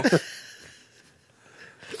Mexico.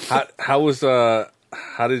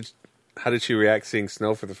 How did she react seeing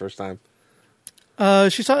snow for the first time?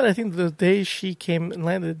 She saw it, I think, the day she came and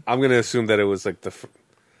landed. I'm gonna assume that it was like the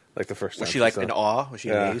first time. Was she like in awe? Was she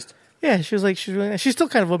amazed? Yeah, she was like, she's still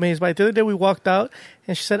kind of amazed by it. The other day we walked out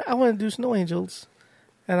and she said, I want to do snow angels.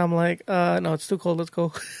 And I'm like, no, it's too cold. Let's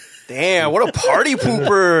go. Damn, what a party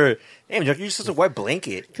pooper. Damn, you're just a wet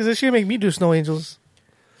blanket. Because then she's going to make me do snow angels.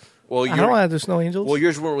 Well, I don't want to do snow angels. Well,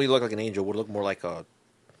 yours wouldn't really look like an angel. It would look more like a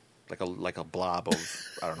blob of,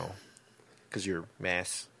 I don't know. Because you're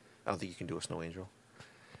mass. I don't think you can do a snow angel.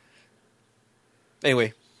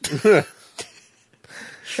 Anyway.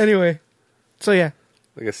 Anyway, so yeah.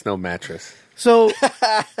 Like a snow mattress. So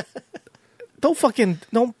don't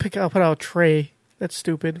put out a tray. That's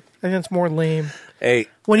stupid. I think that's more lame. Hey,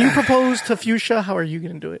 when you propose to Fuchsia, how are you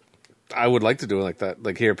going to do it? I would like to do it like that.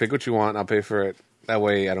 Like, here, pick what you want. I'll pay for it. That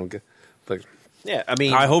way, I don't get like. Yeah, I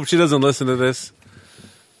mean, I hope she doesn't listen to this,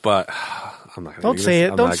 but I'm not. Don't say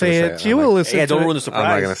it. Don't say it. She will listen. Yeah, don't to ruin it. the surprise. I'm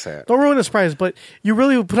not gonna say it. Don't ruin the surprise. But you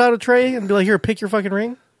really would put out a tray and be like, "Here, pick your fucking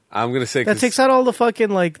ring." I'm gonna say that takes out all the fucking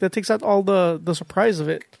that takes out all the surprise of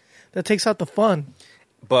it. That takes out the fun.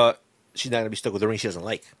 But she's not gonna be stuck with a ring she doesn't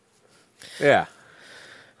like. Yeah.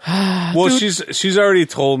 Well, Dude, she's already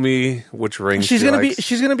told me which ring she's she gonna likes. be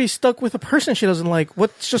she's gonna be stuck with a person she doesn't like.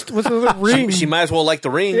 What's the ring? She might as well like the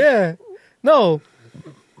ring. Yeah. No.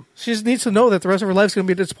 She just needs to know that the rest of her life's gonna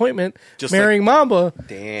be a disappointment. Just marrying Mamba.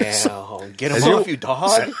 Damn, get Has him your- off, you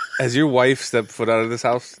dog. Has your wife stepped foot out of this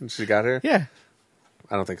house since she got here? Yeah.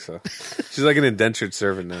 I don't think so. She's like an indentured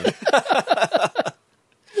servant now.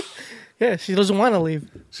 Yeah, she doesn't want to leave.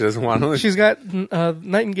 She doesn't want to. She's got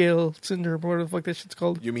Nightingale syndrome, or whatever the fuck that shit's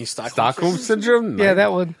called. You mean Stockholm syndrome? Yeah,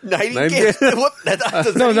 that one. Nightingale? What? That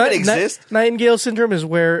does that even exist? Nightingale syndrome is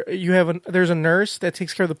where you have there's a nurse that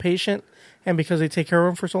takes care of the patient, and because they take care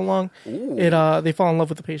of him for so long, they fall in love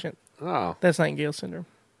with the patient. Oh, that's Nightingale syndrome.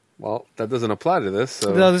 Well, that doesn't apply to this.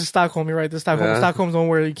 So. No, this is Stockholm. You're right. This is Stockholm. Yeah. Stockholm's the one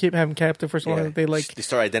where you keep having captive for so long that they like. They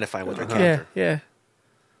start identifying with their Yeah, character. yeah.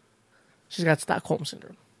 She's got Stockholm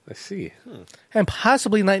syndrome. I see. And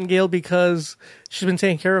possibly Nightingale because she's been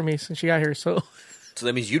taking care of me since she got here. So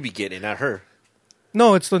that means you'd be getting it, not her.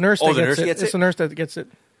 No, it's the nurse. Oh, that the gets nurse it. gets It's it? the nurse that gets it.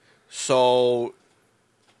 So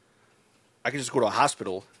I could just go to a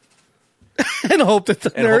hospital and hope that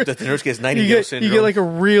the and nurse hope that the nurse gets Nightingale syndrome. You get like a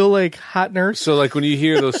real hot nurse. So like when you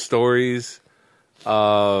hear those stories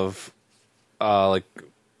of like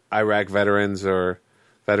Iraq veterans or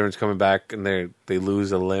veterans coming back and they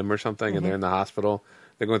lose a limb or something and they're in the hospital,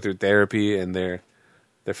 they're going through therapy and their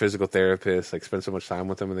physical therapist like spend so much time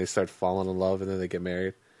with them and they start falling in love and then they get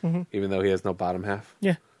married, even though he has no bottom half.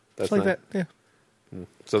 Yeah, That's it's like not- that. Yeah.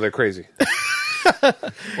 So they're crazy.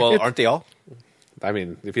 Well, aren't they all? I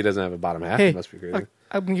mean, if he doesn't have a bottom half, Hey, he must be crazy.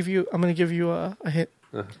 I'm gonna give you a hint.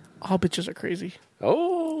 All bitches are crazy.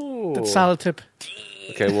 Oh, That's a solid tip.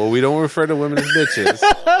 Okay, well, we don't refer to women as bitches.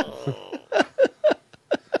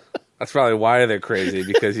 That's probably why they're crazy,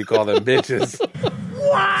 because you call them bitches.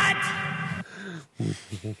 What?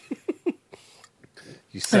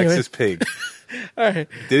 You sexist Anyway. pig. All right.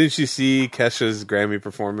 Didn't you see Kesha's Grammy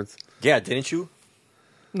performance? Yeah, didn't you?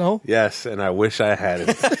 No, Yes, and I wish I had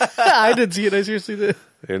it. I didn't see it. I seriously did.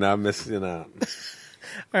 You're not missing out.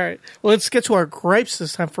 All right. Well, let's get to our gripes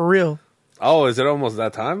this time for real. Oh, is it almost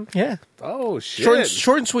that time? Yeah. Oh, shit.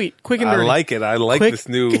 Short and sweet, quick and I dirty. like it. I like Quick. this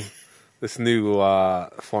new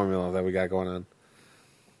formula that we got going on.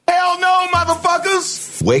 Hell no,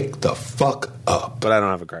 motherfuckers! Wake the fuck up. But I don't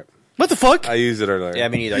have a gripe. What the fuck? I used it earlier. Yeah,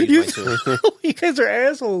 me neither. I You, used mine too. you guys are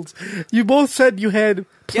assholes. You both said you had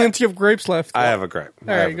plenty of grapes left. I have a gripe. All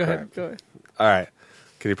I have right, a go gripe. ahead. Go ahead. All right.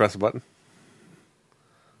 Can you press the button?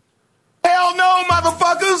 Hell no,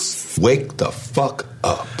 motherfuckers! Wake the fuck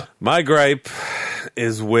up. My gripe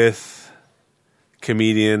is with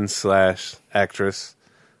comedian / actress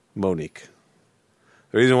Monique.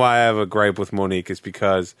 The reason why I have a gripe with Monique is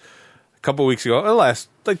because a couple weeks ago, last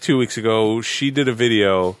 2 weeks ago, she did a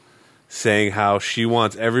video saying how she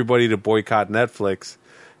wants everybody to boycott Netflix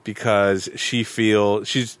because she feels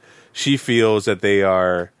that they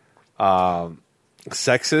are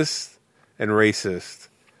sexist and racist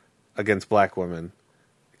against black women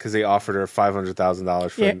because they offered her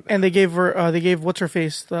 $500,000 for Yeah, and they gave her. They gave what's her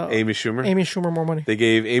face? Amy Schumer. Amy Schumer more money. They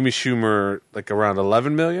gave Amy Schumer like around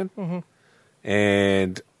 $11 million,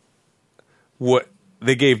 and what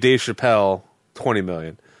they gave Dave Chappelle $20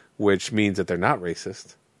 million, which means that they're not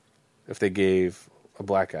racist. If they gave a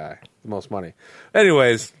black guy the most money,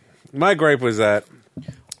 anyways, my gripe is that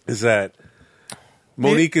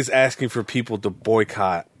Monique is asking for people to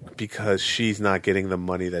boycott because she's not getting the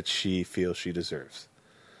money that she feels she deserves.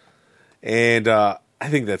 And I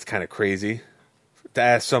think that's kind of crazy to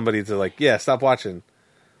ask somebody to stop watching.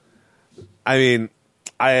 I mean,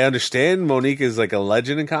 I understand Monique is like a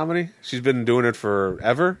legend in comedy. She's been doing it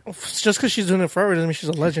forever. Just because she's doing it forever doesn't mean she's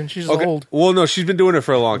a legend. She's just old. Well, no, she's been doing it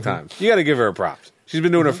for a long time. You got to give her a props. She's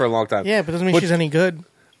been doing it for a long time. Yeah, but doesn't mean she's any good.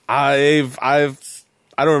 I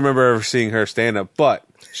don't remember ever seeing her stand up, but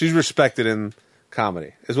she's respected in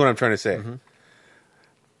comedy. Is what I'm trying to say.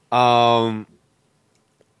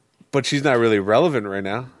 But she's not really relevant right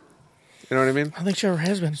now. You know what I mean? I think she ever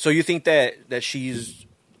has been. So you think that she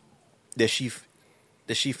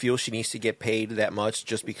feel she needs to get paid that much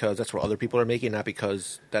just because that's what other people are making, not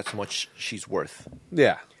because that's how much she's worth?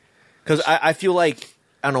 Yeah. Because I feel like,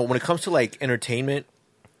 I don't know, when it comes to like entertainment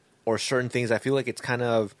or certain things, I feel like it's kind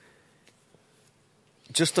of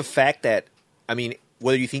just the fact that, I mean,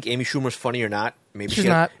 whether you think Amy Schumer's funny or not, maybe She's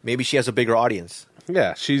not. Maybe she has a bigger audience.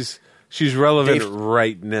 Yeah, she's relevant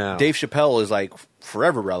right now. Dave Chappelle is like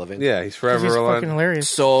forever relevant. Yeah, he's forever He's relevant. fucking hilarious.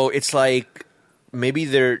 So it's like maybe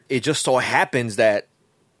it just so happens that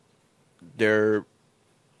they're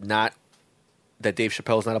not, that Dave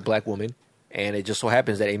Chappelle's not a black woman, and it just so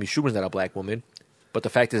happens that Amy Schumer's not a black woman. But the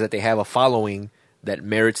fact is that they have a following that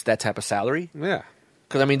merits that type of salary. Yeah.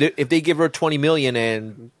 Because I mean, if they give her $20 million,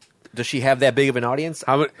 and does she have that big of an audience?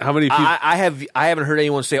 How many people? I haven't heard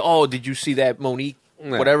anyone say, "Oh, did you see that Monique?"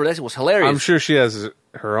 Whatever that was hilarious. I'm sure she has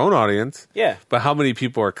her own audience. Yeah. But how many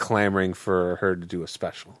people are clamoring for her to do a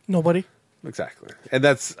special? Nobody. Exactly. And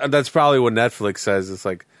that's probably what Netflix says. It's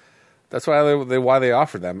like, that's why they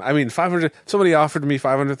offered them. I mean, somebody offered me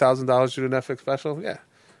 $500,000 to do a Netflix special. Yeah,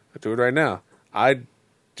 I'd do it right now. I'd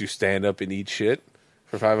do stand up and eat shit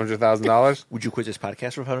for $500,000. Would you quit this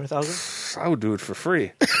podcast for $500,000? I would do it for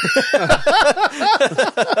free.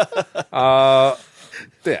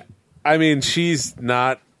 Yeah. I mean, she's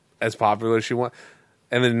not as popular as she won.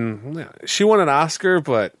 And then she won an Oscar,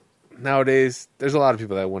 but nowadays there's a lot of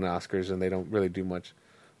people that win Oscars and they don't really do much.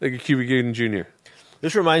 Like a Cuba Gooding Jr.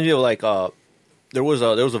 This reminds me of like there was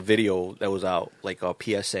a video that was out, like a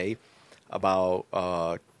PSA about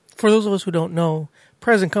For those of us who don't know,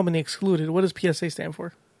 present company excluded. What does PSA stand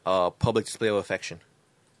for? public display of affection.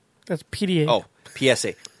 That's PDA. Oh,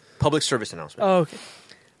 PSA, public service announcement. Oh, okay.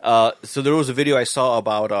 So there was a video I saw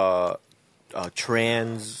about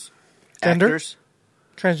trans Gender? actors.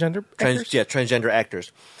 Transgender actors? Yeah, transgender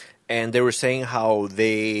actors, and they were saying how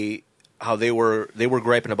they were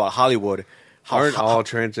griping about Hollywood. Aren't all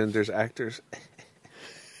transgenders actors?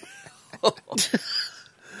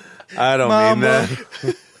 I don't mean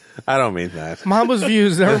that. I don't mean that. Mamba's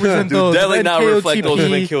views that represent those. Definitely not reflect those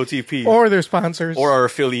of NKOTP NKOTP or their sponsors. or our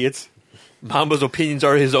affiliates. Mamba's opinions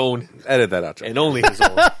are his own. Edit that out. John. And only his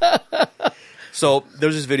own. So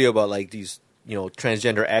there's this video about like these,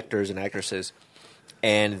 transgender actors and actresses,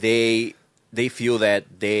 and they feel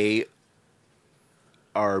that they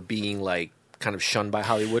are being like kind of shunned by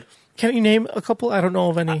Hollywood. Can you name a couple? I don't know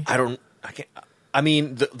of any. I can't. I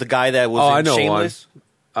mean, the guy that was in I know Shameless.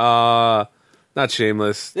 one. Not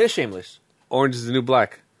Shameless. They're Shameless. Orange is the New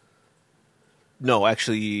Black. No,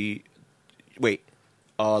 actually, wait.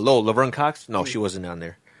 Laverne Cox? No, she wasn't on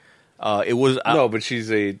there. It was no, but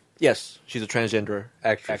she's a she's a transgender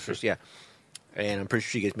actress. Yeah, and I'm pretty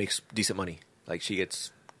sure she makes decent money. Like she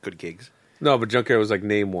gets good gigs. No, but Junkyard was like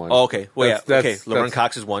name one. Oh, okay. Well, okay. Laverne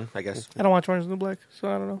Cox is one, I guess. I don't watch Orange is the New Black, so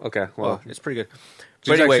I don't know. Okay, well, it's pretty good.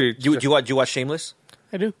 She's But anyway, actually- do you watch Shameless?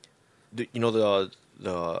 I do. You know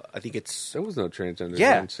the I think it's there was no transgender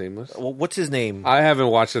yeah. in Shameless. Well, what's his name? I haven't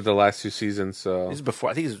watched it the last 2 seasons, so This is before.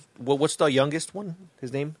 I think he's what's the youngest one?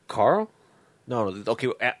 His name? Carl? No. Okay,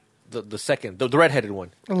 the second, the redheaded one.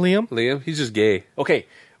 Liam, he's just gay. Okay,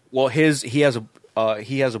 well he has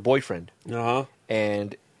a boyfriend. Uh-huh.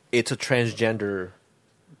 And it's a transgender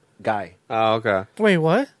guy. Oh, okay. Wait,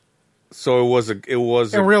 what? So it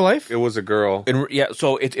was In real life? It was a girl.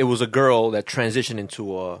 So it was a girl that transitioned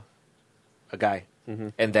into a guy,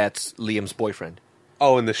 and that's Liam's boyfriend.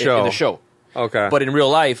 Oh, in the show. In the show. Okay. But in real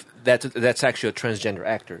life, that's actually a transgender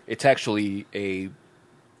actor. It's actually a.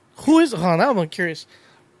 Who is? Hold on, now I'm curious.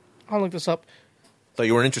 I'll look this up. Thought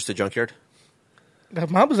you weren't interested, Junkyard.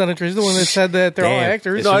 Mamba's not interested. The one that said that they're all Damn.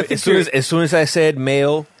 actors. As soon as I said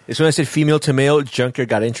male, as soon as I said female to male, Junkyard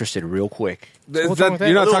got interested real quick. You're not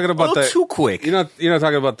talking about that too quick. You're not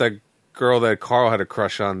talking about that girl that Carl had a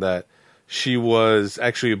crush on. That she was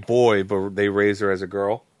actually a boy, but they raised her as a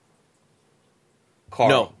girl.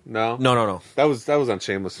 Carl. No. That was on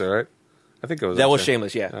Shameless, right? I think it was. That was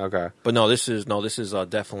Shameless, yeah. Okay, but this is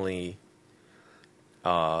definitely.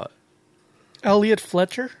 Elliot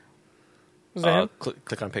Fletcher. Was that him?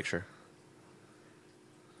 Click on picture.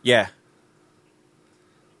 Yeah.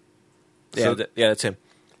 So- That's him.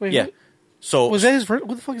 Wait, yeah. who- So was that his? What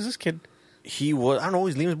the fuck is this kid? He was. I don't know.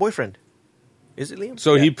 He's Liam's boyfriend. Is it Liam?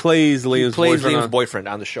 So he plays Liam's boyfriend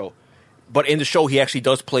on the show. But in the show, he actually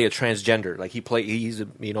does play a transgender. Like he's a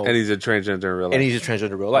and he's a transgender in real life. and he's a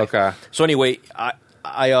transgender in real life. Okay. So anyway,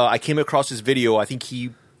 I came across this video. I think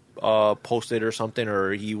he posted or something,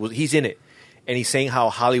 or he's in it, and he's saying how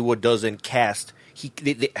Hollywood doesn't cast.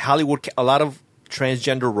 Hollywood, a lot of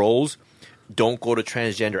transgender roles don't go to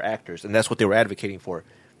transgender actors, and that's what they were advocating for.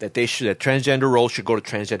 That transgender roles should go to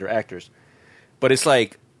transgender actors. But it's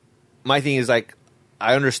like, my thing is like,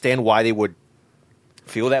 I understand why they would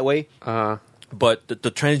feel that way. But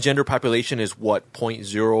the transgender population is what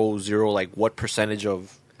 0.00, like what percentage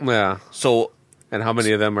of? Yeah. So, and how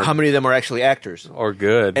many of them are actually actors or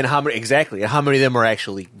good? And how many of them are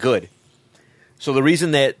actually good? So the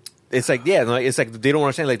reason that it's like, it's like they don't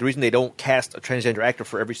understand. Like the reason they don't cast a transgender actor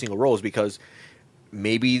for every single role is because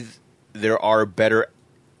maybe there are better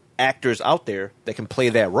actors out there that can play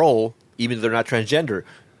that role, even though they're not transgender.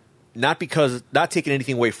 Not taking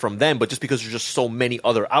anything away from them, but just because there's just so many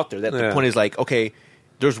other out there. That the point is like, okay,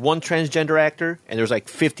 there's one transgender actor and there's like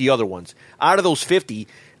 50 other ones. Out of those 50,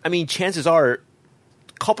 I mean, chances are a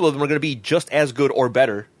couple of them are going to be just as good or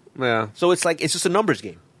better. Yeah. So it's like, it's just a numbers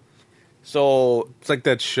game. So it's like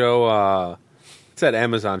that show, it's that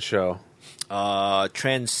Amazon show.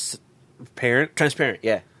 Transparent,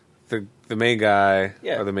 yeah. The main guy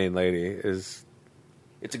or the main lady is...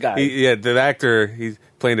 It's a guy. The actor, he's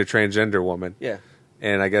playing a transgender woman. Yeah.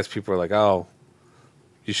 And I guess people are like, oh,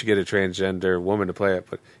 you should get a transgender woman to play it.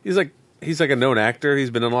 But he's like a known actor.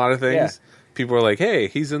 He's been in a lot of things. Yeah. People are like, hey,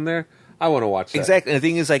 he's in there. I want to watch that. Exactly. And the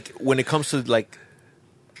thing is, like, when it comes to like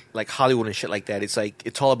Hollywood and shit like that, it's like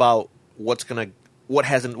it's all about what's gonna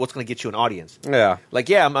get you an audience. Yeah. Like,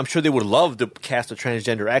 yeah, I'm sure they would love to cast a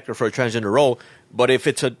transgender actor for a transgender role, but if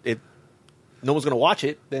no one's gonna watch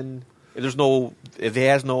it, then if it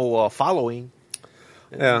has no following,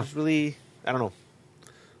 it's really, I don't know.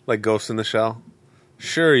 Like Ghost in the Shell.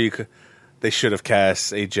 Sure, they should have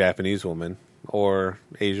cast a Japanese woman or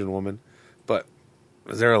Asian woman, but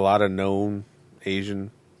is there a lot of known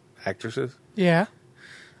Asian actresses? Yeah.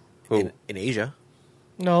 In Asia.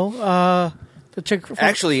 No, the chick.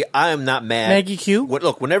 Actually, I am not mad. Maggie Q.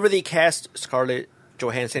 Look, whenever they cast Scarlett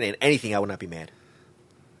Johansson in anything, I would not be mad.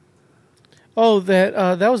 Oh,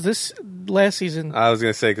 that was this last season. I was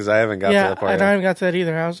going to say, because I haven't got to that part yet. I haven't got to that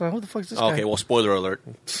either. I was like, what the fuck is this guy? Okay, well, spoiler alert.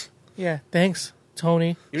 Yeah, thanks, Tony.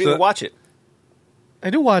 You didn't even watch it. I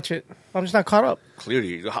do watch it. I'm just not caught up.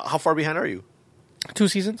 Clearly. How far behind are you? 2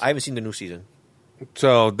 seasons. I haven't seen the new season.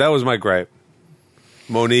 So that was my gripe.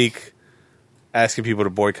 Monique asking people to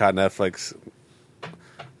boycott Netflix.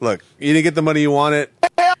 Look, you didn't get the money you wanted.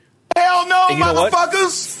 Hell no, and you know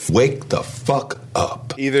motherfuckers! Wake the fuck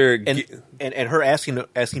up. Either and her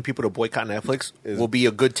asking people to boycott Netflix will be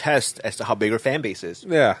a good test as to how big her fan base is.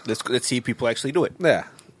 Yeah, let's see if people actually do it. Yeah,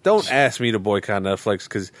 don't ask me to boycott Netflix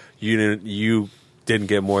because you didn't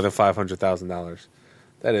get more than $500,000.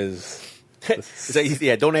 That is.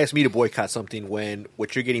 Don't ask me to boycott something when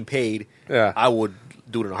what you're getting paid. Yeah, I would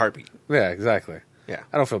do it in a heartbeat. Yeah, exactly. Yeah,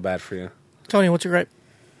 I don't feel bad for you. Tony, what's your gripe?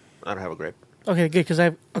 I don't have a gripe. Okay, good, because I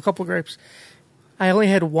have a couple gripes. I only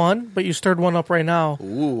had one, but you stirred one up right now.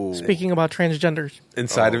 Ooh. Speaking about transgenders.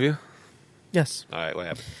 Inside of you? Yes. All right, what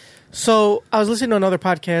happened? So, I was listening to another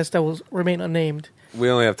podcast that will remain unnamed.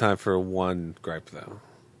 We only have time for one gripe, though.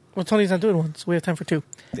 Well, Tony's not doing one, so we have time for 2.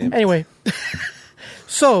 Damn anyway.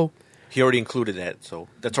 So. He already included that, so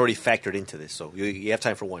that's already factored into this. So, you have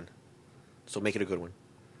time for one. So, make it a good one.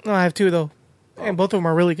 No, I have 2, though. Oh. And both of them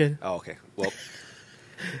are really good. Oh, okay. Well,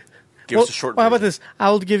 give us a short How about this?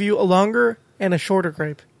 I'll give you a longer and a shorter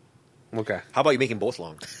gripe. Okay. How about you make them both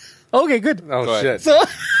long? Okay, good. Oh, shit. So,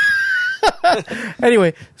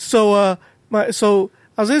 anyway, so I was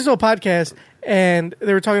listening to a podcast, and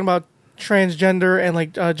they were talking about transgender and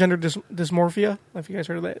like gender dysmorphia. I don't know if you guys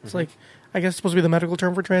heard of that. It's like, I guess it's supposed to be the medical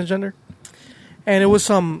term for transgender. And it was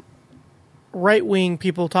some right-wing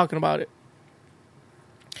people talking about it.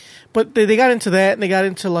 But they got into that, and they got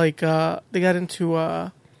into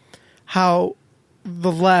how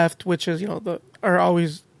the left, which is, are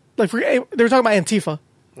always like, they were talking about Antifa.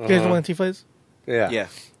 You guys know what Antifa is? Yeah. Yeah.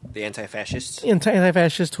 The anti-fascists.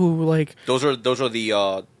 Anti-fascists who like those are like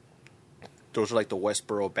the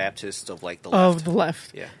Westboro Baptists of like the left. Of the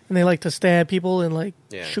left. Yeah. And they like to stab people and like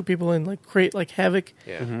shoot people and like create like havoc.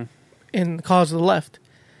 Yeah. In the cause of the left.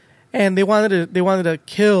 And they wanted to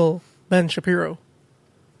kill Ben Shapiro.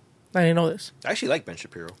 I didn't know this. I actually like Ben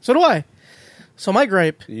Shapiro. So do I. So my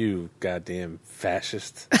gripe... You goddamn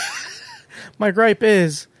fascist. My gripe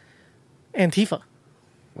is Antifa.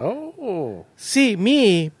 Oh. See,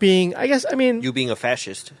 me being... You being a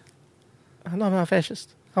fascist. No, I'm not a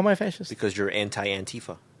fascist. How am I a fascist? Because you're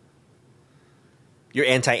anti-Antifa. You're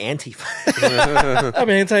anti-Antifa. I'm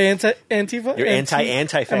anti-Antifa? You're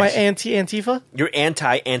anti-anti-fascist. Am I anti-Antifa? You're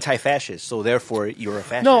anti-anti-fascist, so therefore you're a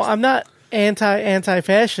fascist. No, I'm not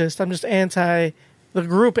anti-anti-fascist. I'm just the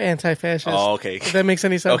group anti-fascist. Oh, okay. If that makes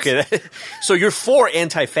any sense. Okay. So you're for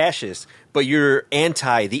anti-fascist, but you're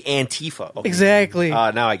anti the Antifa. Okay. Exactly.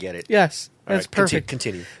 Now I get it. Yes. All That's right, perfect.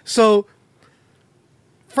 Continue. So,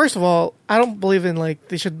 first of all, I don't believe in, like,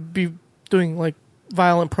 they should be doing, like,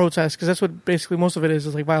 violent protest, because that's what basically most of it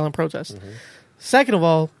is like violent protest. Mm-hmm. Second of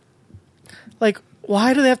all, like,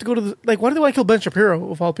 why do they have to go to why do they want to kill Ben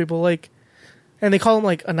Shapiro of all people? Like, and they call him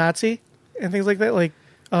like a Nazi and things like that. Like,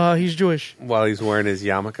 he's Jewish. While he's wearing his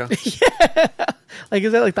yarmulke. Like,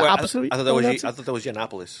 is that like the Well, opposite? I thought that was I thought that was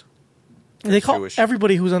Yiannopoulos. They call Jewish.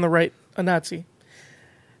 everybody who's on the right a Nazi.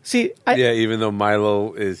 See, Yeah, even though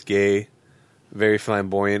Milo is gay, very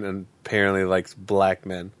flamboyant, and apparently likes black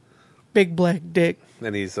men, big black dick.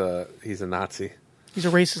 and he's a Nazi. He's a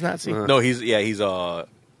racist Nazi. No, he's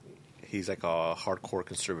like a hardcore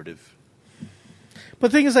conservative.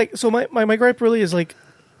 But the thing is, like, so my gripe really is like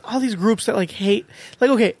all these groups that like hate. Like,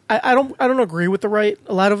 okay, I don't agree with the right.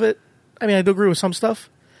 A lot of it. I mean, I do agree with some stuff.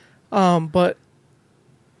 But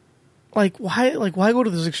like, why go to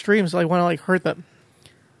those extremes? Like, want to like hurt them?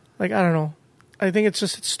 Like, I don't know. I think it's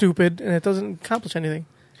stupid and it doesn't accomplish anything.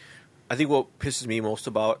 I think what pisses me most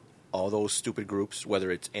about all those stupid groups,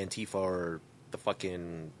 whether it's Antifa or the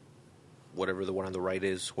fucking whatever the one on the right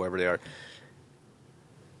is, whoever they are,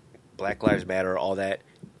 Black Lives Matter, all that,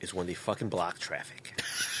 is when they fucking block traffic.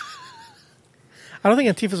 I don't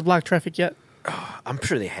think Antifa's blocked traffic yet. I'm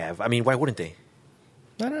sure they have. I mean, why wouldn't they?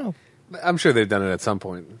 I don't know. I'm sure they've done it at some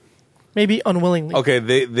point. Maybe unwillingly. Okay,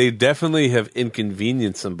 they definitely have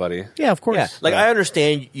inconvenienced somebody. Yeah, of course. Yeah, like I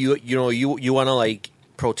understand you want to like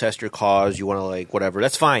protest your cause, you want to like whatever.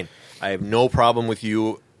 That's fine. I have no problem with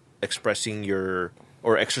you expressing your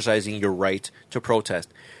or exercising your right to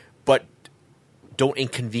protest, but don't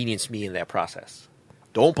inconvenience me in that process.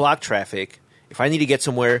 Don't block traffic. If I need to get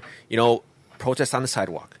somewhere, protest on the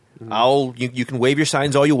sidewalk. Mm-hmm. You can wave your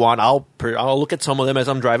signs all you want. I'll look at some of them as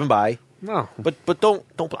I'm driving by. No, but don't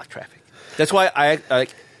block traffic. That's why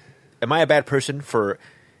am I a bad person for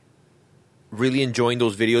really enjoying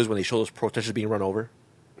those videos when they show those protesters being run over?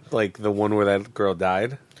 Like the one where that girl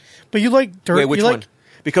died. But you like dirt. Wait, which you one? Like,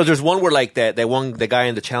 because there's one where like the guy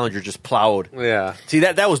in the Challenger just plowed. Yeah. See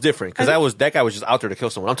that was different because that guy was just out there to kill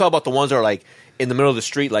someone. I'm talking about the ones that are like in the middle of the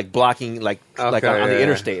street, like blocking, like on the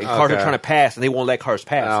interstate. And cars are trying to pass, and they won't let cars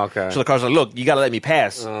pass. Okay. So the cars are like, "Look, you got to let me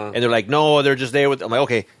pass," and they're like, "No, they're just there with." I'm like,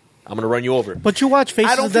 "Okay, I'm going to run you over." But you watch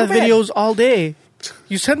Faces of Death videos all day.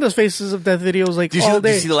 You send us Faces of Death videos like all day.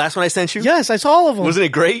 Did you see the last one I sent you? Yes, I saw all of them. Wasn't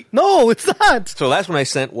it great? No, it's not. So the last one I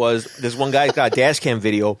sent was this one guy's got a dash cam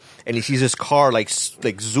video, and he sees his car like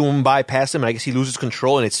zoom by past him, and I guess he loses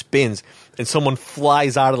control and it spins, and someone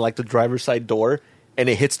flies out of like the driver's side door, and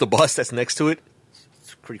it hits the bus that's next to it.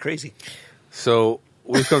 It's pretty crazy. So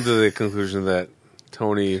we've come to the conclusion that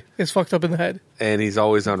Tony is fucked up in the head, and he's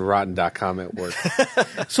always on Rotten.com at work.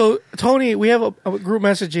 So Tony, we have a group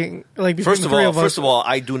messaging like between First of all,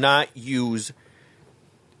 I do not use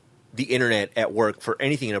the internet at work for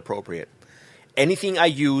anything inappropriate. Anything I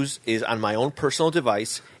use is on my own personal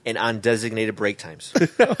device and on designated break times.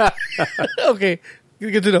 Okay,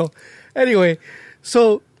 good to know. Anyway,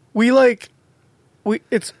 so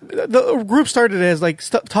it's the group started as like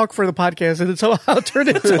talk for the podcast, and it somehow turned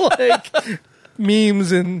into like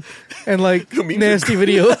memes and like nasty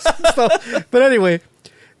videos and stuff. But anyway,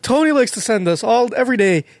 Tony likes to send us every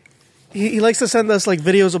day. He likes to send us like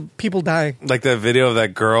videos of people dying. Like that video of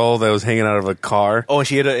that girl that was hanging out of a car. Oh, and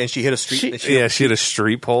she hit a street. She hit a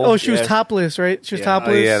street pole. Oh, she was topless, right? She was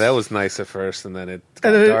topless. Oh, yeah, that was nice at first, and then it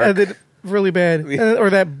got and dark. then really bad. Or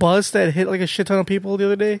that bus that hit like a shit ton of people the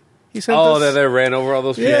other day. He sent Oh, us. that ran over all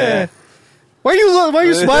those people. Yeah. Why are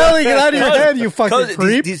you smiling and out of your head, you fucking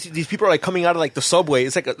creep? These people are like coming out of like the subway.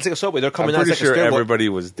 It's like a subway. They're coming I'm out. pretty It's like sure a stairwell. everybody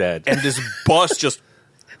was dead. And this bus just,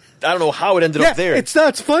 I don't know how it ended up there. It's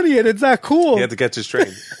not funny and it's not cool. He had to catch his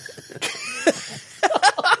train.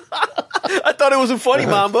 I thought it wasn't funny,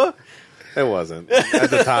 Mamba. It wasn't at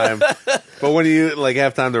the time. But when you like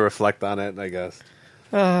have time to reflect on it, I guess.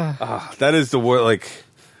 That is the word. Like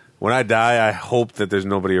when I die, I hope that there's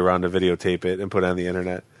nobody around to videotape it and put it on the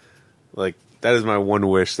internet. Like that is my one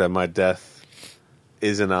wish, that my death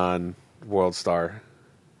isn't on World Star.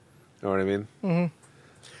 You know what I mean? Mm-hmm.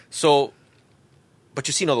 So, but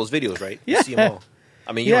you've seen all those videos, right? Yeah. You see them all.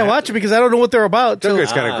 I mean, you Yeah, watch it because I don't know what they're about.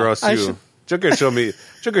 Joker's kind of gross too. Joker showed me.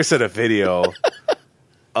 Joker sent a video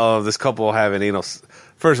of this couple having anal.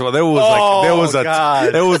 First of all, there was a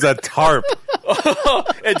tarp.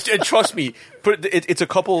 and trust me, it's a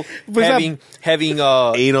couple having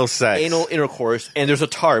anal sex, anal intercourse, and there's a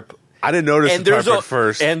tarp. I didn't notice the tarp at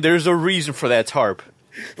first, and there's a reason for that tarp,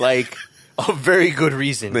 like a very good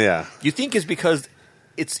reason. Yeah, you think it's because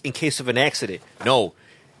it's in case of an accident? No,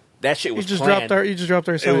 that shit was planned. You just dropped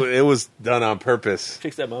our sign. It was done on purpose.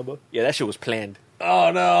 Fix that, Mamba. Yeah, that shit was planned.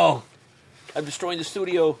 Oh no! I'm destroying the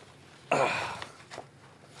studio.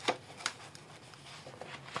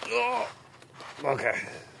 Okay.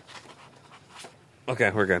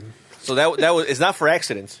 Okay, we're good. So that was it's not for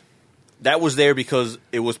accidents. That was there because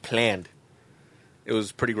it was planned. It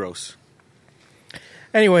was pretty gross.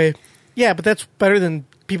 Anyway, yeah, but that's better than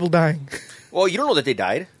people dying. Well, you don't know that they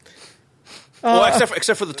died. Well,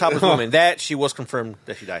 except for the topless woman, that she was confirmed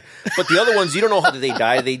that she died. But the other ones, you don't know how did they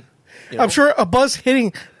die. They, you know. I'm sure a bus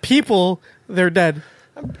hitting people, they're dead.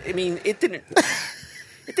 I mean, it didn't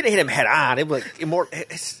hit him head on. It was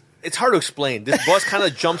like it's hard to explain. This bus kind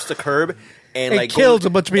of jumps the curb and It like kills a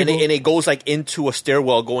bunch of people. and it goes like into a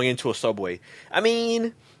stairwell going into a subway. I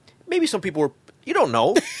mean, maybe some people were. You don't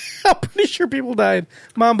know. I'm pretty sure people died.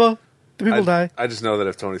 Mamba, do people die? I just know that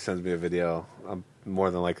if Tony sends me a video, I'm more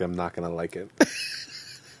than likely I'm not going to like it.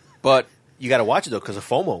 But you got to watch it though because of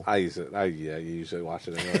FOMO. I use it. You usually watch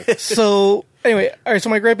it anyway. So anyway, all right. So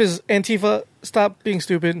my gripe is Antifa. Stop being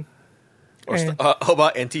stupid. Or And- how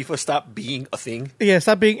about Antifa stop being a thing? Yeah,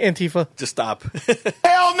 stop being Antifa. Just stop.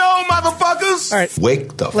 Hell no, motherfuckers! All right.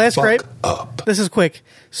 Wake the Last fuck gripe. up. This is quick.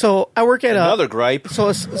 So I work at Another gripe.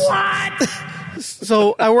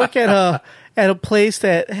 So I work at a place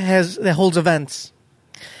that holds events,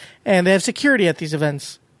 and they have security at these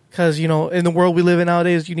events because in the world we live in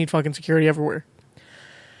nowadays, you need fucking security everywhere.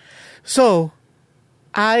 So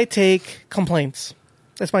I take complaints.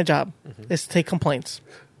 That's my job. Is to take complaints.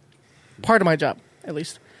 Part of my job, at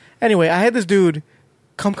least. Anyway, I had this dude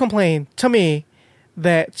come complain to me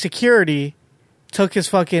that security took his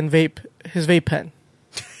fucking vape pen.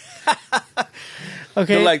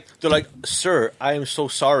 Okay. They're like, sir, I am so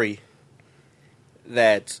sorry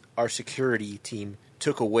that our security team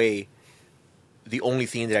took away the only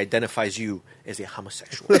thing that identifies you as a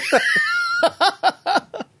homosexual.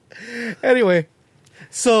 Anyway,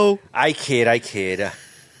 so I kid.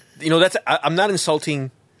 I'm not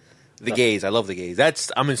insulting the gays. I love the gays.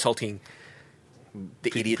 I'm insulting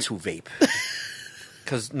the idiots who vape.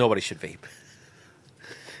 Because nobody should vape.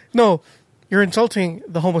 no, you're insulting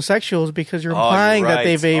the homosexuals because you're implying that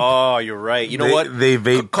they vape, Oh, you're right. You know what? They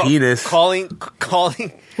vape penis. Calling,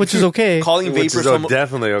 which is okay. calling Which vapors is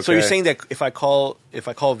definitely okay. So you're saying that if I call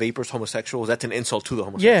vapors homosexuals, that's an insult to the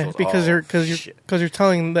homosexuals? Yeah, because shit. you're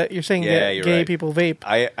telling that you're saying Yeah, that you're gay right. people vape.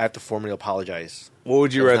 I have to formally apologize. What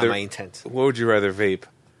would you That was rather? not my intent. What would you rather vape?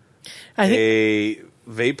 I think A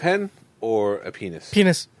vape pen or a penis?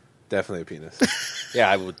 penis Definitely a penis. Yeah,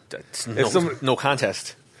 I would. No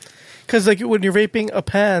contest. because like when you're vaping a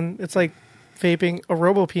pen, it's like vaping a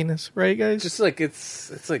robo penis, right, guys? Just like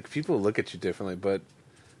it's like people look at you differently, but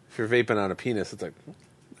if you're vaping on a penis, it's like,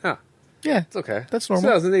 yeah, yeah, it's okay. That's It's normal.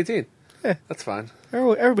 2018. Yeah. That's fine.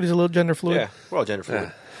 Everybody's a little gender fluid. Yeah, we're all gender fluid.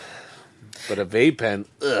 Yeah. But a vape pen,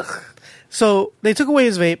 ugh. So they took away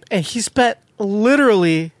his vape, and he spent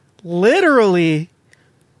literally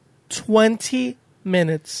 20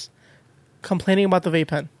 minutes complaining about the vape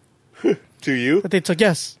pen To you? that they took.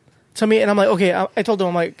 Yes, to me, and I'm like, okay. I told them,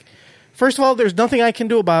 I'm like, first of all, there's nothing I can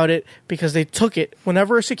do about it because they took it.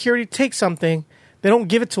 Whenever a security takes something, they don't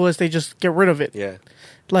give it to us; they just get rid of it. Yeah.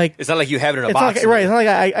 Like It's not like you have it in a it's box. not like, right. It's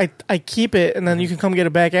not like I keep it and then you can come get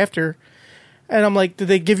it back after. And I'm like, did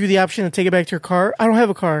they give you the option to take it back to your car? I don't have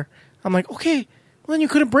a car. I'm like, okay, well then you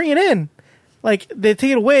couldn't bring it in. Like they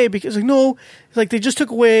take it away because like no, it's like they just took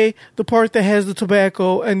away the part that has the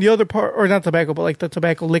tobacco and the other part, or not tobacco, but like the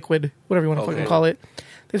tobacco liquid, whatever you want to fucking call it.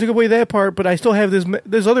 They took away that part, but I still have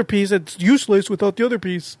this other piece that's useless without the other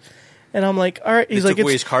piece. And I'm like, all right. He's They like, took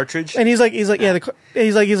away it's his cartridge? and he's like, yeah.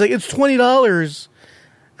 He's like, it's $20.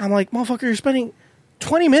 I'm like, motherfucker, you're spending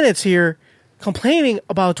 20 minutes here complaining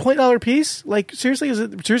about a $20 piece. Like, seriously, is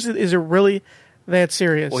it really that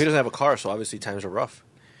serious? Well, he doesn't have a car, so obviously times are rough.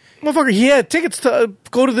 Motherfucker, he had tickets to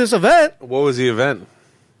go to this event. What was the event?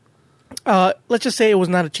 Let's just say it was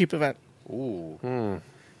not a cheap event. Ooh.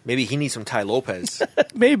 Maybe he needs some Ty Lopez.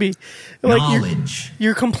 Maybe. Like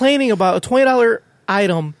you're complaining about a $20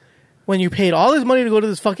 item when you paid all this money to go to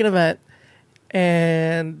this fucking event,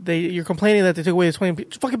 and you're complaining that they took away the 20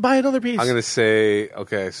 piece. Fucking buy another piece. I'm going to say,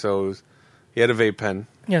 okay, so he had a vape pen.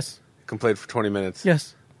 Yes. Complained for 20 minutes.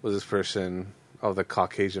 Yes. Was this person of the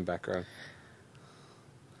Caucasian background?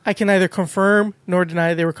 I can neither confirm nor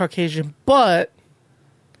deny they were Caucasian, but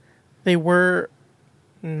they were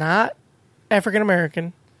not African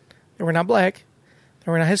American. They were not black.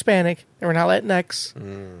 They were not Hispanic. They were not Latinx.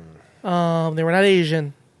 They were not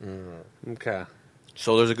Asian. Okay.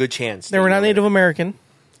 So there's a good chance. They were not Native American.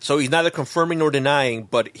 So he's neither confirming nor denying,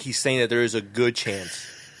 but he's saying that there is a good chance.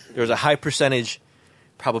 There's a high percentage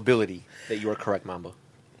probability that you are correct, Mamba.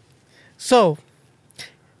 So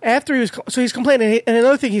after he's complaining, and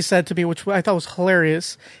another thing he said to me, which I thought was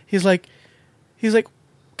hilarious, he's like,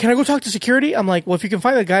 can I go talk to security? I'm like, well, if you can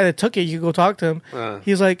find the guy that took it, you can go talk to him.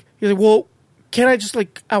 He's like, well, can I just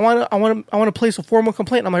like, I want to place a formal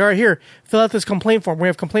complaint. I'm like, all right, here, fill out this complaint form. We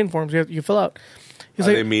have complaint forms you fill out. He's Are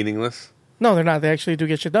like, they meaningless? no, they're not. They actually do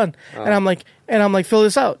get shit done. And I'm like, fill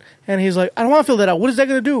this out. And he's like, I don't want to fill that out. What is that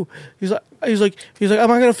going to do? He's like,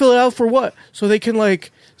 am I going to fill it out for what? So they can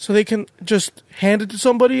just hand it to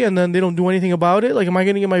somebody and then they don't do anything about it. Like, am I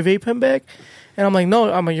going to get my vape pen back? And I'm like,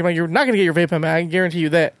 no. I'm like, you're not going to get your vape pen back. I can guarantee you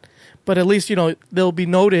that. But at least, they'll be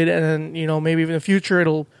noted, and then, maybe in the future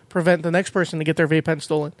it'll prevent the next person to get their vape pen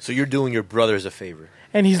stolen. So you're doing your brothers a favor.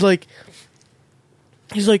 And he's like,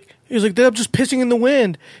 they're just pissing in the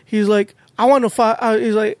wind. He's like, I want to file.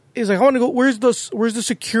 He's like, I want to go. Where's the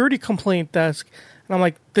security complaint desk? And I'm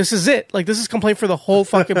like, this is it. Like, this is complaint for the whole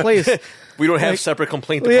fucking place. We don't have separate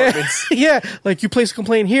complaint departments. Yeah, like you place a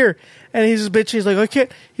complaint here, and he's this bitch. He's like, I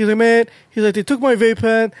can't. He's like, man. He's like, they took my vape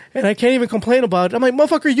pen, and I can't even complain about it. I'm like,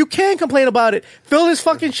 motherfucker, you can complain about it. Fill this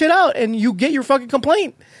fucking shit out, and you get your fucking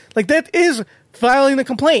complaint. Like, that is filing the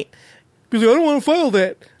complaint. He's like, I don't want to file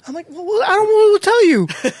that. I'm like, well, I don't want to tell you.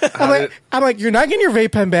 I'm like, you're not getting your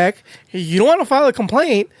vape pen back. You don't want to file a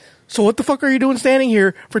complaint. So what the fuck are you doing standing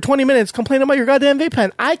here for 20 minutes complaining about your goddamn vape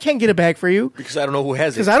pen? I can't get it back for you. Because I don't know who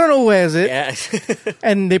has it. Because I don't know who has it. Yeah.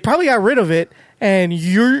 And they probably got rid of it. And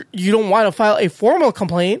you don't want to file a formal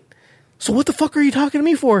complaint. So what the fuck are you talking to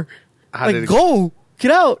me for? Go.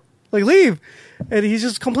 Get out. Like, leave. And he's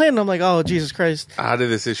just complaining. I'm like, oh, Jesus Christ. How did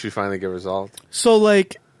this issue finally get resolved? So,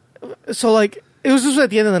 like, it was just at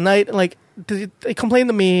the end of the night, like, they complained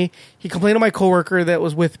to me. He complained to my coworker that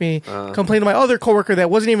was with me. Complained to my other coworker that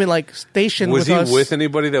wasn't even like stationed with us. Was he with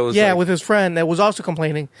anybody that was? Yeah, with his friend that was also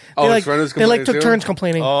complaining. His friend was complaining. They took turns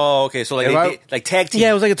complaining. Oh, okay. So like they tag team.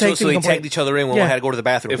 Yeah, it was like a tag team. So they complaint. tagged each other in when one had to go to the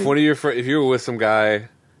bathroom. If one of your if you were with some guy,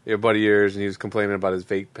 your buddy of yours, and he was complaining about his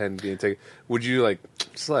vape pen being taken, would you like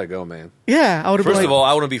just let it go, man? Yeah, I would have. First of all,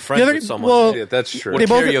 I wouldn't be friends with someone. Well, yeah, that's true. They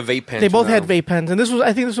both carry a vape pen. They both had vape pens, and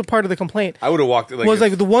I think this was part of the complaint. I would have walked. Was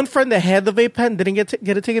like the one friend that had the vape pen didn't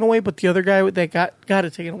get it taken away, but the other guy that got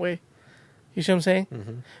it taken away. You see what I'm saying?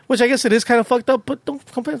 Mm-hmm. Which I guess it is kind of fucked up, but don't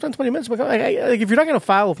complain for 20 minutes. Like, if you're not going to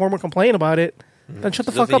file a formal complaint about it, then shut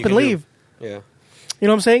the fuck up and leave. Yeah. You know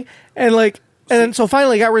what I'm saying? And like, then so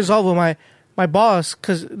finally it got resolved with my boss,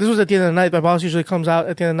 because this was at the end of the night. My boss usually comes out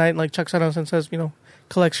at the end of the night and like checks on us and says,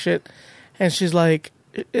 collects shit. And she's like,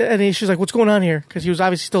 what's going on here? Because he was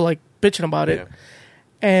obviously still like bitching about it.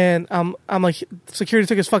 And I'm like, security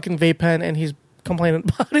took his fucking vape pen and he's complaining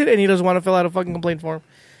about it, and he doesn't want to fill out a fucking complaint form.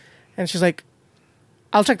 And she's like,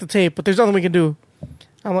 I'll check the tape, but there's nothing we can do.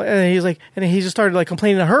 I'm like, and he's like, and he just started like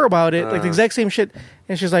complaining to her about it, like the exact same shit.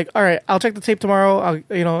 And she's like, all right, I'll check the tape tomorrow.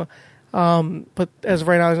 But as of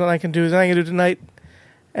right now, there's nothing I can do. There's nothing I can do tonight.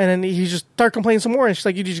 And then he just started complaining some more, and she's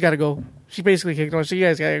like, you just got to go. She basically kicked him. She said, you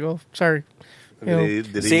guys got to go. Sorry.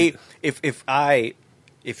 See,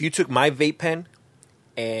 if you took my vape pen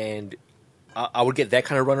and I would get that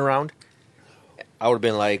kind of runaround, I would have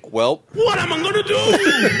been like, well, what am I going to do?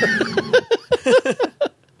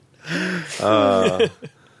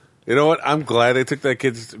 You know what? I'm glad they took that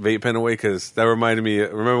kid's vape pen away, because that reminded me.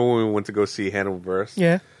 Remember when we went to go see Hannibal Buress?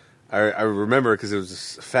 Yeah. I remember because there was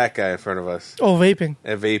this fat guy in front of us. Oh, vaping.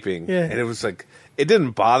 Yeah. And it was like, it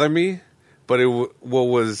didn't bother me, but what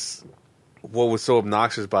was so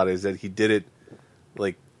obnoxious about it is that he did it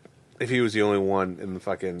like if he was the only one in the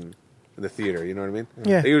theater. You know what I mean?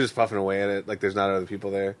 Yeah. He was just puffing away at it like there's not other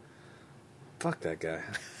people there. Fuck that guy.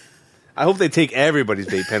 I hope they take everybody's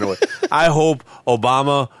vape pen away. I hope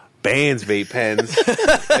Obama bans vape pens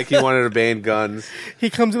like he wanted to ban guns.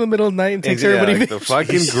 He comes in the middle of the night and takes everybody. Like the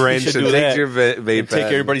fucking Grinch and takes your vape pen. Take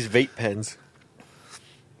everybody's vape pens.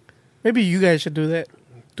 Maybe you guys should do that.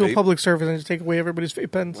 Do a public service and just take away everybody's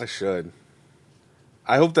vape pens. I should.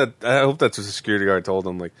 I hope that's what the security guard told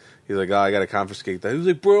him. Like, he's like, oh, I got to confiscate that. He was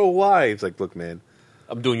like, bro, why? He's like, look, man,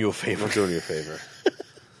 I'm doing you a favor.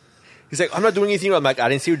 He's like, I'm not doing anything wrong. I'm like, I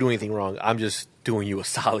didn't see you doing anything wrong. I'm just doing you a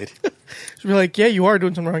solid. She'll be like, yeah, you are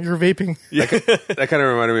doing something wrong. You're vaping. Yeah. That kind of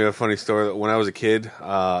reminded me of a funny story. When I was a kid,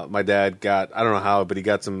 my dad got, I don't know how, but he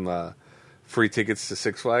got some free tickets to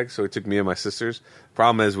Six Flags. So he took me and my sisters.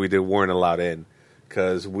 Problem is, we weren't allowed in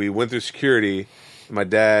because we went through security. My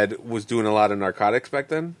dad was doing a lot of narcotics back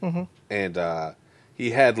then. Mm-hmm. And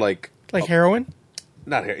he had like heroin?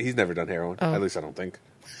 Not heroin. He's never done heroin. At least I don't think.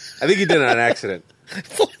 I think he did it on accident.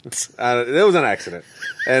 What? It was an accident.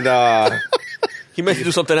 And he meant to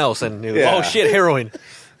do something else. And he was, oh, shit, heroin.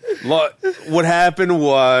 What happened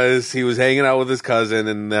was he was hanging out with his cousin,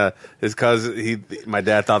 and his cousin, my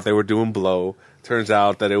dad thought they were doing blow. Turns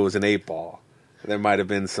out that it was an 8-ball. There might have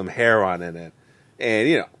been some heroin in it.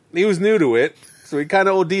 And, he was new to it. so he kind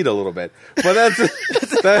of OD'd a little bit. But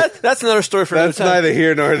that's another story for another time. That's neither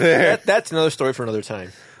here nor there. That's another story for another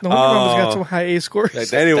time. No wonder Mama's got some high A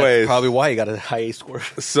scores. Anyways, that's probably why he got a high A score.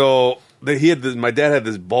 So my dad had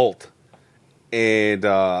this bolt, and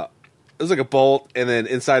it was like a bolt, and then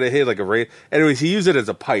inside it had like a ray. Anyways, he used it as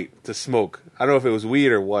a pipe to smoke. I don't know if it was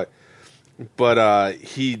weed or what, but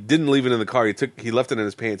he didn't leave it in the car. He left it in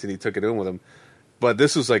his pants, and he took it in with him. But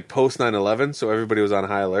this was like post 9/11, so everybody was on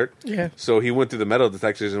high alert. Yeah. So he went through the metal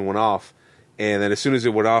detectors and went off, and then as soon as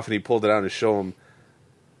it went off, and he pulled it out and showed him,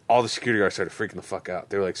 all the security guards started freaking the fuck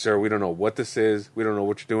out. They were like, "Sir, we don't know what this is. We don't know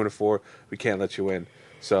what you're doing it for. We can't let you in."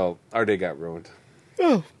 So our day got ruined.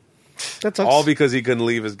 Oh, that sucks. All because he couldn't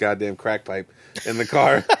leave his goddamn crack pipe in the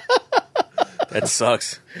car. That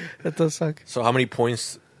sucks. That does suck. So how many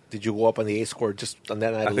points did you go up on the A score just on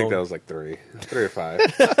that night alone? I think that was like 3 or 5.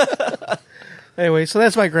 Anyway, so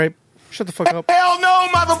that's my gripe. Shut the fuck up. Hell no,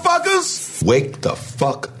 motherfuckers! Wake the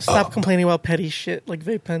fuck Stop complaining about petty shit like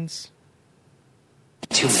vape pens.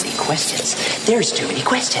 Too many questions. There's too many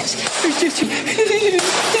questions.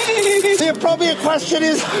 The appropriate question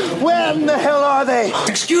is, when the hell are they?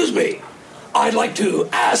 Excuse me. I'd like to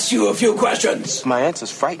ask you a few questions. My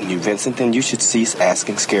answers frighten you, Vincent, then you should cease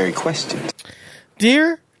asking scary questions.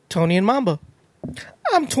 Dear Tony and Mamba,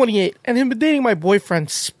 I'm 28 and have been dating my boyfriend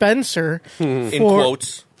Spencer in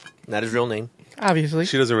quotes, not his real name. Obviously.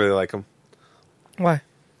 She doesn't really like him. Why?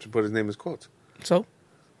 She put his name as quotes. So?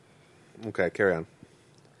 Okay, carry on.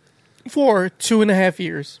 For 2.5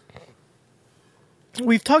 years.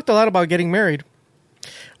 We've talked a lot about getting married.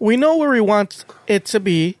 We know where we want it to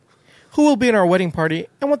be, who will be in our wedding party,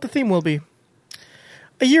 and what the theme will be.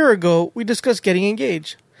 A year ago, we discussed getting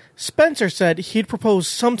engaged. Spencer said he'd propose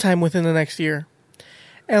sometime within the next year.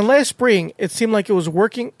 And last spring, it seemed like he was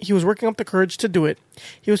working up the courage to do it.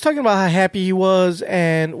 He was talking about how happy he was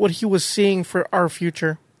and what he was seeing for our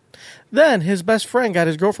future. Then his best friend got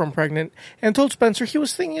his girlfriend pregnant and told Spencer he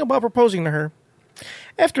was thinking about proposing to her.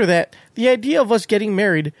 After that, the idea of us getting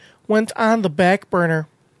married went on the back burner.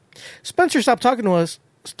 Spencer stopped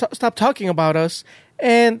talking about us,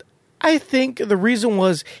 and I think the reason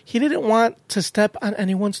was he didn't want to step on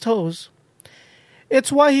anyone's toes.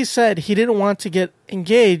 It's why he said he didn't want to get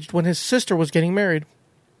engaged when his sister was getting married.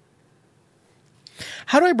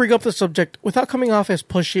 How do I bring up the subject without coming off as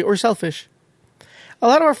pushy or selfish? A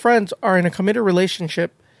lot of our friends are in a committed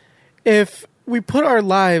relationship. If we put our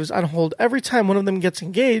lives on hold every time one of them gets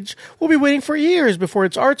engaged, we'll be waiting for years before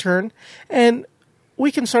it's our turn, and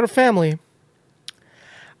we can start a family.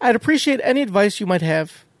 I'd appreciate any advice you might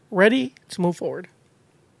have. Ready to move forward.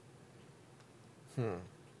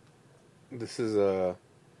 This is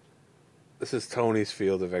Tony's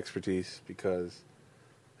field of expertise because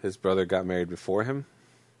his brother got married before him,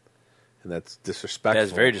 and that's disrespectful.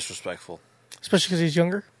 That's very disrespectful. Especially because he's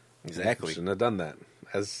younger? Exactly. Shouldn't have done that.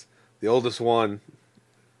 As the oldest one...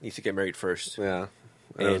 needs to get married first. Yeah.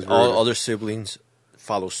 And all other siblings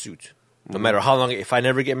follow suit. No matter how long... If I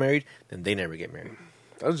never get married, then they never get married.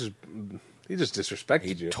 He just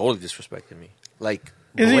disrespected you. He totally disrespected me. Like...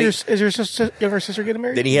 Is your younger sister getting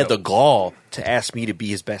married? Then he had the gall to ask me to be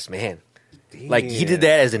his best man. Damn. Like, he did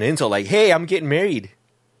that as an insult. Like, hey, I'm getting married.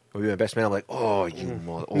 I'll be my best man. I'm like, oh,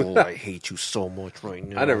 I hate you so much right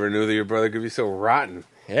now. I never knew that your brother could be so rotten.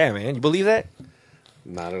 Yeah, man. You believe that?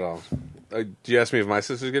 Not at all. Do you ask me if my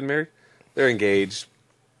sister's getting married? They're engaged,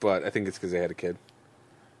 but I think it's because they had a kid.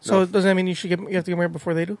 So does that mean you have to get married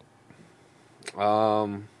before they do?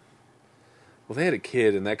 Well, they had a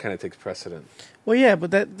kid, and that kind of takes precedent. Well, yeah,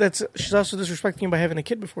 but that's she's also disrespecting you by having a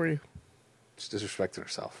kid before you. She's disrespecting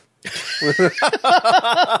herself.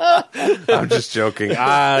 I'm just joking.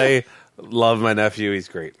 I love my nephew. He's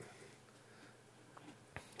great.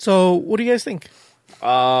 So, what do you guys think?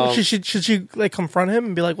 Should she like confront him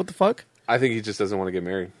and be like, "What the fuck"? I think he just doesn't want to get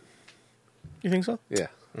married. You think so? Yeah.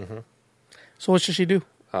 Mm-hmm. So, what should she do?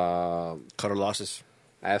 Cut her losses.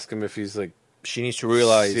 Ask him if he's like. She needs to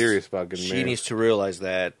realize serious about getting married. She needs to realize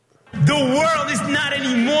that the world is not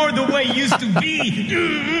anymore the way it used to be.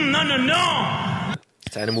 No.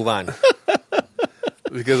 Time to move on.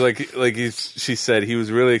 Because she said, he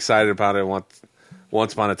was really excited about it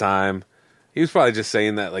once upon a time. He was probably just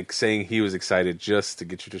saying that, like saying he was excited just to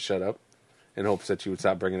get you to shut up in hopes that you would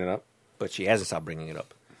stop bringing it up. But she hasn't stopped bringing it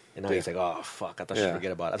up. And now he's like, oh, fuck, I thought she'd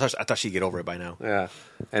forget about it. I thought she'd get over it by now. Yeah.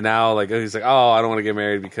 And now, he's like, oh, I don't want to get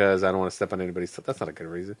married because I don't want to step on anybody's toes. That's not a good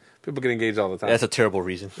reason. People get engaged all the time. That's a terrible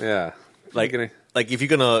reason. Yeah. Like if you're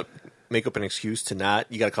going to make up an excuse to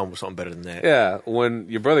not, you got to come up with something better than that. Yeah. When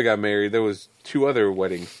your brother got married, there was 2 other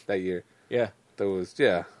weddings that year. Yeah.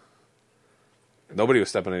 Nobody was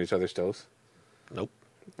stepping on each other's toes. Nope.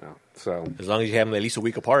 No. So as long as you have them at least a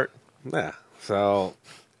week apart. Yeah. So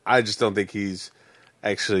I just don't think he's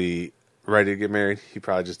actually ready to get married. He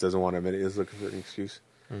probably just doesn't want to admit it. He's looking for an excuse.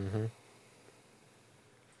 Mm-hmm.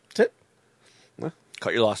 That's it.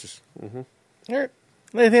 Cut your losses. Mm-hmm. All right.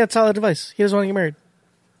 I think that's solid advice. He doesn't want to get married.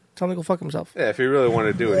 Tell him to go fuck himself. Yeah, if he really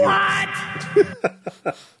wanted to do it. What?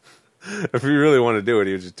 If he really wanted to do it,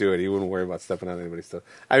 he would just do it. He wouldn't worry about stepping on anybody's stuff.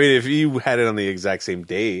 I mean, if you had it on the exact same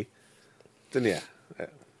day, then yeah.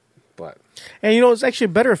 But And you know, it's actually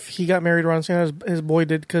better if he got married around the same time as his boy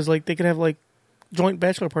did, because like they could have like joint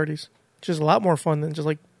bachelor parties, which is a lot more fun than just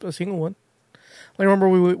like a single one. Like, remember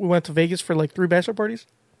we went to Vegas for like 3 bachelor parties?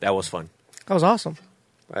 That was fun. That was awesome.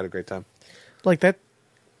 I had a great time. Like that,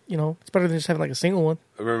 you know, it's better than just having like a single one.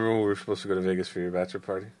 I remember when we were supposed to go to Vegas for your bachelor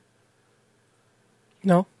party?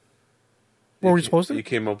 No. Were we supposed to? You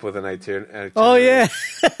came up with an itinerary. Oh, yeah.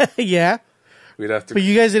 Yeah. We'd have to. But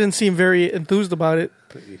you guys didn't seem very enthused about it.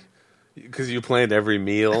 Because you planned every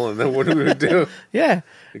meal, and then what do we do? Yeah.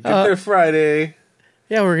 Get there Friday.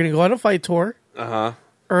 Yeah, we're going to go on a fight tour. Uh-huh.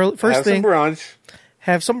 First have thing. some brunch.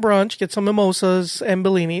 Have some brunch. Get some mimosas and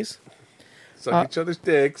Bellinis. Suck each other's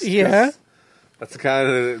dicks. Yeah. That's the kind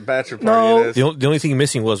of bachelor party No. it is. The only thing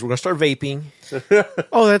missing was we're going to start vaping.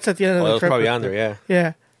 Oh, that's at the end of Well, the that was trip. probably on there, yeah.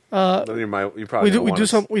 Yeah. Then you probably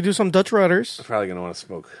we do some Dutch rudders. Probably gonna want to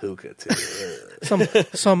smoke hookah too.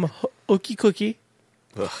 some hooky cookie.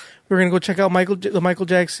 Ugh. We're gonna go check out the Michael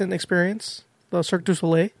Jackson Experience, the Cirque du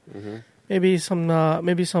Soleil. Mm-hmm. Maybe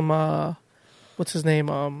some what's his name?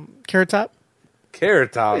 Carrot Top.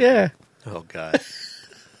 Carrot Top. Yeah. Oh God.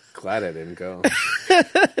 Glad I didn't go.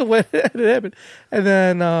 What happened? And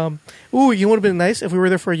then, you would have been nice if we were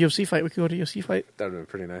there for a UFC fight. We could go to a UFC fight. That would have been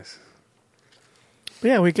pretty nice. But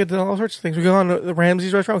yeah, we could do all sorts of things. We could go on to the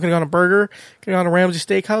Ramsey's restaurant. We could go on a burger. We could go on a Ramsey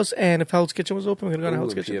Steakhouse. And if Hell's Kitchen was open, we could go to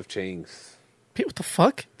Hell's Kitchen. P.F. Chang's. What the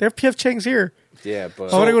fuck? They have P.F. Chang's here. Yeah,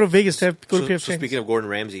 but I want to go to Vegas to go to P.F. So Chang's. speaking of Gordon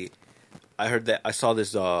Ramsay, I heard that I saw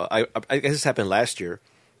this. I guess this happened last year.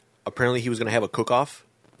 Apparently, he was going to have a cook-off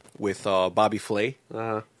with Bobby Flay,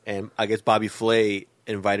 and I guess Bobby Flay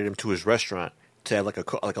invited him to his restaurant to have like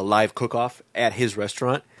a live cook-off at his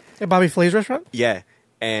restaurant. At Bobby Flay's restaurant? Yeah.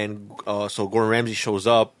 And so Gordon Ramsay shows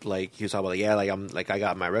up, like he was talking about, I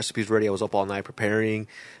got my recipes ready. I was up all night preparing.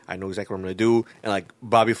 I know exactly what I'm gonna do. And like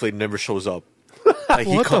Bobby Flay never shows up. Like,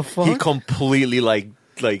 What the fuck? He completely like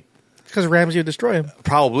because Ramsey would destroy him.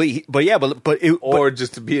 Probably, but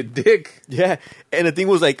just to be a dick. Yeah, and the thing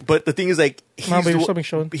was like, but the thing is like, he's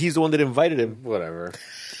the one that invited him. Whatever.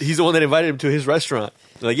 He's the one that invited him to his restaurant.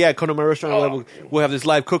 Like, yeah, come to my restaurant. We'll have this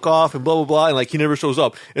live cook-off and blah, blah, blah. And, like, he never shows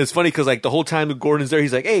up. And it's funny because, like, the whole time that Gordon's there,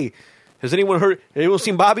 he's like, hey, has anyone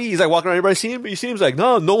seen Bobby? He's like walking around, everybody seen him? You seen him? He's like,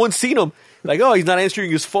 no one's seen him. Like, oh, he's not answering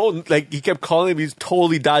his phone. Like, he kept calling him. He's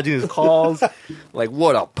totally dodging his calls. Like,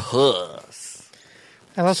 what a puss.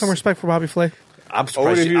 I lost some respect for Bobby Flay. I'm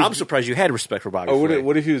surprised you had respect for Bobby Flay.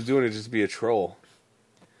 What if he was doing it just to be a troll?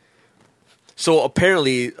 So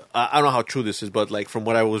apparently, I don't know how true this is, but like from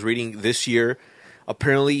what I was reading this year,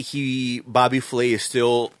 apparently Bobby Flay is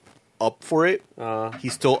still up for it.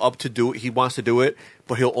 He's still up to do it. He wants to do it,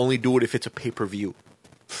 but he'll only do it if it's a pay-per-view.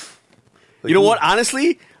 Like, you know what?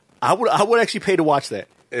 Honestly, I would actually pay to watch that.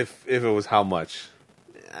 If it was how much?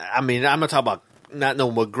 I mean, I'm not talking about not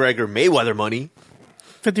no McGregor Mayweather money.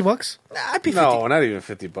 $50? I'd pay 50. No, not even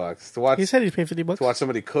 $50 to watch. He said he'd pay $50 to watch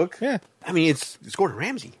somebody cook. Yeah, I mean it's Gordon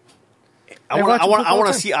Ramsay. I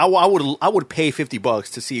want to see. I would pay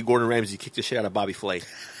 $50 to see Gordon Ramsay kick the shit out of Bobby Flay.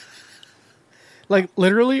 Like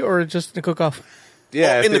literally, or just in the cook-off?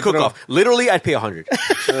 Yeah, in the cook-off. Literally, I'd pay $100.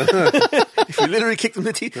 If you literally kicked him in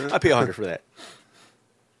the teeth, I'd pay $100 for that.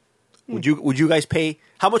 Would you guys pay?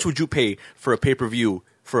 How much would you pay for a pay-per-view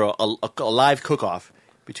for a live cook-off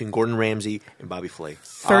between Gordon Ramsay and Bobby Flay?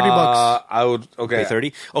 $30. I would. Okay, pay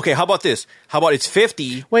 30. Okay, how about this? How about it's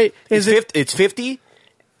 50? Wait, it's 50?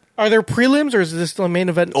 Are there prelims, or is this the main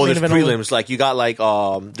event? Oh, there's event prelims. only? Like you got like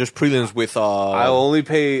there's prelims with. I'll only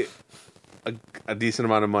pay a decent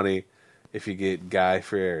amount of money if you get Guy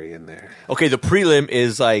Fieri in there. Okay, the prelim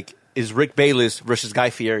is Rick Bayless versus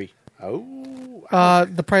Guy Fieri. Oh,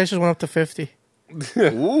 the prices went up to $50.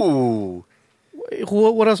 Ooh.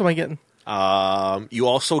 What else am I getting? You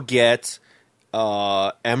also get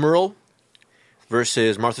Emerald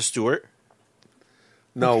versus Martha Stewart.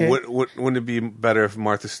 No, Okay. wouldn't it be better if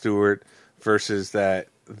Martha Stewart versus that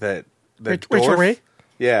Rachel dwarf? Ray?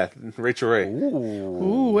 Yeah, Rachel Ray.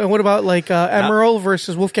 Ooh, and what about like Emerald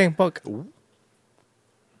versus Wolfgang Puck? We're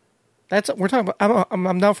talking about.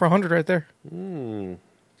 I'm down for 100 right there.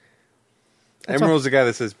 Emerald's the guy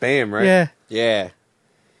that says "Bam," right? Yeah. Yeah.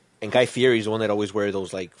 And Guy Fieri's the one that always wears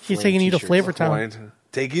those like. He's flame taking you to t-shirts. Flavor Town.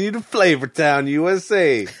 Taking you to Flavortown,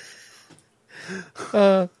 USA.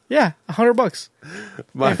 Yeah, $100.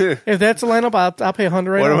 If that's the lineup, I'll pay $100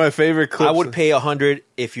 right One now. of my favorite clips. I would pay $100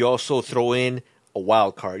 if you also throw in a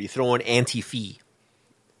wild card. You throw in anti-fee.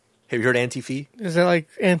 Have you heard anti-fee? Is that like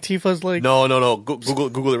Antifa's like... No.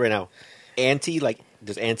 Google it right now. Anti, like,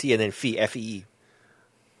 there's anti and then fee, F-E-E.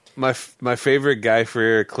 My favorite Guy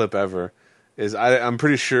Fieri clip ever is, I'm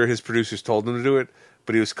pretty sure his producers told him to do it,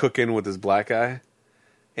 but he was cooking with his black guy,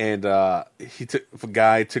 and a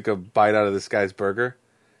guy took a bite out of this guy's burger.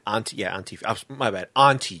 Anti, my bad.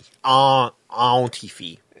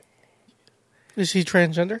 Anti-fee. Is he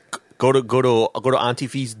transgender? Go to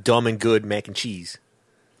Auntie-Fee's Dumb and Good Mac and Cheese.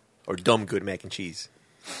 Or Dumb Good Mac and Cheese.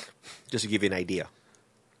 Just to give you an idea.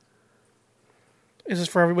 Is this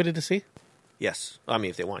for everybody to see? Yes. I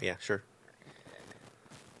mean, if they want, yeah, sure.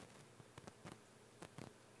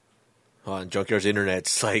 On Junkyard's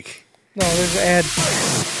internet's like... No, there's an ad.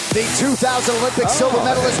 The 2000 Olympic silver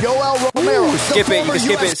medalist Yoel Romero. Skip it. You can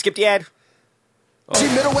skip it. Skip the ad.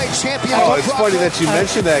 Middleweight champion. Oh, it's funny that you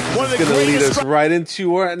mentioned that because it's going to lead us right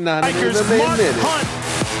into our not even the main minute.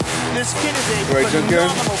 This kid is a Right,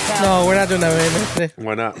 Junkyard? No, we're not doing that today.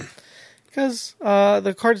 Why not? Because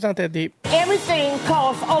the card's not that deep. Everything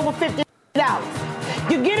costs over $50.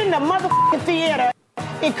 You get in the motherfucking theater,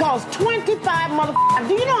 it costs $25 motherfuckers.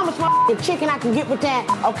 Do you know how much motherfucking chicken I can get with that?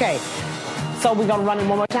 Okay, so we're gonna run it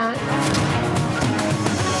one more time.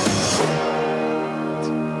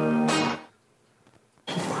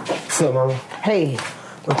 What's up, Mama? Hey,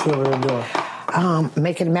 What you over there doing?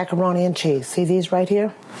 making macaroni and cheese. See these right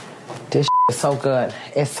here? This is so good.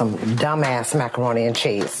 It's some dumbass macaroni and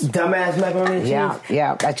cheese. Dumbass macaroni and cheese?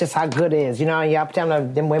 Yeah, that's just how good it is. You know, y'all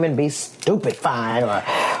telling them women be stupid fine or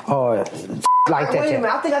like that. Wait a minute,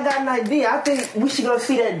 I think I got an idea. I think we should go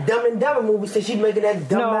see that Dumb and Dumber movie since she's making that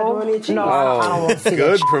dumb macaroni and cheese. No, I don't want to see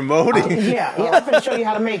good that. promoting. Yeah, I'm going to show you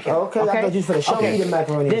how to make it. Okay, I thought you was finna show me the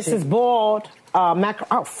macaroni and This cheese. is boiled macaroni.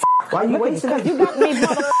 Oh, f***. Why you Look at wasting this, 'cause you got me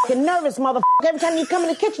motherfucking nervous, motherfucker. Every time you come in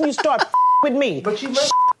the kitchen, you start with me. But you make...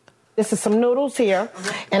 This is some noodles here,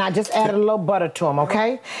 and I just added a little butter to them,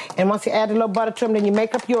 okay? And once you add a little butter to them, then you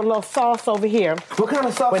make up your little sauce over here. What kind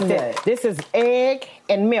of sauce is that? This is egg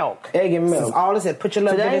and milk. Egg and milk. This is all this is. Put your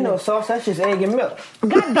little So that bit ain't in no there. sauce, that's just egg and milk.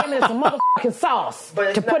 God damn it, it's a motherfucking sauce But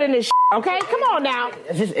it's to not- put in this okay? Come on now.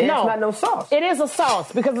 It's not no sauce. It is a sauce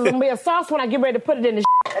because it's going to be a sauce when I get ready to put it in the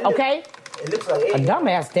okay? It looks like A egg.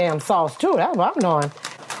 dumbass damn sauce, too. That's what I'm doing.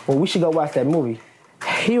 Well, we should go watch that movie.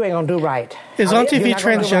 You ain't going to do right. Is Auntie You're Fee not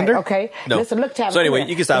gonna do transgender? right, okay? No. Listen, look, Tabitha. So anyway,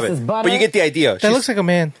 you can stop This it. is butter. But you get the idea. That looks like a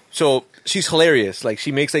man. So she's hilarious. Like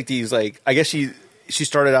she makes like these like I guess she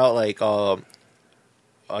started out like I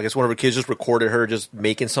guess one of her kids just recorded her just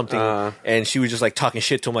making something and she was just like talking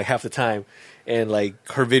shit to him like half the time. And like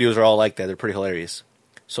her videos are all like that. They're pretty hilarious.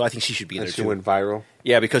 So I think she should be in And there she too. went viral.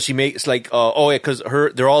 Yeah, because she makes like because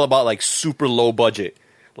they're all about like super low budget.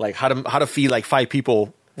 Like how to feed like 5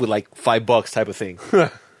 people with like $5 type of thing.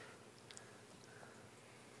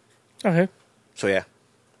 Okay. So yeah,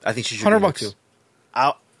 I think she should be in there $100. too.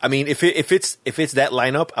 I mean, if it's that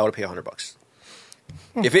lineup, I would pay $100.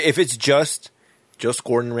 If it's just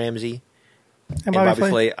Gordon Ramsay and Bobby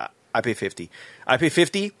Flay, I pay $50. I pay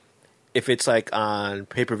 $50 if it's like on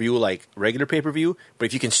pay-per-view, like regular pay-per-view. But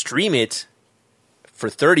if you can stream it for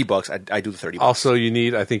 $30, I do the $30. Also,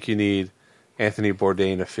 I think you need Anthony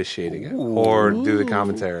Bourdain officiating it or do the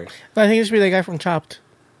commentary. I think it should be that guy from Chopped.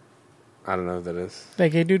 I don't know who that is. That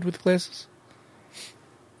gay dude with the glasses.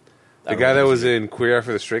 The guy that was in Queer Eye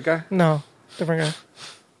for the Straight Guy? No, different guy.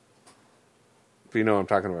 But you know what I'm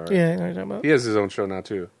talking about, right? Yeah, I know what you're talking about. He has his own show now,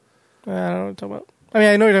 too. I don't know what you're talking about. I mean,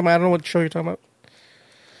 I know what you're talking about. I don't know what show you're talking about.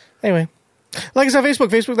 Anyway. Like us on Facebook,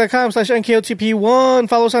 facebook.com/NKOTP1.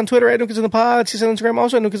 Follow us on Twitter at NewKidsInThePod. See us on Instagram,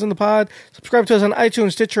 also at NewKidsInThePod. Subscribe to us on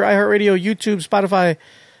iTunes, Stitcher, iHeartRadio, YouTube, Spotify,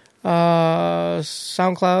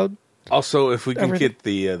 SoundCloud. Also, if we can Everything. get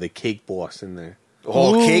the Cake Boss in there.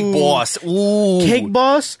 Oh, Ooh. Cake Boss. Ooh. Cake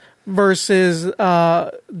Boss versus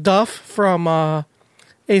Duff from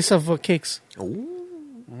Ace of Cakes.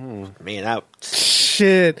 Man, out.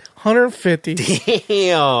 Shit, 150.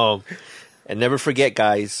 Damn. And never forget,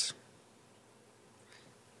 guys.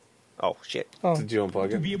 Oh, shit. Did you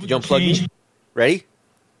unplug it? Did you unplug me? Ready?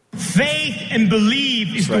 Faith and belief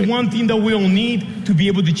is That's right. the one thing that we all need to be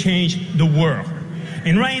able to change the world.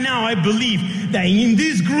 And right now, I believe that in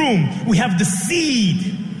this room, we have the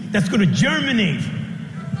seed that's going to germinate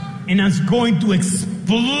and that's going to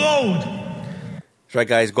explode. That's right,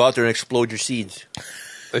 guys. Go out there and explode your seeds.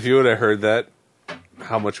 If you would have heard that,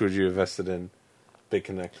 how much would you have invested in Big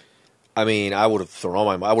Connect? I mean, I would have thrown all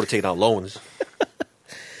my money. I would have taken out loans.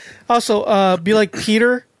 Also, be like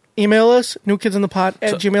Peter. Email us,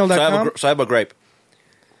 newkidsinthepod@gmail.com. So I have a gripe.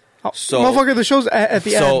 So, motherfucker, the show's at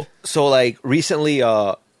the end. So like recently,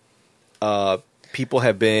 people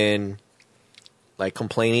have been like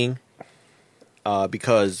complaining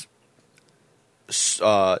because there's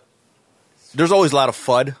always a lot of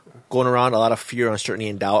FUD going around, a lot of fear, uncertainty,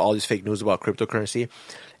 and doubt. All these fake news about cryptocurrency,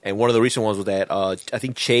 and one of the recent ones was that I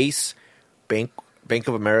think Chase, Bank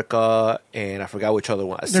of America, and I forgot which other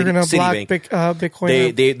one. They're going to block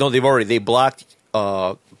Bitcoin. They blocked.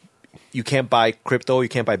 You can't buy crypto, you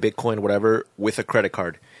can't buy Bitcoin, whatever, with a credit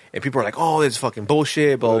card. And people are like, "Oh, this is fucking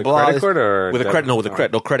bullshit." Blah with blah. Credit card or with a credit? No, with a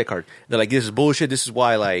credit card. They're like, "This is bullshit. This is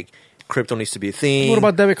why like crypto needs to be a thing." What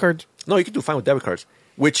about debit cards? No, you can do fine with debit cards.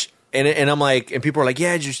 Which and I'm like, and people are like,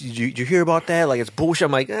 "Yeah, did you hear about that? Like, it's bullshit."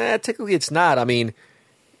 I'm like, technically, it's not. I mean,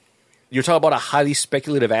 you're talking about a highly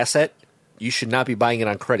speculative asset. You should not be buying it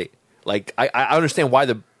on credit. Like, I understand why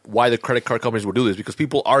the credit card companies would do this, because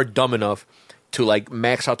people are dumb enough to like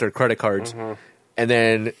max out their credit cards, and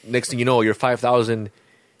then next thing you know, you're $5,000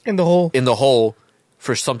 in the hole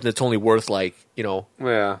for something that's only worth like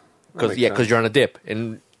because you're on a dip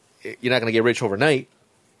and you're not gonna get rich overnight.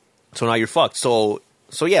 So now you're fucked. So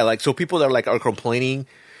people that are complaining,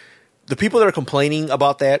 the people that are complaining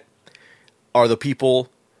about that are the people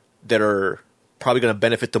that are probably going to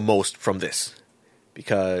benefit the most from this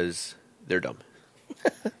because they're dumb.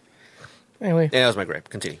 Anyway, that was my gripe.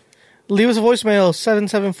 Continue. Leave us a voicemail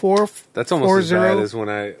 774. That's almost as bad as when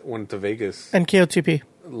I went to Vegas and KOTP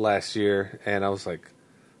last year, and I was like,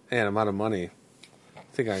 "Man, I'm out of money. I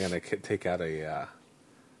think I'm gonna take out a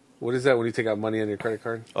what is that when you take out money on your credit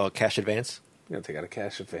card? Cash advance. I'm gonna take out a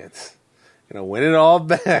cash advance. Win it all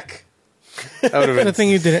back." That would have been the thing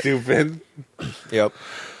you did stupid. Yep.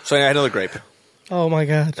 So I had another gripe. Oh my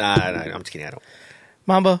god. Nah, I'm just kidding. I don't.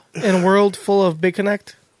 Mamba, in a world full of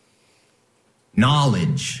BitConnect.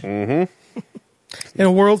 Knowledge. In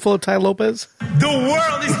a world full of Ty Lopez. The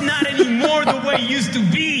world is not anymore the way it used to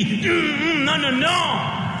be.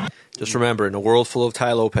 No. Just remember, in a world full of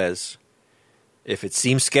Ty Lopez, if it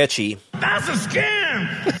seems sketchy, that's a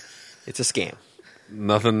scam. It's a scam.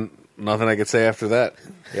 Nothing I could say after that.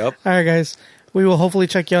 Yep. All right, guys. We will hopefully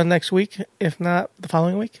check you out next week, if not the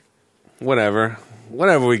following week. Whenever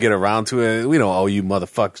we get around to it, we don't owe you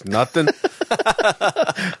motherfuckers nothing.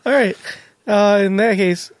 All right. In that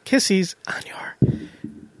case, kissies on your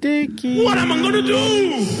dicky. What am I gonna do?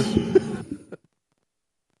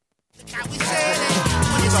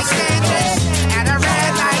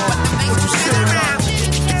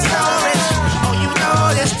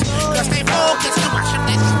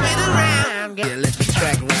 Yeah, let the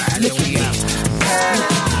track ride. Look at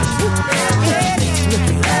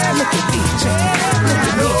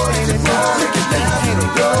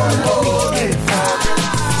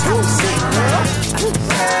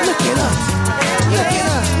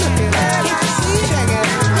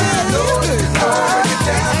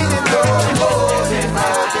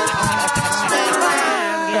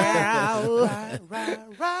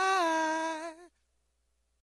Right.